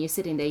performing and you're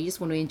sitting there, you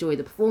just want to enjoy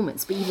the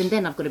performance, but even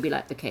then I've got to be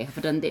like, okay, have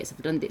I done this,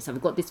 have I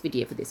got this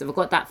video for this, have I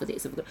got that for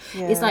this,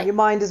 it's like your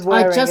mind is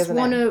whirring, I just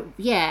want to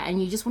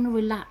and you just want to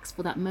relax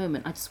for that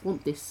moment. I just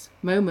want this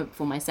moment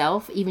for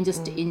myself, even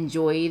just to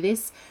enjoy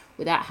this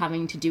without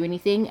having to do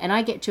anything. And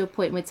I get to a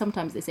point where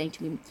sometimes they're saying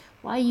to me,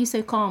 why are you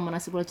so calm? And I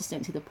said, well, I just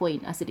don't see the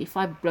point. I said, if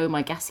I blow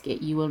my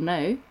gasket, you will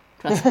know,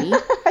 trust me.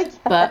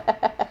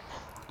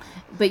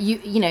 But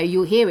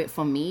you'll hear it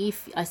from me.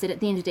 I said, at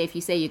the end of the day, if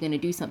you say you're going to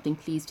do something,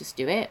 please just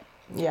do it.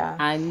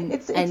 And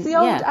it's the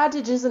old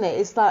adage, isn't it?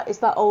 It's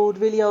that old,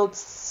 really old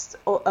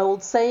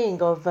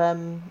saying of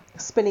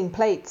spinning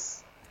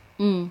plates,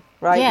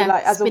 right? Yeah,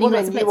 like, as a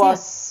woman,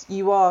 plates,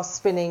 you are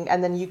spinning,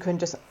 and then you can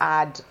just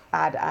add to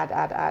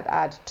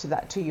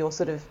that, to your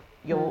sort of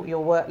your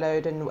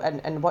workload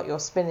and what you're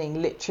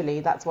spinning. Literally,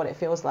 that's what it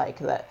feels like.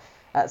 That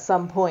at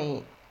some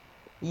point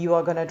you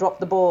are going to drop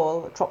the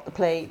ball, drop the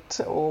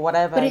plate, or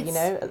whatever,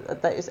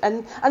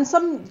 and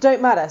some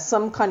don't matter.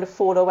 Some kind of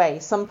fall away.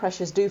 Some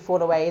pressures do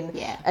fall away,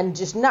 and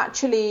just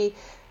naturally,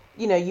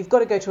 you've got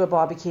to go to a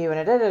barbecue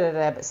and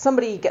but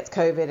somebody gets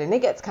COVID and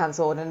it gets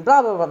cancelled and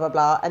blah blah blah blah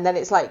blah, and then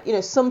it's like,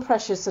 some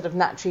pressures sort of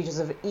naturally just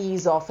sort of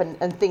ease off,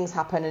 and things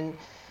happen, and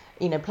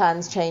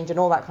plans change and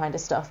all that kind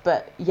of stuff.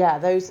 But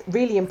those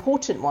really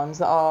important ones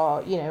that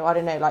are, I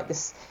don't know, like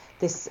this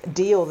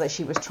deal that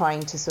she was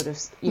trying to sort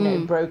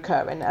of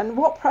broker, and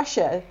what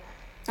pressure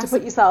to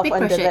put yourself big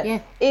under pressure, that. yeah.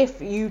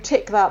 If you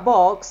tick that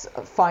box,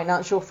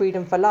 financial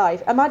freedom for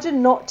life,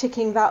 imagine not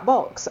ticking that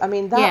box. I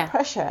mean, that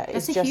pressure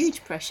is That's a just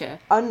huge pressure.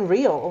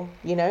 unreal.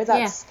 You know,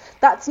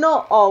 that's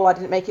not, oh, I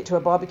didn't make it to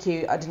a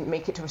barbecue, I didn't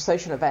make it to a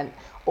social event,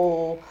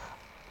 or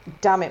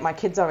damn it, my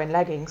kids are in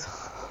leggings.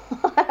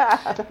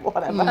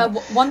 Whatever.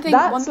 One thing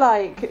that's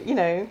like, you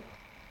know,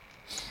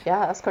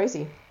 yeah, that's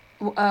crazy.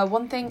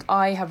 One thing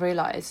I have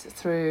realised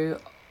through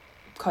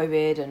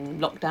COVID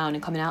and lockdown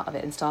and coming out of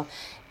it and stuff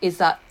is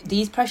that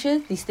these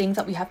pressures, these things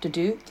that we have to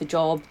do, the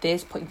job,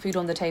 this, putting food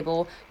on the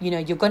table, you know,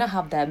 you're going to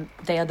have them.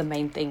 They are the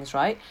main things,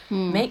 right?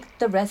 Make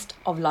the rest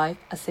of life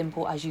as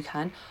simple as you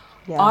can.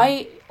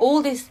 Yeah.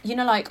 All this, you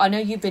know, like, I know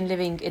you've been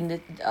living in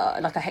the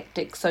like a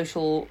hectic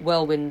social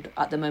whirlwind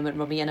at the moment,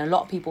 Robbie, and a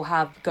lot of people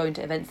have going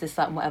to events, this,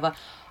 that, and whatever.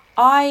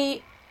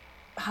 I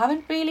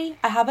haven't,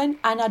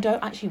 and I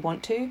don't actually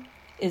want to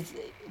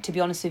be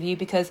honest with you,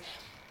 because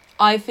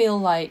I feel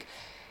like,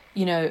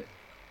 you know,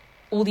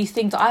 all these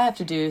things that I have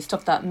to do,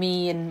 stuff that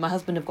me and my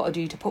husband have got to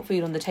do to put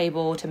food on the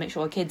table, to make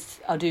sure our kids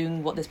are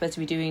doing what they're supposed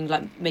to be doing,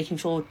 like making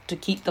sure to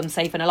keep them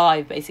safe and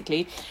alive,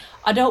 basically.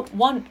 I don't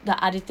want that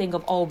added thing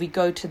of, oh, we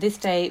go to this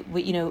day,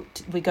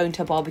 we're going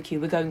to a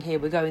barbecue, we're going here,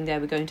 we're going there,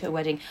 we're going to a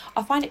wedding.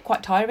 I find it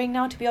quite tiring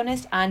now, to be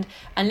honest, and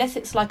unless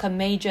it's like a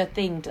major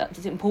thing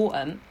that's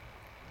important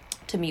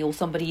to me or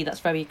somebody that's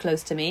very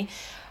close to me,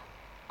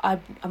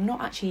 I'm not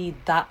actually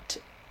that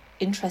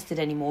interested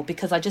anymore,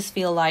 because I just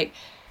feel like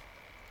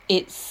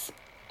it's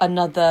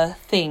another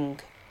thing,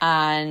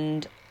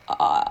 and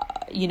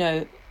you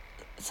know,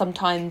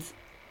 sometimes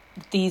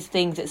these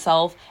things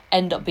itself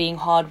end up being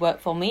hard work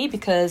for me,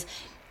 because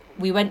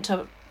we went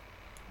to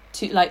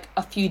like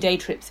a few day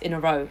trips in a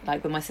row,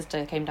 like when my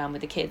sister came down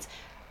with the kids.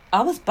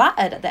 I was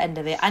battered at the end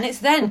of it, and it's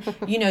then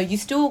you know, you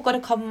still got to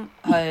come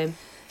home,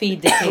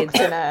 feed the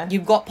kids,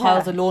 you've got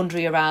piles of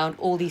laundry around,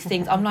 all these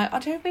things. I'm like, I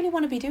don't really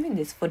want to be doing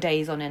this for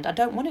days on end. I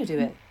don't want to do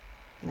it.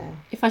 No.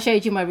 If I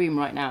showed you my room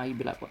right now, you'd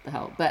be like, what the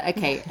hell? But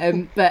okay,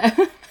 but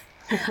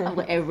I've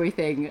got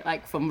everything,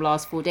 like, from the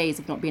last 4 days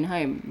of not being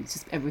home. It's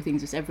just,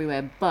 everything's just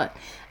everywhere. But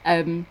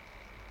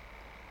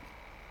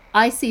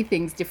I see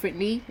things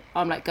differently.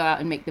 I'm like, go out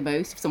and make the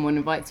most if someone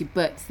invites you.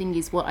 But the thing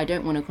is, what I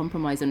don't want to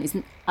compromise on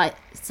isn't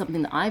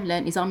something that I've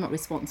learned is I'm not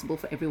responsible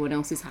for everyone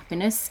else's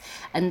happiness.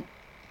 And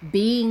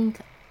being...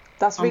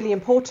 That's really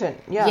important.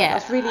 Yeah,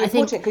 that's really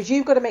important, because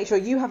you've got to make sure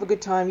you have a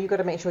good time. You've got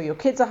to make sure your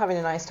kids are having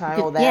a nice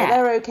time, or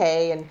they're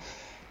okay. And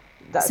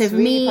that's so for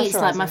really me, it's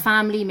like my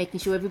family,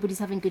 making sure everybody's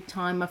having a good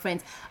time. My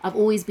friends, I've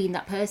always been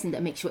that person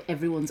that makes sure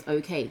everyone's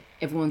okay.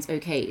 Everyone's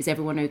okay. Is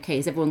everyone okay?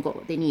 Has everyone got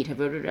what they need?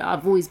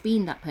 I've always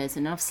been that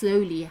person. I've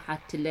slowly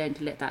had to learn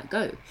to let that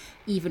go.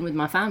 Even with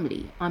my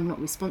family, I'm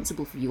not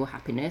responsible for your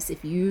happiness.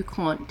 If you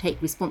can't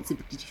take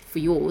responsibility for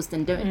yours,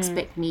 then don't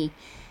expect me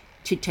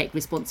to take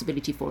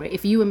responsibility for it.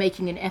 If you were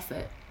making an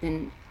effort,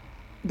 then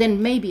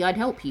maybe I'd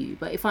help you.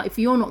 But if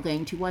you're not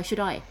going to, why should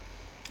I?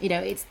 You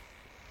know,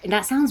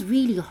 that sounds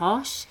really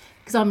harsh,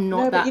 because I'm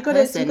not that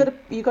person.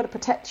 You got to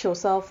protect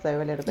yourself though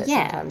a little bit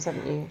sometimes,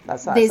 haven't you?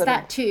 There's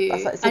that too.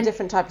 It's a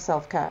different type of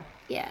self-care.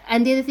 Yeah,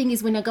 and the other thing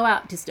is, when I go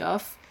out to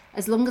stuff,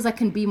 as long as I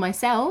can be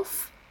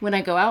myself when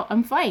I go out,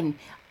 I'm fine.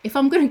 If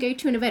I'm going to go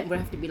to an event where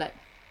I have to be like,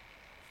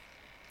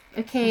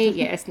 okay,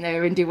 yes,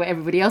 no, and do what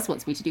everybody else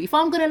wants me to do. If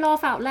I'm going to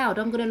laugh out loud,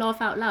 I'm going to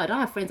laugh out loud.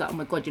 I have friends like, oh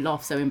my God, you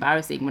laugh so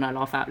embarrassing when I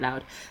laugh out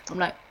loud. I'm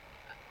like,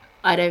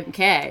 I don't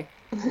care.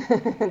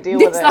 Deal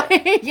with it.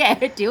 Like, yeah,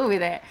 deal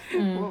with it.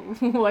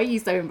 Why are you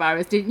so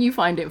embarrassed? Didn't you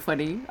find it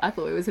funny? I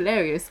thought it was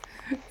hilarious.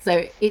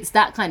 So it's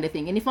that kind of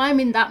thing. And if I'm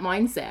in that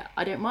mindset,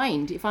 I don't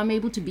mind. If I'm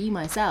able to be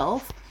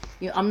myself,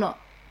 you know, I'm not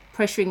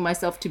pressuring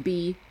myself to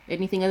be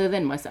anything other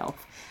than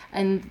myself.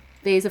 And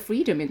there's a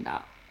freedom in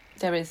that.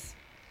 There is.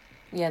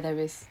 Yeah, there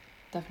is.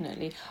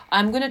 Definitely.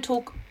 I'm going to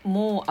talk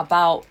more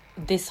about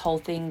this whole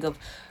thing of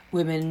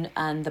women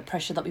and the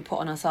pressure that we put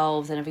on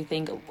ourselves and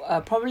everything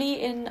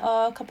probably in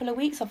a couple of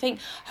weeks. I think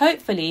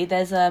hopefully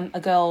there's a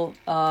girl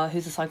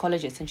who's a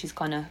psychologist, and she's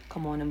kind of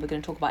come on, and we're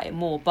going to talk about it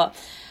more. But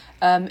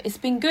it's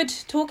been good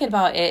talking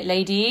about it,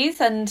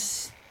 ladies, and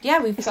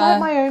yeah, it's like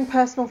my own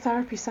personal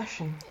therapy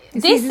session.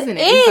 This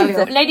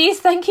is ladies,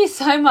 thank you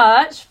so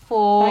much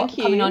for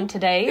coming on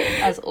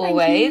today, as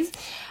always.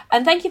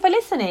 And thank you for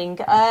listening.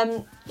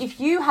 If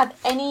you have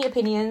any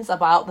opinions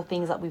about the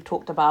things that we've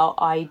talked about,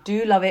 I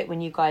do love it when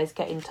you guys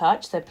get in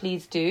touch. So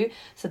please do.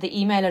 So the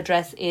email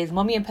address is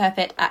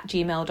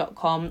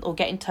mummyandperfect@gmail.com, or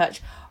get in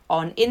touch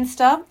on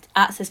Insta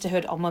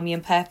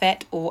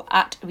 @sisterhoodofmummyandperfect or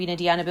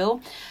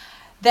 @RinaDianabil.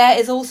 There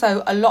is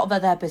also a lot of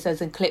other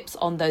episodes and clips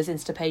on those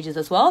Insta pages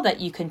as well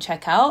that you can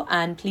check out.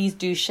 And please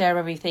do share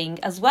everything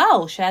as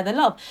well. Share the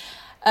love.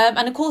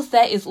 And of course,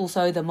 there is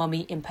also the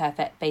Mummy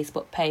Imperfect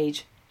Facebook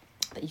page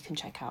that you can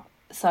check out.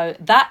 So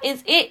that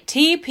is it.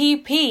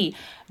 TPP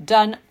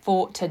done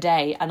for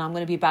today. And I'm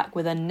going to be back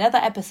with another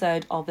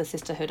episode of the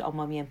Sisterhood of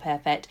Mummy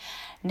Imperfect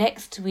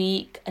next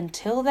week.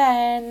 Until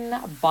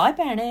then, bye,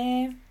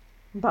 Bernie.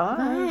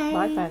 Bye.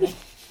 Bye, Bernie.